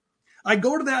interested. I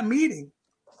go to that meeting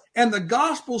and the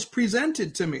gospel's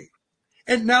presented to me.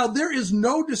 And now there is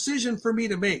no decision for me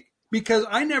to make because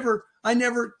I never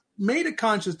made a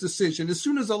conscious decision. As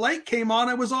soon as the light came on,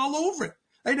 I was all over it.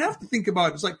 I didn't have to think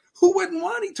about it. It's like, who wouldn't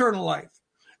want eternal life?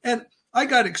 And I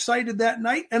got excited that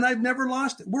night and I've never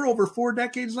lost it. We're over 4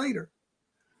 decades later.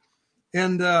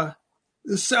 And the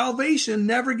salvation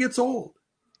never gets old.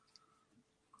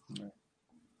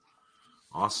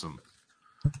 Awesome.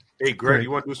 Hey, Greg,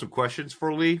 you want to do some questions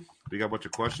for Lee? We got a bunch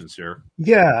of questions here.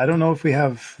 Yeah, I don't know if we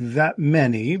have that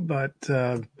many, but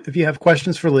if you have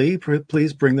questions for Lee,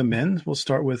 please bring them in. We'll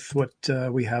start with what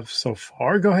we have so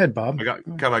far. Go ahead, Bob. I got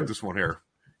kind of like this one here.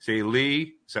 Say,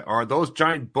 Lee, are those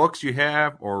giant books you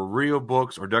have or real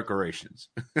books or decorations?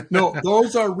 No,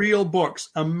 those are real books.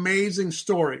 Amazing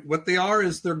story. What they are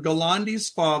is they're Galandi's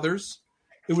Fathers.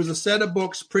 It was a set of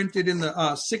books printed in the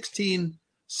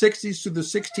 1660s to the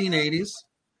 1680s.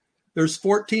 There's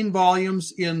 14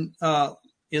 volumes they're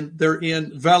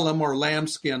in vellum or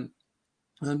lambskin,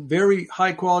 and very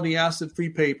high quality acid-free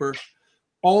paper.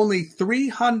 Only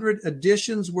 300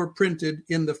 editions were printed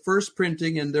in the first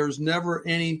printing, and there's never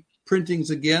any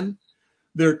printings again.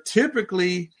 They're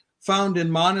typically found in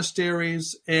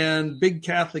monasteries and big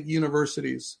Catholic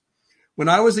universities. When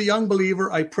I was a young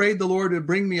believer, I prayed the Lord to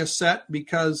bring me a set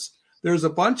because there's a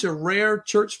bunch of rare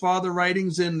church father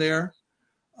writings in there.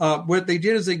 What they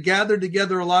did is they gathered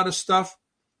together a lot of stuff,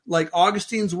 like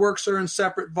Augustine's works are in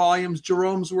separate volumes,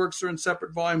 Jerome's works are in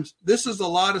separate volumes. This is a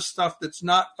lot of stuff that's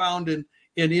not found in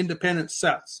independent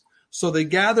sets. So they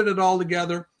gathered it all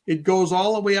together. It goes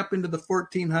all the way up into the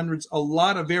 1400s, a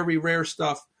lot of very rare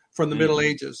stuff from the Middle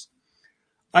Ages.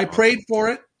 I prayed for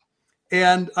it,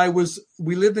 and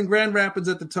we lived in Grand Rapids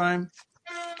at the time.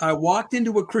 I walked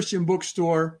into a Christian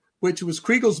bookstore, which was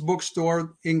Kriegel's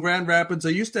bookstore in Grand Rapids. I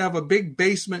used to have a big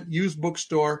basement used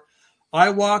bookstore.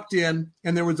 I walked in,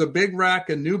 and there was a big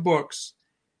rack of new books,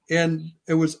 and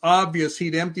it was obvious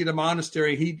he'd emptied a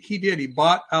monastery. He did. He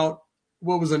bought out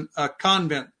what was a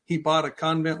convent. He bought a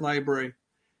convent library,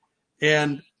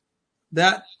 and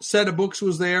that set of books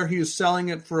was there. He was selling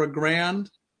it for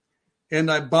 $1,000, and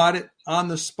I bought it on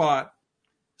the spot.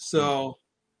 So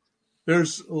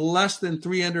there's less than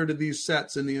 300 of these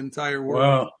sets in the entire world.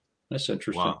 Wow. That's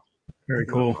interesting. Wow. Very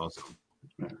cool. Awesome.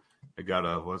 I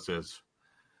got what's this?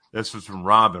 This is from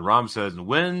Robin. Robin says,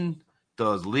 when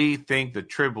does Lee think the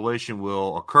tribulation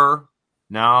will occur?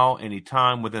 Now,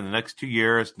 anytime within the next 2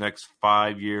 years, next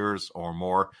 5 years or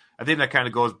more? I think that kind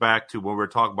of goes back to what we were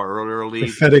talking about earlier, Lee.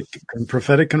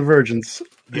 Prophetic convergence.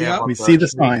 Yeah, we see the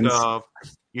signs.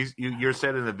 You're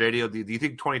saying in the video, do you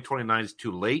think 2029 is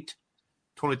too late?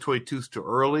 2022 is too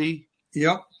early?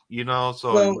 Yep.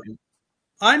 So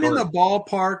I'm in the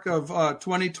ballpark of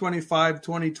 2025,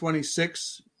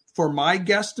 2026 for my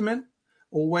guesstimate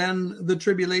when the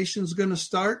tribulation is going to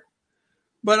start.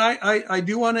 But I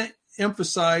do want to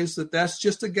emphasize that that's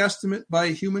just a guesstimate by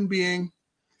a human being.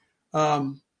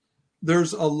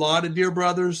 There's a lot of dear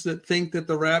brothers that think that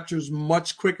the rapture is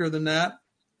much quicker than that.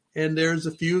 And there's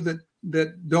a few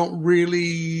that don't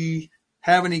really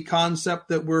have any concept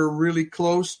that we're really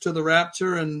close to the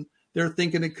rapture, and they're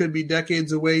thinking it could be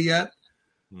decades away yet.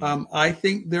 I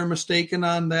think they're mistaken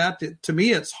on that. To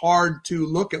me, it's hard to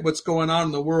look at what's going on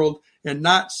in the world and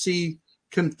not see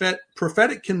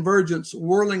prophetic convergence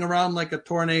whirling around like a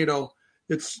tornado.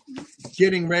 It's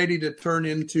getting ready to turn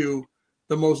into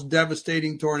the most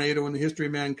devastating tornado in the history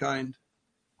of mankind.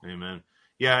 Amen.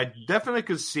 Yeah, I definitely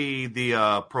could see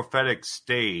the prophetic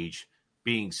stage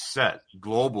being set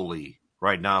globally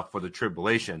right now for the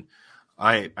tribulation.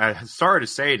 I'm sorry to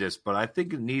say this, but I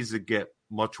think it needs to get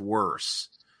much worse.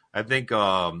 I think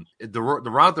the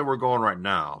route that we're going right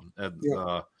now,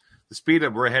 the speed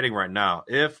that we're heading right now,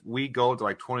 if we go to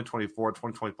like 2024,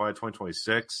 2025,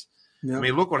 2026, I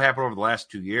mean, look what happened over the last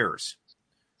 2 years.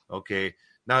 Okay.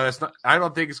 Now, that's not. I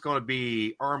don't think it's going to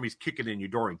be armies kicking in your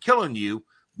door and killing you.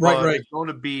 Right. It's going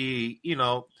to be,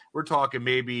 we're talking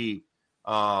maybe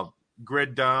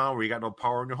grid down where you got no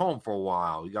power in your home for a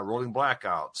while. You got rolling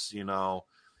blackouts,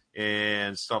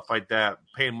 and stuff like that.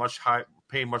 Paying much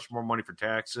more money for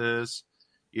taxes,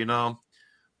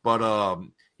 But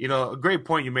a great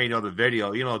point you made in the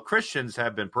video. Christians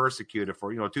have been persecuted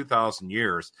for 2,000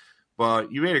 years,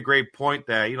 but you made a great point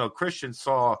that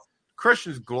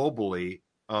Christians globally,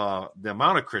 the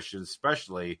amount of Christians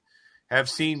especially, have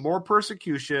seen more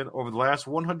persecution over the last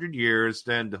 100 years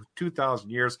than the 2,000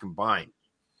 years combined.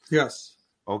 Yes.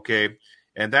 Okay.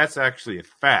 And that's actually a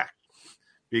fact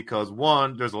because,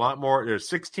 one, there's a lot more. There's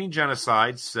 16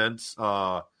 genocides since,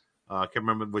 I can't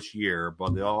remember which year,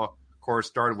 but they all, of course,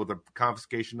 started with the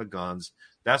confiscation of guns.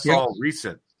 That's all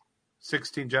recent.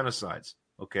 16 genocides.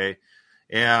 Okay.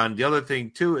 And the other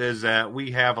thing, too, is that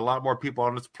we have a lot more people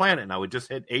on this planet now. We just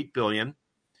hit 8 billion.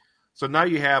 So now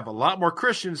you have a lot more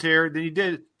Christians here than you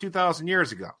did 2,000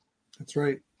 years ago. That's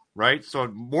right. Right? So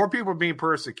more people are being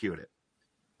persecuted.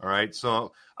 All right?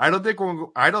 So I don't think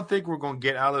we're going to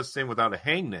get out of this thing without a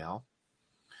hangnail.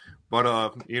 But,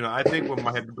 I think we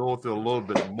might have to go through a little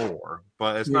bit more.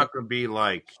 But it's not going to be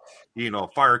like,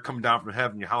 fire coming down from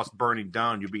heaven, your house burning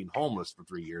down, you're being homeless for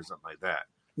 3 years, something like that.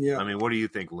 Yeah. I mean, what do you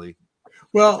think, Lee?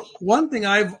 Well, one thing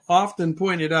I've often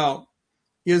pointed out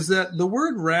is that the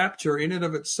word rapture in and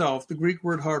of itself, the Greek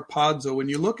word harpazo, when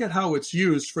you look at how it's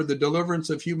used for the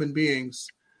deliverance of human beings,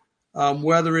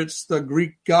 whether it's the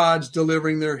Greek gods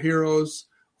delivering their heroes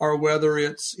or whether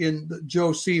it's in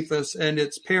Josephus and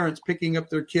its parents picking up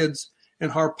their kids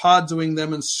and harpazoing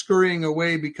them and scurrying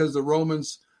away because the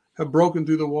Romans have broken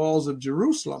through the walls of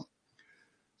Jerusalem.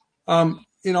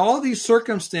 In all these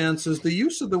circumstances, the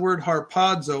use of the word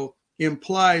harpazo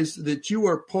implies that you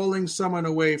are pulling someone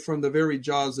away from the very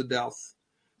jaws of death,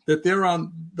 that they're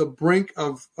on the brink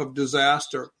of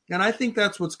disaster. And I think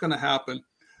that's what's going to happen.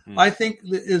 I think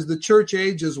as the church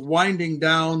age is winding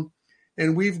down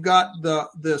and we've got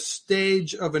the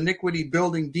stage of iniquity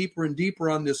building deeper and deeper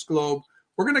on this globe,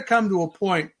 we're going to come to a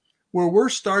point where we're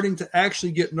starting to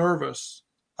actually get nervous,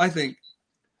 I think,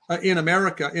 in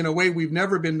America, in a way we've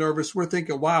never been nervous. We're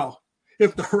thinking, wow,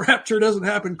 if the rapture doesn't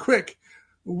happen quick,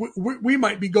 we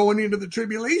might be going into the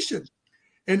tribulation,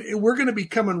 and we're going to be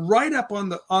coming right up on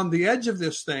the edge of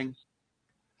this thing.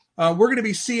 We're going to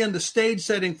be seeing the stage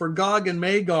setting for Gog and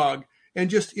Magog and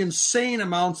just insane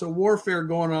amounts of warfare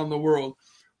going on in the world.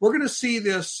 We're going to see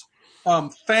this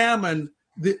famine,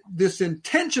 this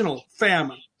intentional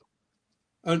famine,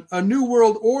 a new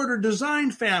world order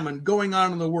design famine going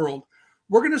on in the world.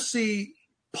 We're going to see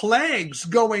plagues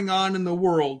going on in the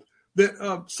world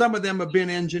that some of them have been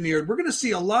engineered. We're going to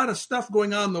see a lot of stuff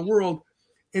going on in the world,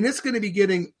 and it's going to be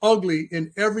getting ugly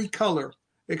in every color,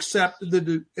 except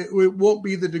it won't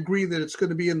be the degree that it's going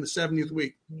to be in the 70th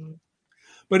week.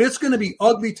 But it's going to be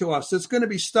ugly to us. It's going to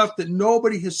be stuff that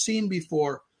nobody has seen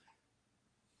before.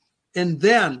 And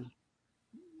then,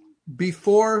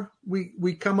 before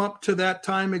we come up to that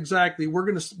time exactly, we're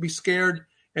going to be scared,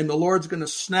 and the Lord's going to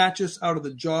snatch us out of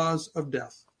the jaws of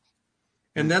death.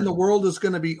 And then the world is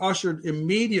going to be ushered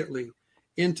immediately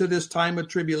into this time of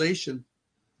tribulation.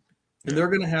 And they're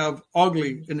going to have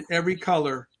ugly in every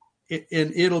color.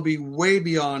 And it'll be way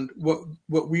beyond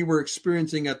what we were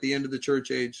experiencing at the end of the church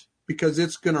age, because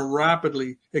it's going to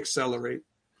rapidly accelerate.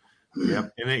 Yeah.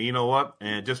 And then, you know what?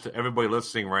 And just to everybody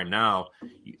listening right now,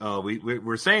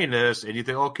 we're saying this and you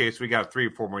think, okay, so we got 3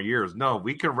 or 4 more years. No,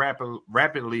 we can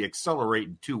rapidly accelerate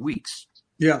in 2 weeks.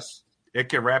 Yes. It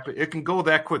can go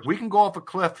that quick. We can go off a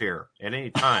cliff here at any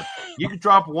time. You can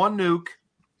drop one nuke.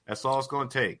 That's all it's going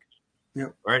to take.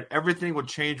 Yep. Right? Everything will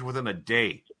change within a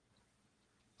day.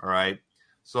 All right.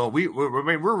 So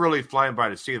we're really flying by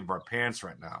the seat of our pants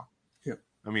right now. Yep.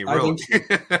 I mean, really.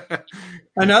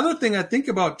 Another thing I think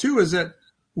about too is that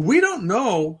we don't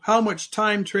know how much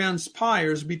time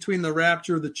transpires between the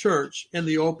rapture of the church and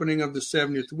the opening of the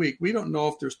 70th week. We don't know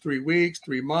if there's 3 weeks,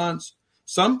 3 months.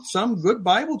 Some good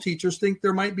Bible teachers think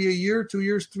there might be a year, 2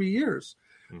 years, 3 years.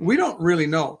 Mm-hmm. We don't really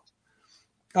know.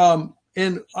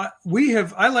 And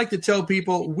I like to tell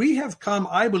people we have come,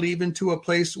 I believe, into a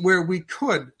place where we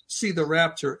could see the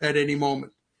rapture at any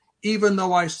moment, even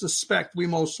though I suspect we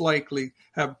most likely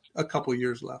have a couple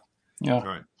years left. Yeah. All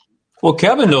right. Well,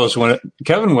 Kevin knows when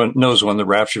the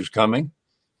rapture's coming.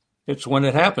 It's when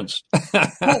it happens.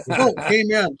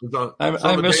 Amen.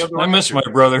 I miss my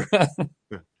brother.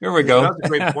 Here we go. That's a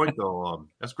great point, though.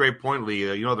 That's a great point, Lee.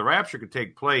 The rapture could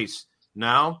take place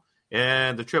now,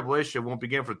 and the tribulation won't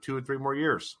begin for 2 or 3 more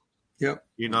years. Yep.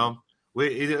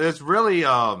 It's really.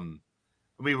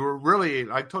 We're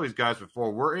really. I told these guys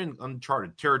before, we're in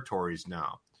uncharted territories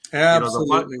now.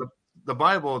 Absolutely. The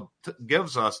Bible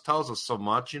tells us so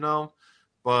much,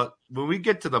 But when we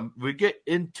get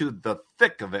into the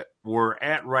thick of it, we're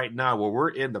at right now, where we're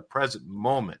in the present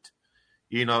moment.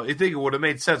 I think it would have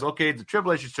made sense. Okay, the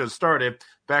tribulation should have started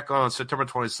back on September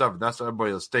 27th. That's what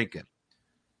everybody was thinking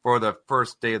for the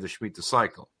first day of the Shemitah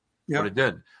cycle. Yep. But it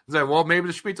didn't. It's like, well, maybe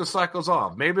the Shemitah cycle's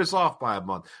off. Maybe it's off by a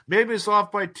month. Maybe it's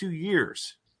off by 2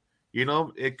 years.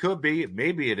 It could be.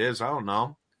 Maybe it is. I don't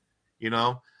know.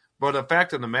 But the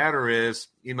fact of the matter is,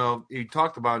 you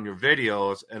talked about in your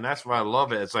videos, and that's why I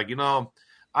love it. It's like,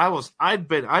 I've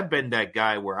been that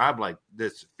guy where I'm like,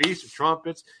 this Feast of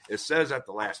Trumpets, it says at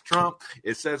the last trump,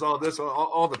 it says all this,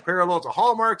 all the parallels, the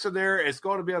hallmarks are there. It's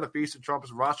going to be on the Feast of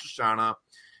Trumpets, Rosh Hashanah,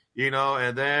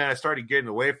 and then I started getting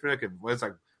away from it. It's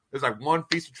like one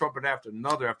Feast of Trumpet after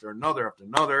another,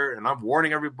 and I'm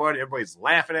warning everybody. Everybody's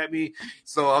laughing at me.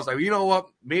 So I was like, you know what?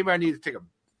 Maybe I need to take a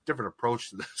different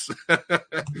approach to this.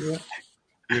 Yeah.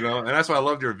 And that's why I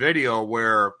loved your video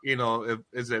where,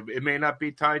 it may not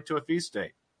be tied to a feast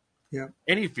day. Yeah.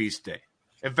 Any feast day.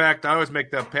 In fact, I always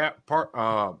make that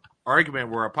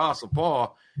argument where Apostle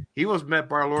Paul, he was met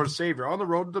by our Lord and Savior on the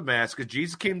road to Damascus.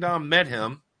 Jesus came down and met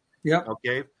him. Yeah.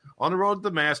 Okay. On the road to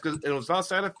Damascus. It was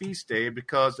outside a feast day,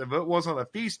 because if it wasn't a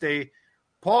feast day,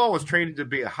 Paul was training to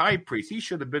be a high priest. He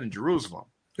should have been in Jerusalem.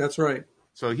 That's right.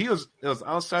 So it was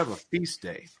outside of a feast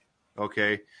day.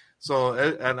 Okay. So,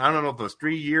 and I don't know if it was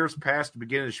 3 years past the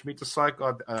beginning of the Shemitah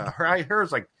cycle. I heard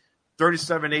it's like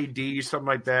 37 AD, something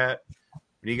like that.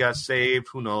 And he got saved.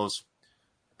 Who knows?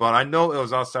 But I know it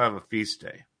was outside of a feast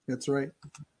day. That's right.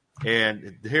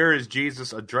 And here is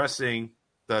Jesus addressing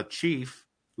the chief,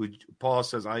 who Paul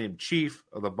says, I am chief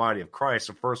of the body of Christ,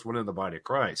 the first one in the body of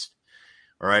Christ.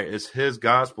 All right. It's his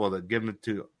gospel that given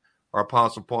to our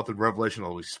Apostle Paul through the revelation of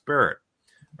the Holy Spirit.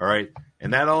 All right.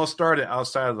 And that all started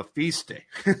outside of the feast day.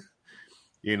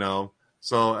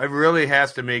 So it really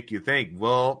has to make you think,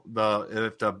 well,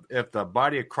 if the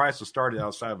body of Christ was started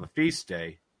outside of a feast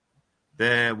day,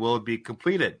 then will it be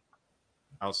completed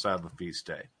outside of a feast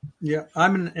day? Yeah,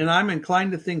 I'm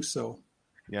inclined to think so.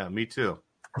 Yeah, me too.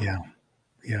 Yeah.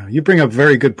 You bring up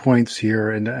very good points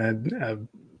here, and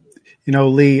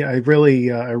Lee, I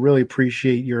really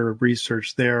appreciate your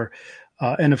research there,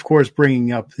 and of course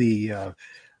bringing up the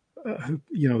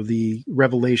the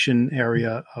Revelation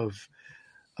area of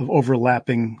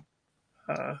overlapping,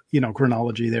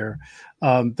 chronology there.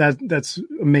 That's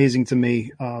amazing to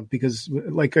me, because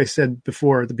like I said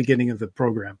before at the beginning of the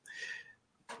program,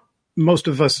 most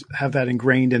of us have that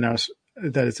ingrained in us,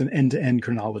 that it's an end-to-end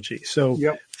chronology. So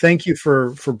Thank you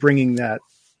for bringing that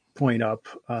point up,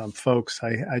 folks.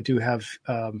 I do have,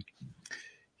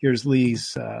 here's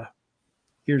Lee's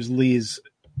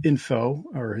info,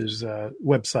 or his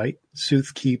website,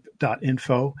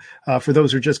 soothkeep.info. For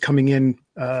those who are just coming in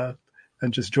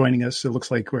and just joining us, it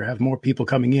looks like we have more people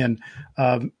coming in.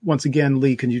 Once again,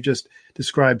 Lee, can you just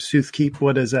describe Soothkeep?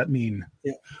 What does that mean?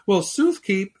 Yeah. Well,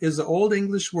 Soothkeep is an Old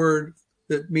English word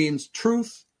that means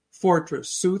truth fortress.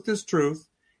 Sooth is truth,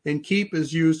 and keep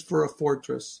is used for a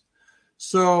fortress.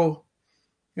 So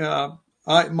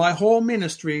my whole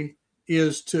ministry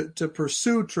is to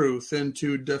pursue truth and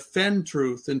to defend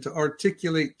truth and to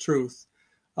articulate truth.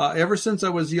 Ever since I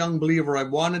was a young believer, I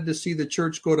wanted to see the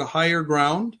church go to higher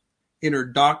ground, inner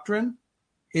doctrine,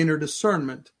 inner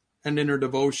discernment, and inner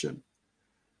devotion.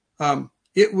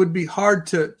 It would be hard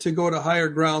to go to higher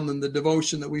ground than the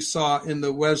devotion that we saw in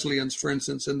the Wesleyans, for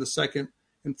instance, in the second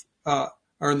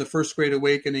or in the First Great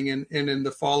Awakening, and in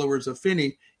the followers of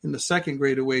Finney in the Second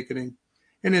Great Awakening.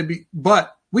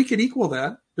 But we could equal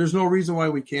that. There's no reason why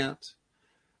we can't.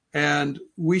 And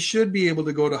we should be able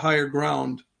to go to higher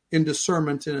ground in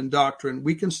discernment and in doctrine.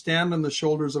 We can stand on the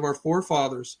shoulders of our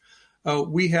forefathers.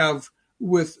 We have,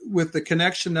 with the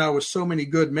connection now with so many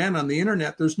good men on the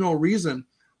internet, there's no reason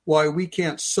why we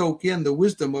can't soak in the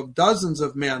wisdom of dozens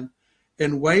of men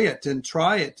and weigh it and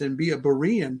try it and be a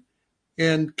Berean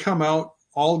and come out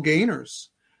all gainers.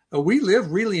 We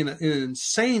live really in an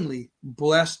insanely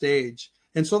blessed age.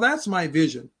 And so that's my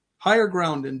vision. Higher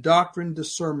ground in doctrine,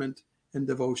 discernment, and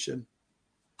devotion.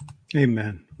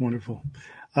 Amen. Wonderful.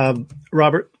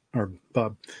 Robert, or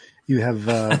Bob, you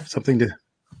have something to...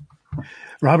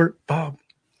 Robert, Bob.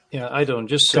 Yeah, I don't.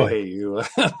 Just say hey, you.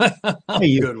 I'm hey,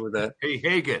 you. Good with that. Hey,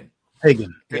 Hagen.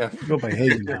 Hagen. Yeah. Go by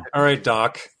Hagen now. All right,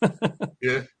 Doc.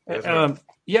 Yeah. That's right.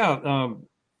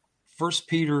 First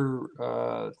Peter,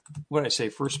 what did I say?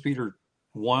 First Peter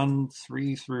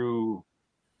 1:3-8.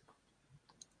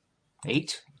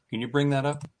 Can you bring that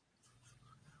up?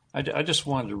 I just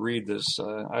wanted to read this.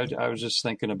 I was just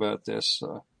thinking about this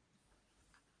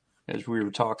as we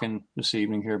were talking this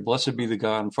evening here. Blessed be the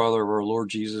God and Father of our Lord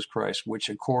Jesus Christ, which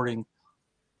according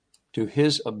to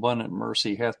his abundant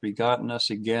mercy hath begotten us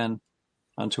again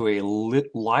unto a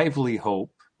lively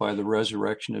hope by the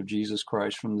resurrection of Jesus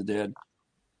Christ from the dead,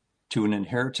 to an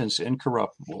inheritance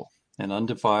incorruptible and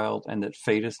undefiled, and that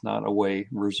fadeth not away,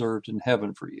 reserved in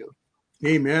heaven for you,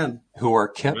 Amen. who are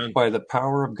kept Amen. by the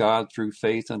power of God through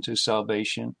faith unto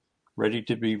salvation, ready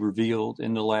to be revealed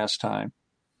in the last time,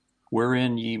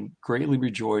 wherein ye greatly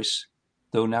rejoice,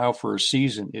 though now for a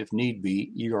season, if need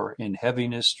be, ye are in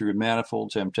heaviness through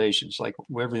manifold temptations, like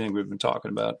everything we've been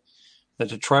talking about, that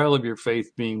the trial of your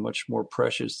faith, being much more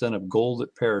precious than of gold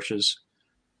that perishes,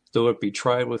 though it be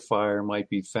tried with fire, might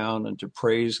be found unto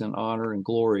praise and honor and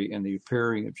glory in the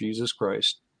appearing of Jesus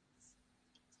Christ,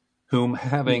 whom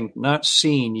having not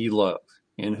seen ye love,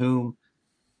 in whom,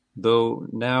 though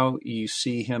now ye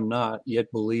see him not,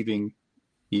 yet believing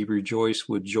ye rejoice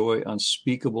with joy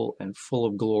unspeakable and full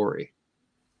of glory.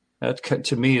 That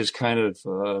to me is kind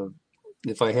of,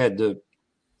 if I had to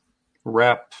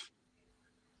wrap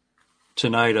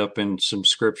tonight up in some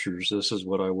scriptures, this is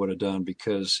what I would have done,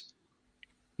 because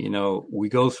we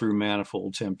go through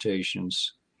manifold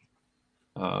temptations,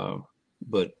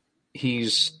 but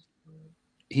he's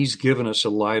given us a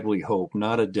lively hope,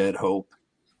 not a dead hope,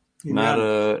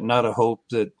 Amen. not a hope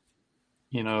that,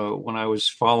 when I was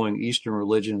following Eastern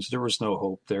religions, there was no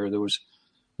hope there.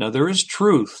 There is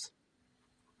truth,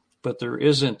 but there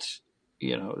isn't,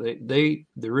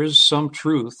 there is some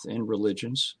truth in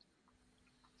religions,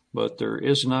 but there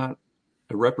is not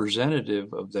a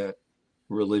representative of that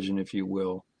religion, if you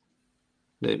will,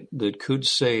 that could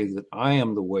say that I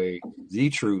am the way, the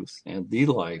truth, and the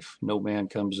life. No man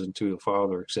comes into the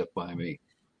Father except by me.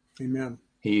 Amen.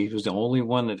 He was the only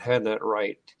one that had that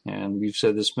right. And we've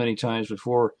said this many times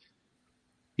before.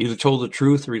 Either told the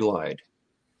truth or he lied.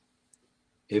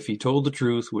 If he told the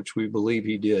truth, which we believe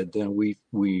he did, then we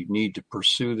need to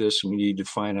pursue this, and we need to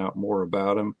find out more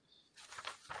about him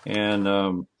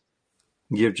and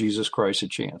give Jesus Christ a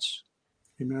chance.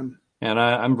 Amen. And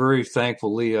I'm very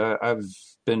thankful, Lee. I've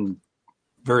been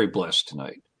very blessed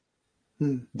tonight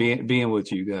being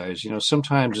with you guys.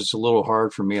 Sometimes it's a little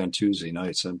hard for me on Tuesday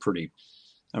nights. I'm pretty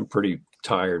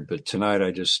tired, but tonight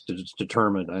I just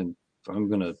determined I'm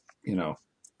gonna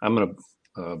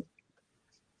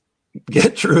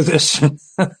get through this.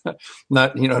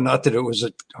 not that it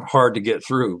was hard to get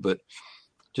through, but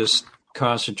just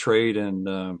concentrate, and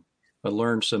I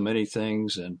learned so many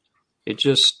things, and it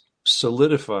just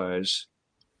solidifies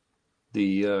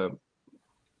the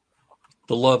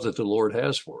love that the Lord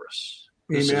has for us.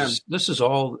 Amen. This is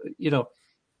all,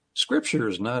 Scripture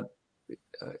is not,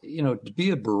 to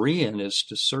be a Berean is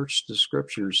to search the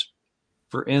Scriptures,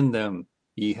 for in them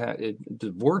the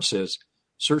word says,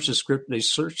 they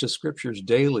search the Scriptures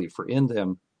daily, for in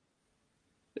them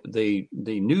they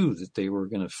knew that they were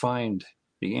going to find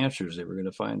the answers, they were going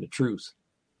to find the truth.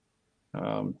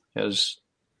 As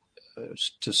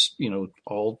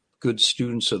all good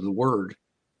students of the Word,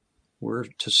 we're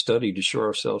to study to show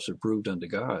ourselves approved unto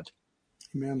God.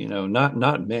 Amen.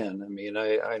 Not men. I mean,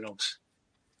 I don't.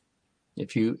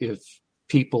 If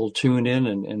people tune in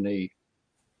and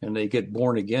they get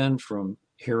born again from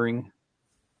hearing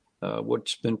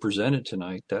what's been presented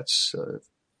tonight, that's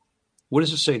what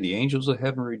does it say? The angels of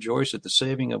heaven rejoice at the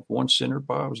saving of one sinner.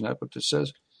 Bob, isn't that what it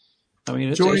says? I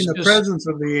mean, joy in the presence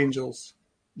of the angels.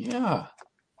 Yeah.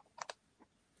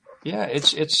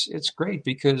 It's great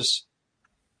because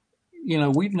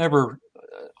we've never,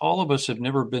 all of us have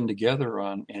never been together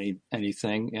on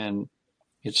anything, and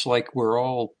it's like we're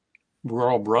all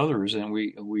brothers, and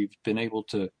we've been able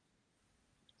to,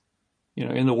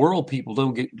 in the world people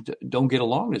don't get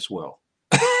along as well.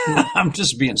 I'm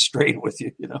just being straight with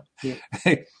you, Yeah.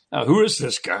 Hey, who is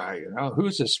this guy?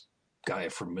 Who's this guy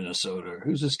from Minnesota?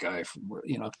 Who's this guy from,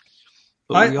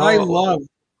 I love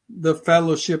the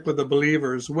fellowship of the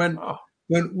believers. When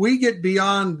we get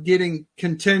beyond getting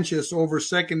contentious over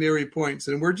secondary points,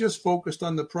 and we're just focused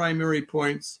on the primary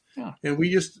points, and we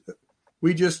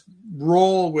just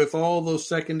roll with all those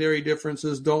secondary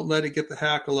differences, don't let it get the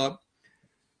hackle up,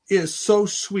 it is so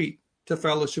sweet to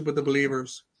fellowship with the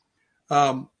believers.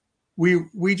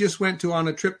 We just went on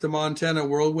a trip to Montana,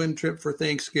 whirlwind trip for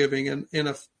Thanksgiving,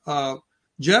 and a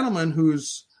gentleman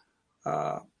whose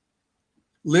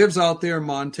lives out there in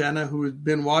Montana, who had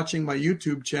been watching my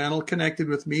YouTube channel, connected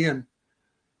with me,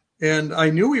 and I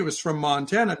knew he was from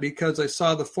Montana because I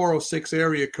saw the 406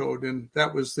 area code, and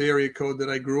that was the area code that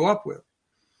I grew up with.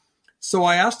 So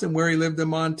I asked him where he lived in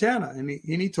Montana, and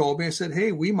he told me. I said,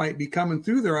 hey, we might be coming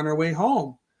through there on our way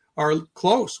home, or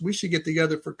close. We should get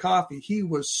together for coffee. He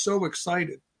was so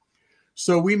excited.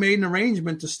 So we made an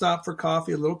arrangement to stop for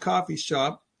coffee, a little coffee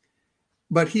shop.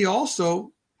 But he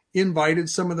also invited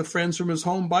some of the friends from his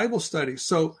home Bible study.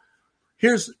 So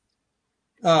here's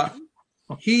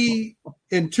he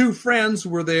and two friends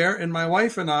were there, and my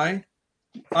wife and I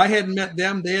hadn't met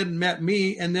them. They hadn't met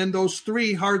me. And then those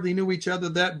three hardly knew each other.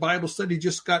 That Bible study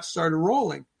just got started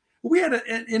rolling. We had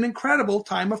an incredible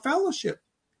time of fellowship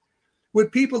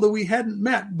with people that we hadn't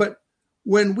met. But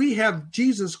when we have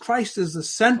Jesus Christ as the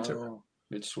center,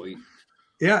 it's sweet.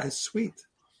 Yeah, it's sweet.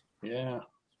 Yeah.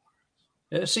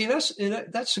 See, that's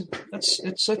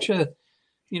it's such a,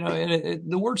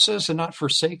 and the word says to not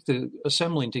forsake the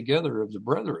assembling together of the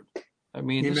brethren. I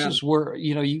mean, Amen. This is where,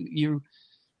 you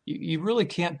really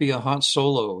can't be a Han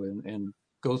Solo and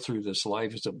go through this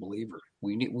life as a believer.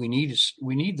 We need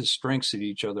the strengths that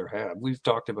each other have. We've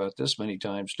talked about this many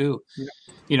times too.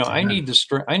 Yeah. I need the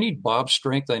strength. I need Bob's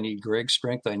strength. I need Greg's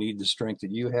strength. I need the strength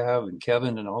that you have, and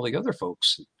Kevin and all the other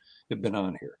folks that have been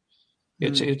on here.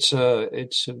 It's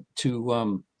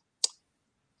to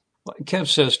like Kev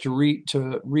says,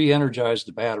 to re-energize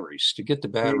the batteries, to get the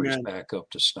batteries Amen. Back up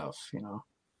to snuff.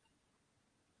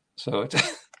 So it's.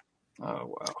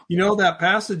 Oh, wow. That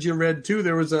passage you read too,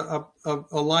 there was a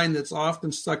line that's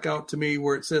often stuck out to me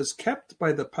where it says, kept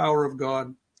by the power of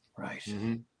God. Right.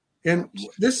 Mm-hmm. And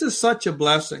this is such a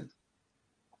blessing,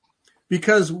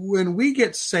 because when we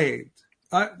get saved,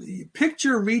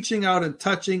 picture reaching out and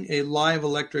touching a live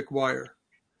electric wire.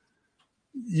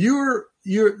 You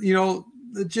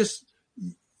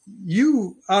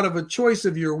out of a choice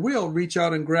of your will, reach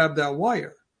out and grab that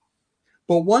wire.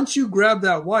 But once you grab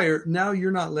that wire, now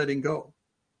you're not letting go,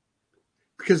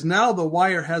 because now the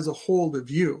wire has a hold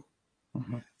of you.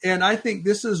 Mm-hmm. And I think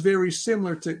this is very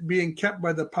similar to being kept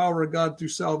by the power of God through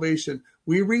salvation.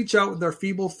 We reach out with our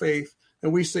feeble faith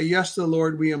and we say yes to the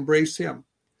Lord. We embrace him.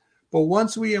 But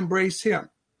once we embrace him,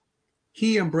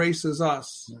 he embraces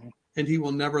us, right. And he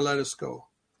will never let us go.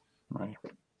 Right.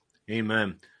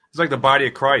 Amen. It's like the body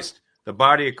of Christ. The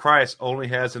body of Christ only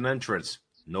has an entrance,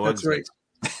 no That's exit. Right.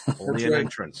 Only an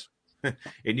entrance.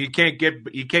 And you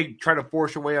can't try to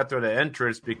force your way out through the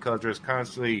entrance, because there's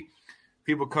constantly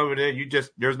people coming in.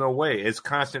 There's no way. It's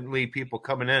constantly people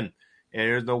coming in, and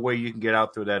there's no way you can get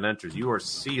out through that entrance. You are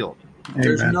sealed. Amen.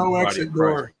 There's no exit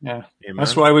door. Yeah. Amen.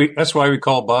 That's why we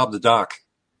call Bob the Doc.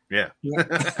 Yeah.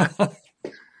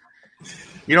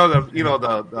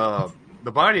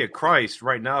 The body of Christ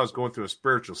right now is going through a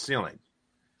spiritual sealing.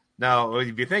 Now,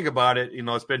 if you think about it,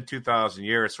 it's been 2,000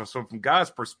 years. So from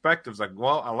God's perspective, it's like,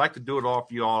 well, I like to do it all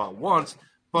for you all at once,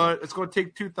 but it's going to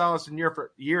take 2,000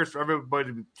 years for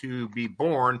everybody to be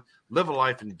born, live a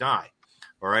life, and die.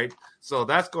 All right? So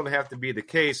that's going to have to be the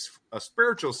case, a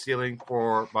spiritual sealing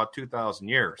for about 2,000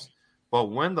 years. But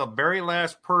when the very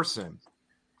last person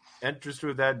enters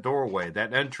through that doorway,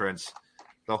 that entrance,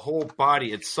 the whole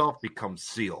body itself becomes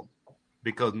sealed,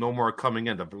 because no more coming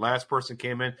in. The last person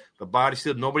came in, the body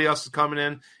sealed, nobody else is coming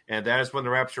in, and that is when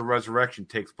the rapture resurrection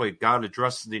takes place. God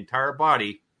addresses the entire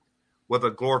body with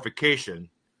a glorification,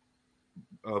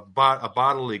 a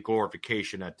bodily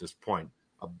glorification at this point.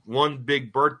 One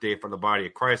big birthday for the body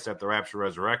of Christ at the rapture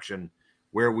resurrection,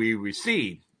 where we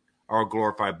receive our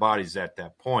glorified bodies at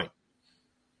that point.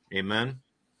 Amen?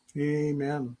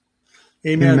 Amen.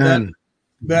 Amen.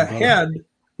 That head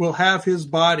will have his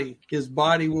body. His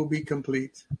body will be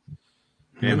complete.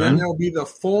 Amen. And then there'll be the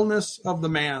fullness of the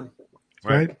man.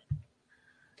 Right.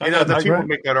 The people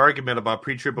make that argument about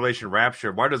pre-tribulation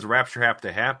rapture. Why does rapture have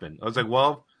to happen? I was like,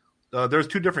 well, there's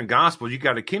two different gospels. You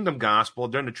got a kingdom gospel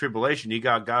during the tribulation. You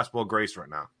got gospel of grace right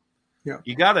now. Yeah.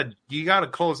 You gotta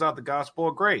close out the gospel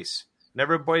of grace. And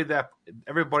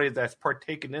everybody that's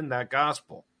partaking in that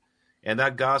gospel. And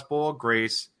that gospel of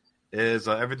grace is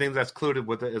everything that's included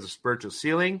with it is a spiritual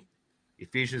sealing,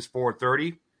 Ephesians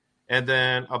 4:30, and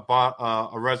then a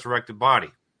resurrected body.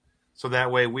 So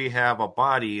that way we have a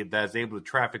body that's able to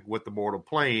traffic with the mortal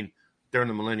plane during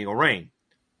the millennial reign.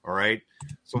 All right.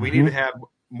 So we need to have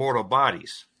mortal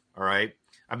bodies. All right.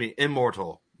 I mean,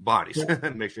 immortal bodies.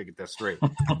 Make sure you get that straight.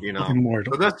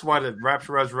 Immortal. So that's why the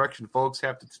rapture resurrection, folks,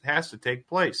 has to take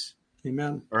place.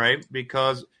 Amen. All right.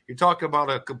 Because you're talking about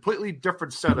a completely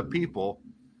different set of people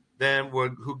than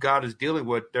who God is dealing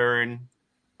with during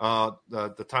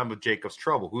the time of Jacob's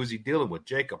trouble. Who is he dealing with?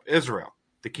 Jacob, Israel,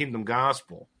 the kingdom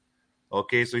gospel.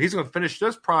 Okay, so he's going to finish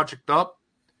this project up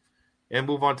and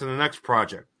move on to the next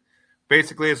project.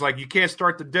 Basically, it's like you can't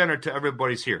start the dinner till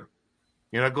everybody's here.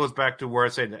 It goes back to where I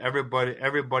say that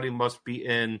everybody must be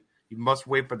in. You must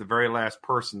wait for the very last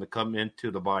person to come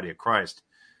into the body of Christ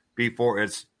before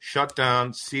it's shut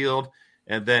down, sealed,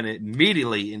 and then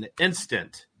immediately, in an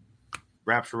instant,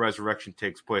 rapture resurrection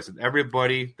takes place. And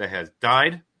everybody that has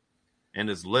died and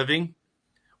is living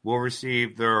will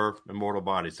receive their immortal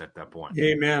bodies at that point.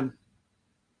 Amen.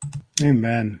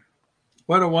 Amen.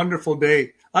 What a wonderful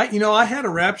day. I had a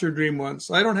rapture dream once.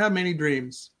 I don't have many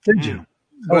dreams. Did you?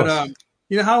 But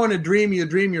you know how in a dream you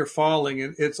dream you're falling,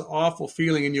 and it's an awful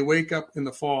feeling, and you wake up in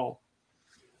the fall.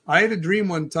 I had a dream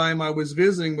one time. I was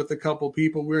visiting with a couple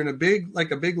people. We were in a big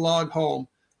log home,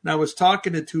 and I was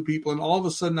talking to two people, and all of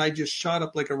a sudden I just shot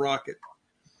up like a rocket.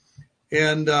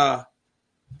 And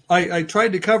I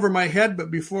tried to cover my head,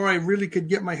 but before I really could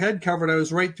get my head covered, I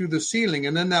was right through the ceiling.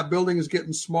 And then that building is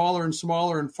getting smaller and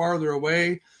smaller and farther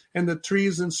away, and the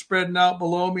trees are spreading out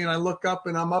below me. And I look up,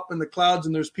 and I'm up in the clouds,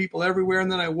 and there's people everywhere. And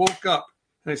then I woke up,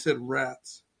 and I said,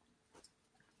 rats.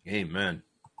 Amen.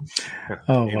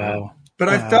 Oh, Amen. wow. But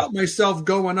I felt myself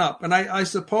going up. And I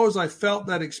suppose I felt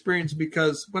that experience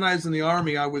because when I was in the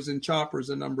Army, I was in choppers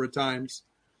a number of times.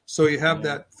 So you have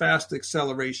that fast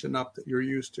acceleration up that you're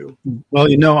used to. Well,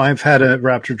 I've had a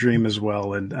rapture dream as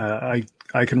well. And I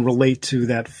can relate to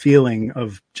that feeling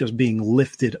of just being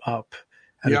lifted up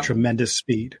at a tremendous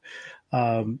speed.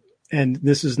 And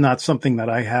this is not something that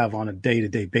I have on a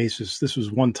day-to-day basis. This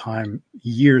was one time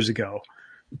years ago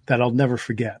that I'll never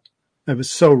forget. It was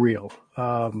so real.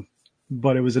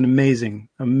 But it was an amazing,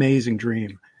 amazing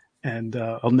dream. And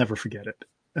I'll never forget it.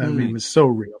 I mean, it was so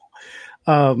real.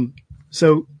 I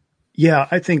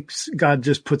think God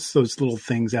just puts those little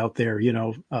things out there,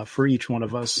 for each one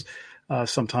of us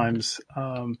sometimes.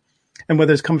 And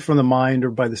whether it's coming from the mind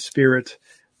or by the Spirit,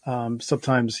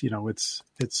 sometimes, it's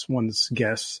one's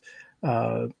guess.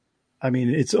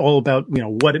 It's all about,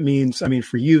 what it means. I mean,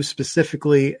 for you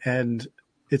specifically, and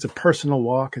it's a personal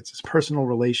walk. It's his personal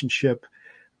relationship.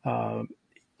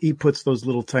 He puts those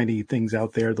little tiny things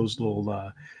out there, those little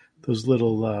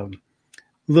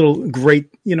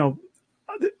great,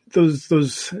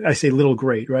 those, I say little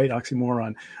great, right?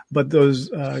 Oxymoron, but those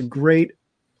great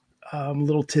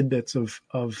little tidbits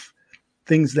of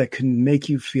things that can make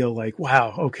you feel like,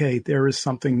 wow, okay, there is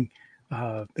something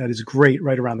that is great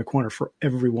right around the corner for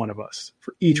every one of us,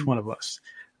 for each one of us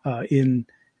in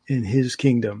his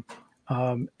kingdom.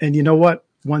 And you know what?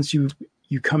 Once you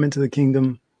come into the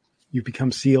kingdom, you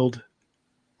become sealed.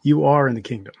 You are in the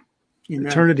kingdom. Amen.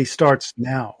 Eternity starts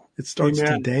now. It starts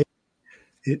today.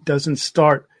 It doesn't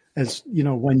start as,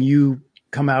 when you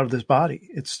come out of this body.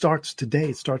 It starts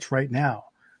today. It starts right now.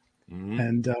 Mm-hmm.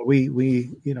 And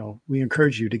we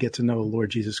encourage you to get to know the Lord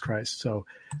Jesus Christ. So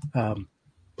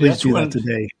please do that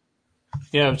today.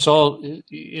 Yeah, it's all,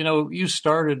 you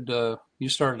started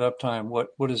Uptime,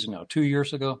 what is it now, 2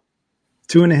 years ago?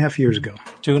 2.5 years ago.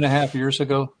 2.5 years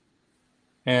ago.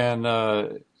 And,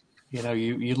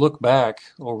 you look back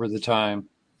over the time,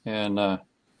 and I'm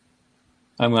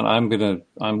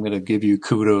gonna give you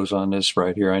kudos on this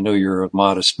right here. I know you're a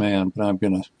modest man, but I'm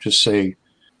gonna just say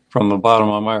from the bottom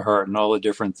of my heart and all the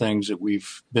different things that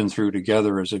we've been through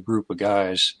together as a group of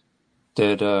guys,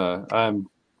 that I'm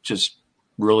just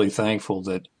really thankful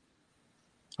that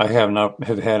I have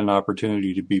had an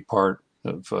opportunity to be part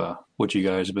of what you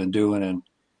guys have been doing,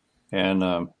 and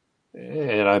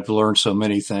I've learned so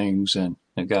many things and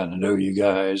gotten to know you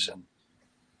guys, and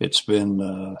it's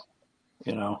been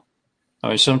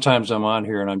sometimes I'm on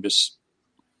here and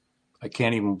I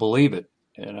can't even believe it.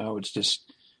 It's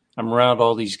just, I'm around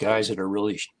all these guys that are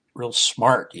really real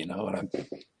smart, and I'm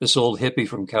this old hippie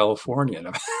from California,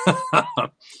 and I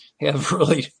have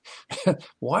really,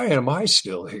 why am I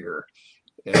still here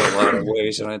in a lot of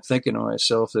ways? And I'm thinking to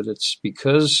myself that it's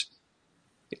because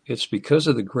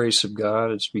of the grace of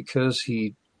God. It's because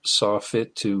he saw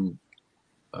fit to,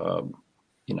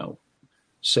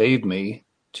 save me,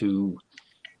 to,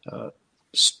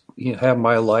 have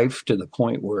my life to the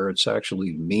point where it's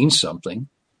actually means something.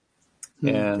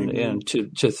 And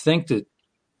to think that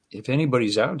if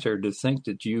anybody's out there, to think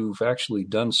that you've actually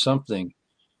done something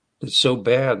that's so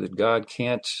bad that God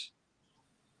can't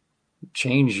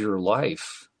change your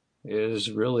life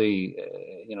is really,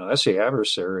 that's the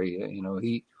adversary.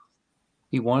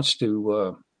 He wants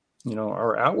to,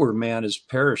 our outward man is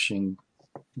perishing,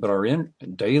 but our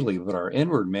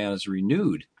inward man is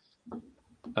renewed.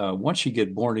 Once you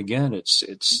get born again, it's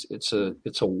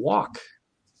a walk.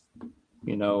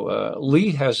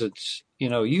 Lee hasn't,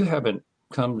 you haven't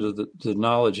come to the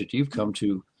knowledge that you've come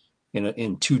to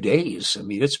in 2 days. I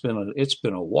mean, it's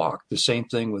been a walk. The same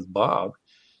thing with Bob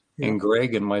and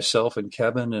Greg and myself and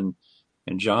Kevin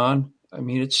and John. I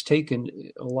mean, it's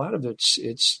taken a lot of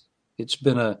it's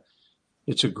been a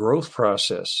growth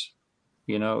process.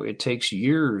 It takes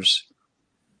years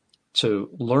to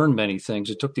learn many things.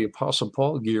 It took the Apostle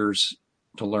Paul years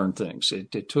to learn things.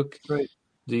 It took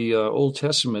the Old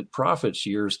Testament prophets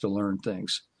years to learn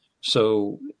things.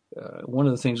 So one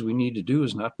of the things we need to do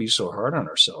is not be so hard on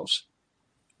ourselves.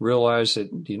 Realize that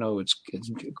it's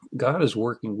God is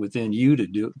working within you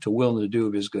to will and to do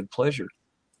of His good pleasure.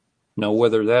 Now,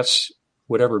 whether that's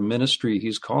whatever ministry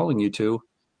He's calling you to,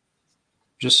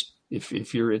 just if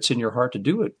it's in your heart to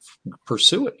do it,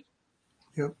 pursue it.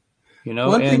 Yep.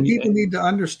 One thing people need to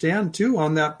understand too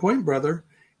on that point, brother,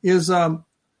 is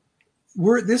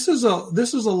this is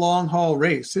a long haul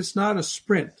race. It's not a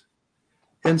sprint.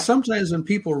 And sometimes when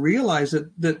people realize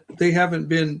that they haven't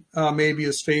been maybe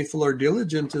as faithful or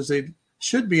diligent as they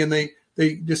should be, and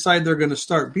they decide they're going to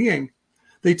start being,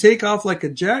 they take off like a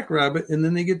jackrabbit and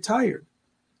then they get tired.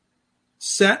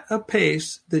 Set a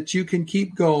pace that you can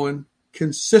keep going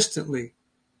consistently.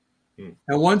 And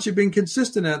once you've been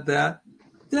consistent at that,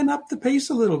 then up the pace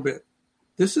a little bit.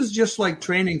 This is just like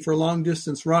training for long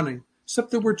distance running,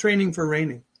 except that we're training for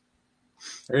raining.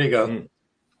 There you go.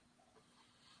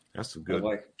 That's good. I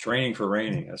like training for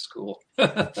raining. That's cool.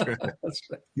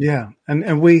 Yeah.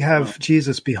 And we have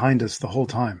Jesus behind us the whole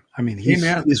time. I mean,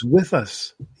 he's with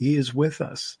us. He is with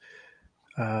us.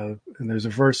 And there's a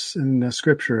verse in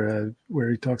Scripture where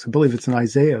he talks, I believe it's in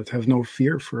Isaiah, have no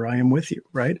fear, for I am with you,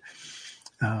 right?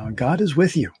 God is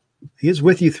with you. He is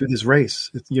with you through this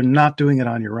race. You're not doing it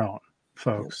on your own,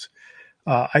 folks.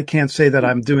 I can't say that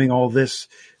I'm doing all this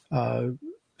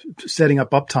setting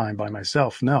up uptime by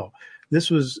myself. No, this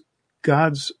was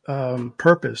God's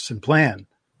purpose and plan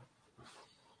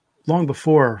long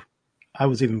before I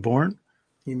was even born,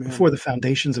 before the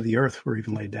foundations of the earth were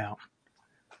even laid down.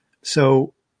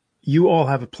 So you all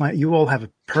have a plan. You all have a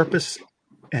purpose,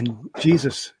 and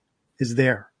Jesus is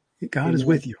there. God is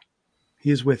with you. He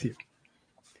is with you.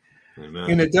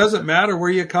 Amen. And it doesn't matter where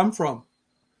you come from.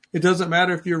 It doesn't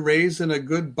matter if you're raised in a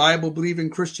good Bible-believing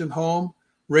Christian home,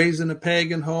 raised in a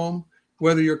pagan home,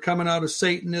 whether you're coming out of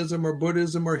Satanism or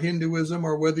Buddhism or Hinduism,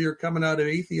 or whether you're coming out of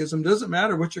atheism. Doesn't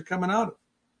matter what you're coming out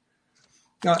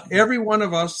of. Every one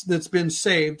of us that's been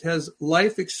saved has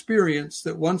life experience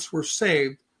that once we're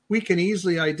saved, we can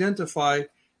easily identify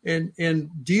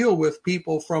and deal with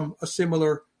people from a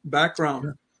similar background.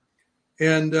 Sure.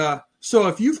 And so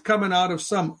if you've coming out of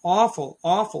some awful,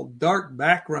 awful dark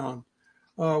background,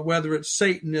 whether it's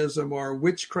Satanism or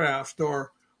witchcraft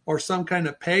or some kind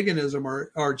of paganism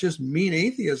or just mean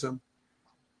atheism,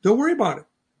 don't worry about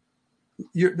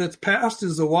it. That's past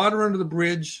is the water under the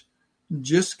bridge.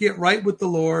 Just get right with the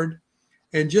Lord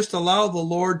and just allow the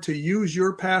Lord to use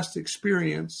your past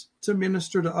experience to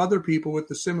minister to other people with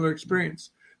a similar experience.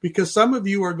 Because some of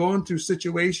you are going through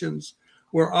situations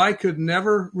where I could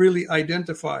never really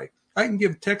identify. I can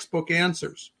give textbook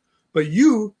answers, but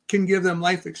you can give them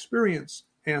life experience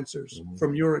answers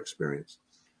from your experience.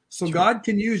 So God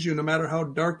can use you no matter how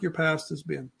dark your past has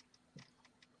been.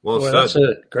 Well, that's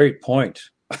a great point.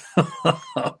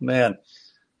 Man,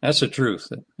 that's the truth.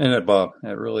 Isn't it, Bob?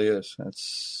 It really is.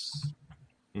 That's...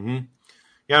 Mm-hmm.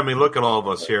 Yeah, I mean, look at all of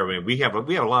us here. I mean, we have a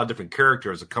lot of different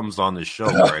characters that comes on this show,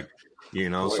 Greg.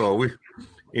 So we,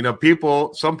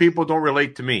 some people don't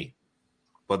relate to me,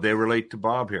 but they relate to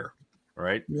Bob here,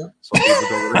 right? Yeah. Some people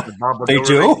don't relate to Bob, but they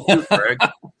do. Relate to you,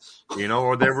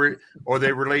 Greg. Or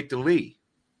they relate to Lee.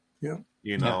 Yeah.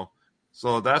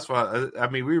 So that's why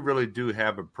we really do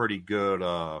have a pretty good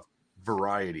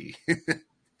variety.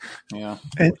 Yeah.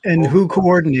 And who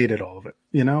coordinated all of it?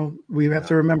 We have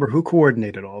to remember who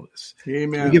coordinated all this.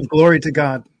 Amen. We give glory to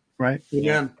God, right?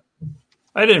 Amen.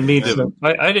 I didn't mean to.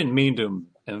 I didn't mean to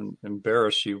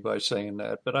embarrass you by saying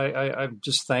that, but I'm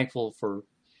just thankful for,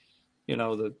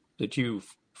 that you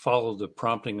followed the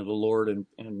prompting of the Lord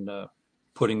and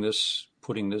putting this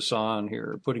on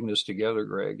here, putting this together,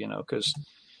 Greg. Because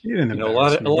a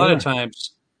lot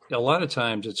of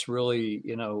times it's really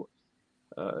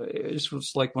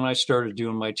it's like when I started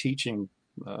doing my teaching,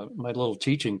 my little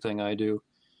teaching thing I do.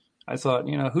 I thought,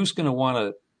 who's going to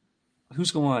want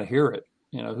to hear it?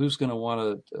 Who's going to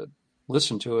want to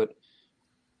listen to it?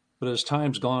 But as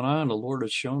time's gone on, the Lord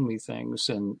has shown me things,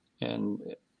 and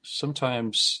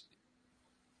sometimes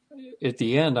at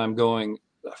the end, I'm going,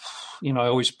 I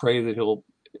always pray that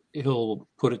He'll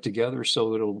put it together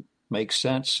so it'll make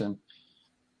sense, and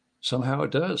somehow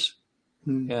it does.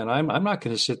 And I'm not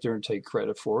going to sit there and take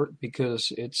credit for it,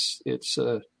 because it's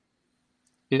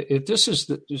if this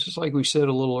is just like we said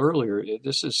a little earlier, if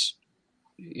this is,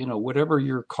 whatever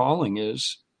your calling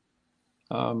is,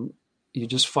 you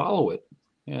just follow it.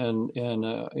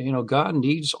 And God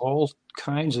needs all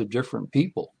kinds of different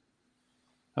people.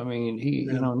 I mean,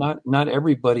 not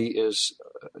everybody is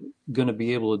going to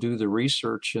be able to do the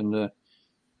research and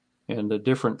the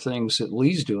different things that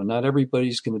Lee's doing. Not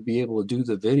everybody's going to be able to do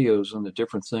the videos and the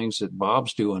different things that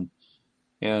Bob's doing,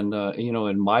 and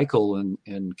and Michael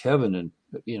and Kevin, and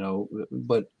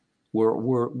but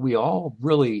we're all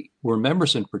really, we're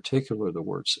members in particular, the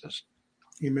word says.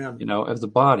 Amen. Of the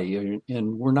body,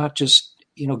 and we're not just,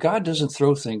 God doesn't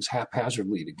throw things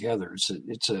haphazardly together.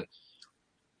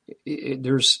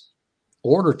 There's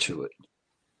order to it.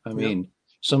 I mean,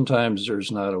 sometimes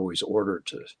there's not always order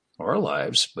to our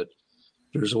lives, but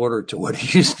there's order to what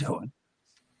he's doing.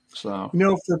 So,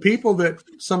 for people that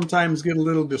sometimes get a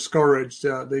little discouraged,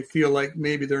 they feel like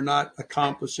maybe they're not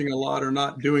accomplishing a lot or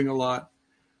not doing a lot.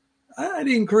 I'd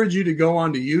encourage you to go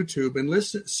onto YouTube and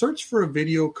search for a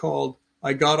video called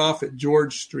 "I Got Off at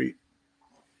George Street."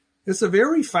 It's a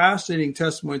very fascinating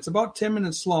testimony. It's about 10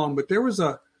 minutes long, but there was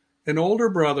an older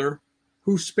brother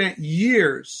who spent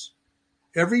years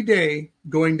every day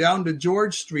going down to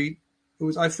George Street. It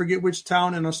was, I forget which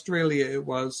town in Australia it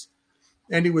was,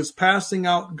 and he was passing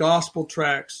out gospel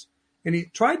tracts. And he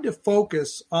tried to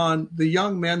focus on the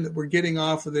young men that were getting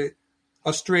off of the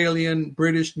Australian,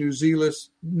 British, New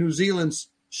Zealand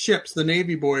ships, the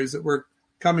Navy boys that were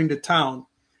coming to town.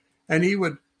 And he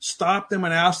would stop them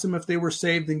and ask them if they were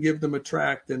saved and give them a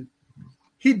tract. And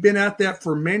he'd been at that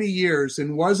for many years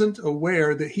and wasn't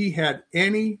aware that he had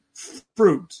any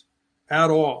fruit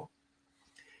at all.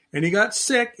 And he got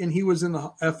sick, and he was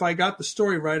if I got the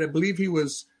story right, I believe he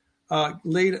was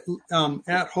laid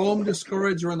at home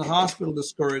discouraged or in the hospital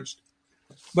discouraged.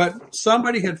 But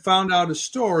somebody had found out his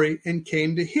story and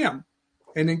came to him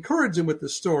and encouraged him with the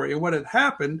story. And what had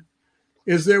happened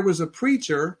is there was a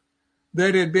preacher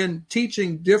that had been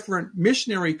teaching different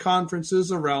missionary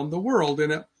conferences around the world.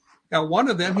 And at one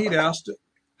of them, he'd asked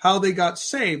how they got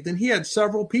saved. And he had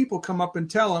several people come up and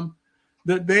tell him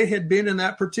that they had been in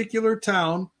that particular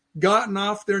town, gotten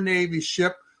off their Navy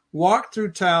ship, walked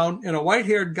through town, and a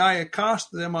white-haired guy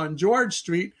accosted them on George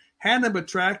Street, handed them a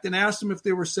tract, and asked them if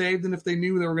they were saved and if they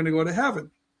knew they were going to go to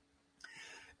heaven.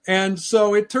 And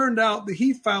so it turned out that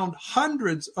he found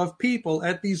hundreds of people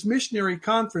at these missionary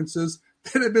conferences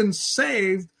that had been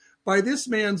saved by this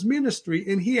man's ministry,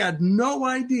 and he had no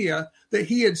idea that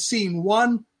he had seen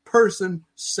one person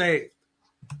saved.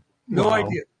 No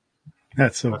idea.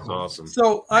 That's awesome.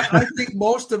 So I think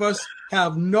most of us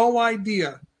have no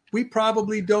idea. We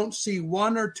probably don't see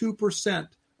 1 or 2%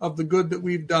 of the good that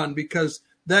we've done, because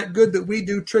that good that we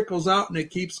do trickles out and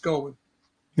it keeps going.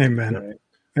 Amen. Right.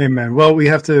 Amen. Well, we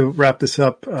have to wrap this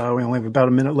up. We only have about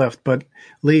a minute left, but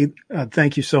Lee,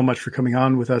 thank you so much for coming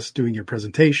on with us, doing your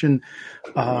presentation.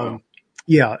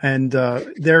 Yeah. And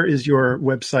there is your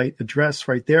website address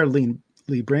right there, Lee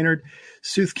Brainerd,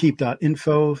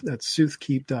 soothkeep.info. That's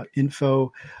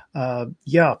soothkeep.info.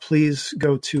 Please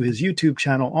go to his YouTube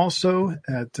channel also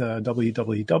at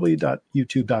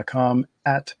www.youtube.com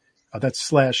that's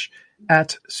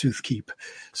 /@soothkeep.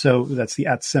 So that's the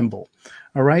 @ symbol.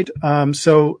 All right.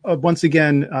 Once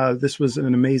again, this was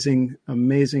an amazing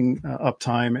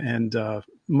uptime and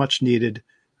much needed,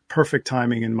 perfect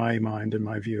timing in my mind, in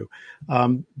my view.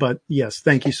 But yes,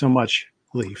 thank you so much,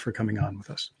 Lee, for coming on with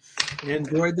us.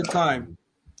 Enjoyed the time.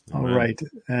 All right.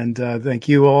 And thank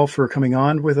you all for coming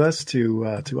on with us to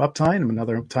Uptime.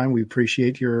 Another Uptime. We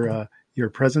appreciate your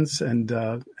presence and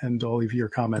all of your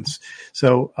comments.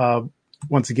 So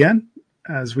once again,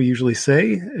 as we usually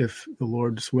say, if it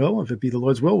be the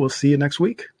Lord's will, we'll see you next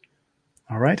week.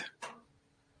 All right.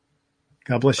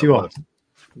 God bless you all.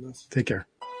 Take care.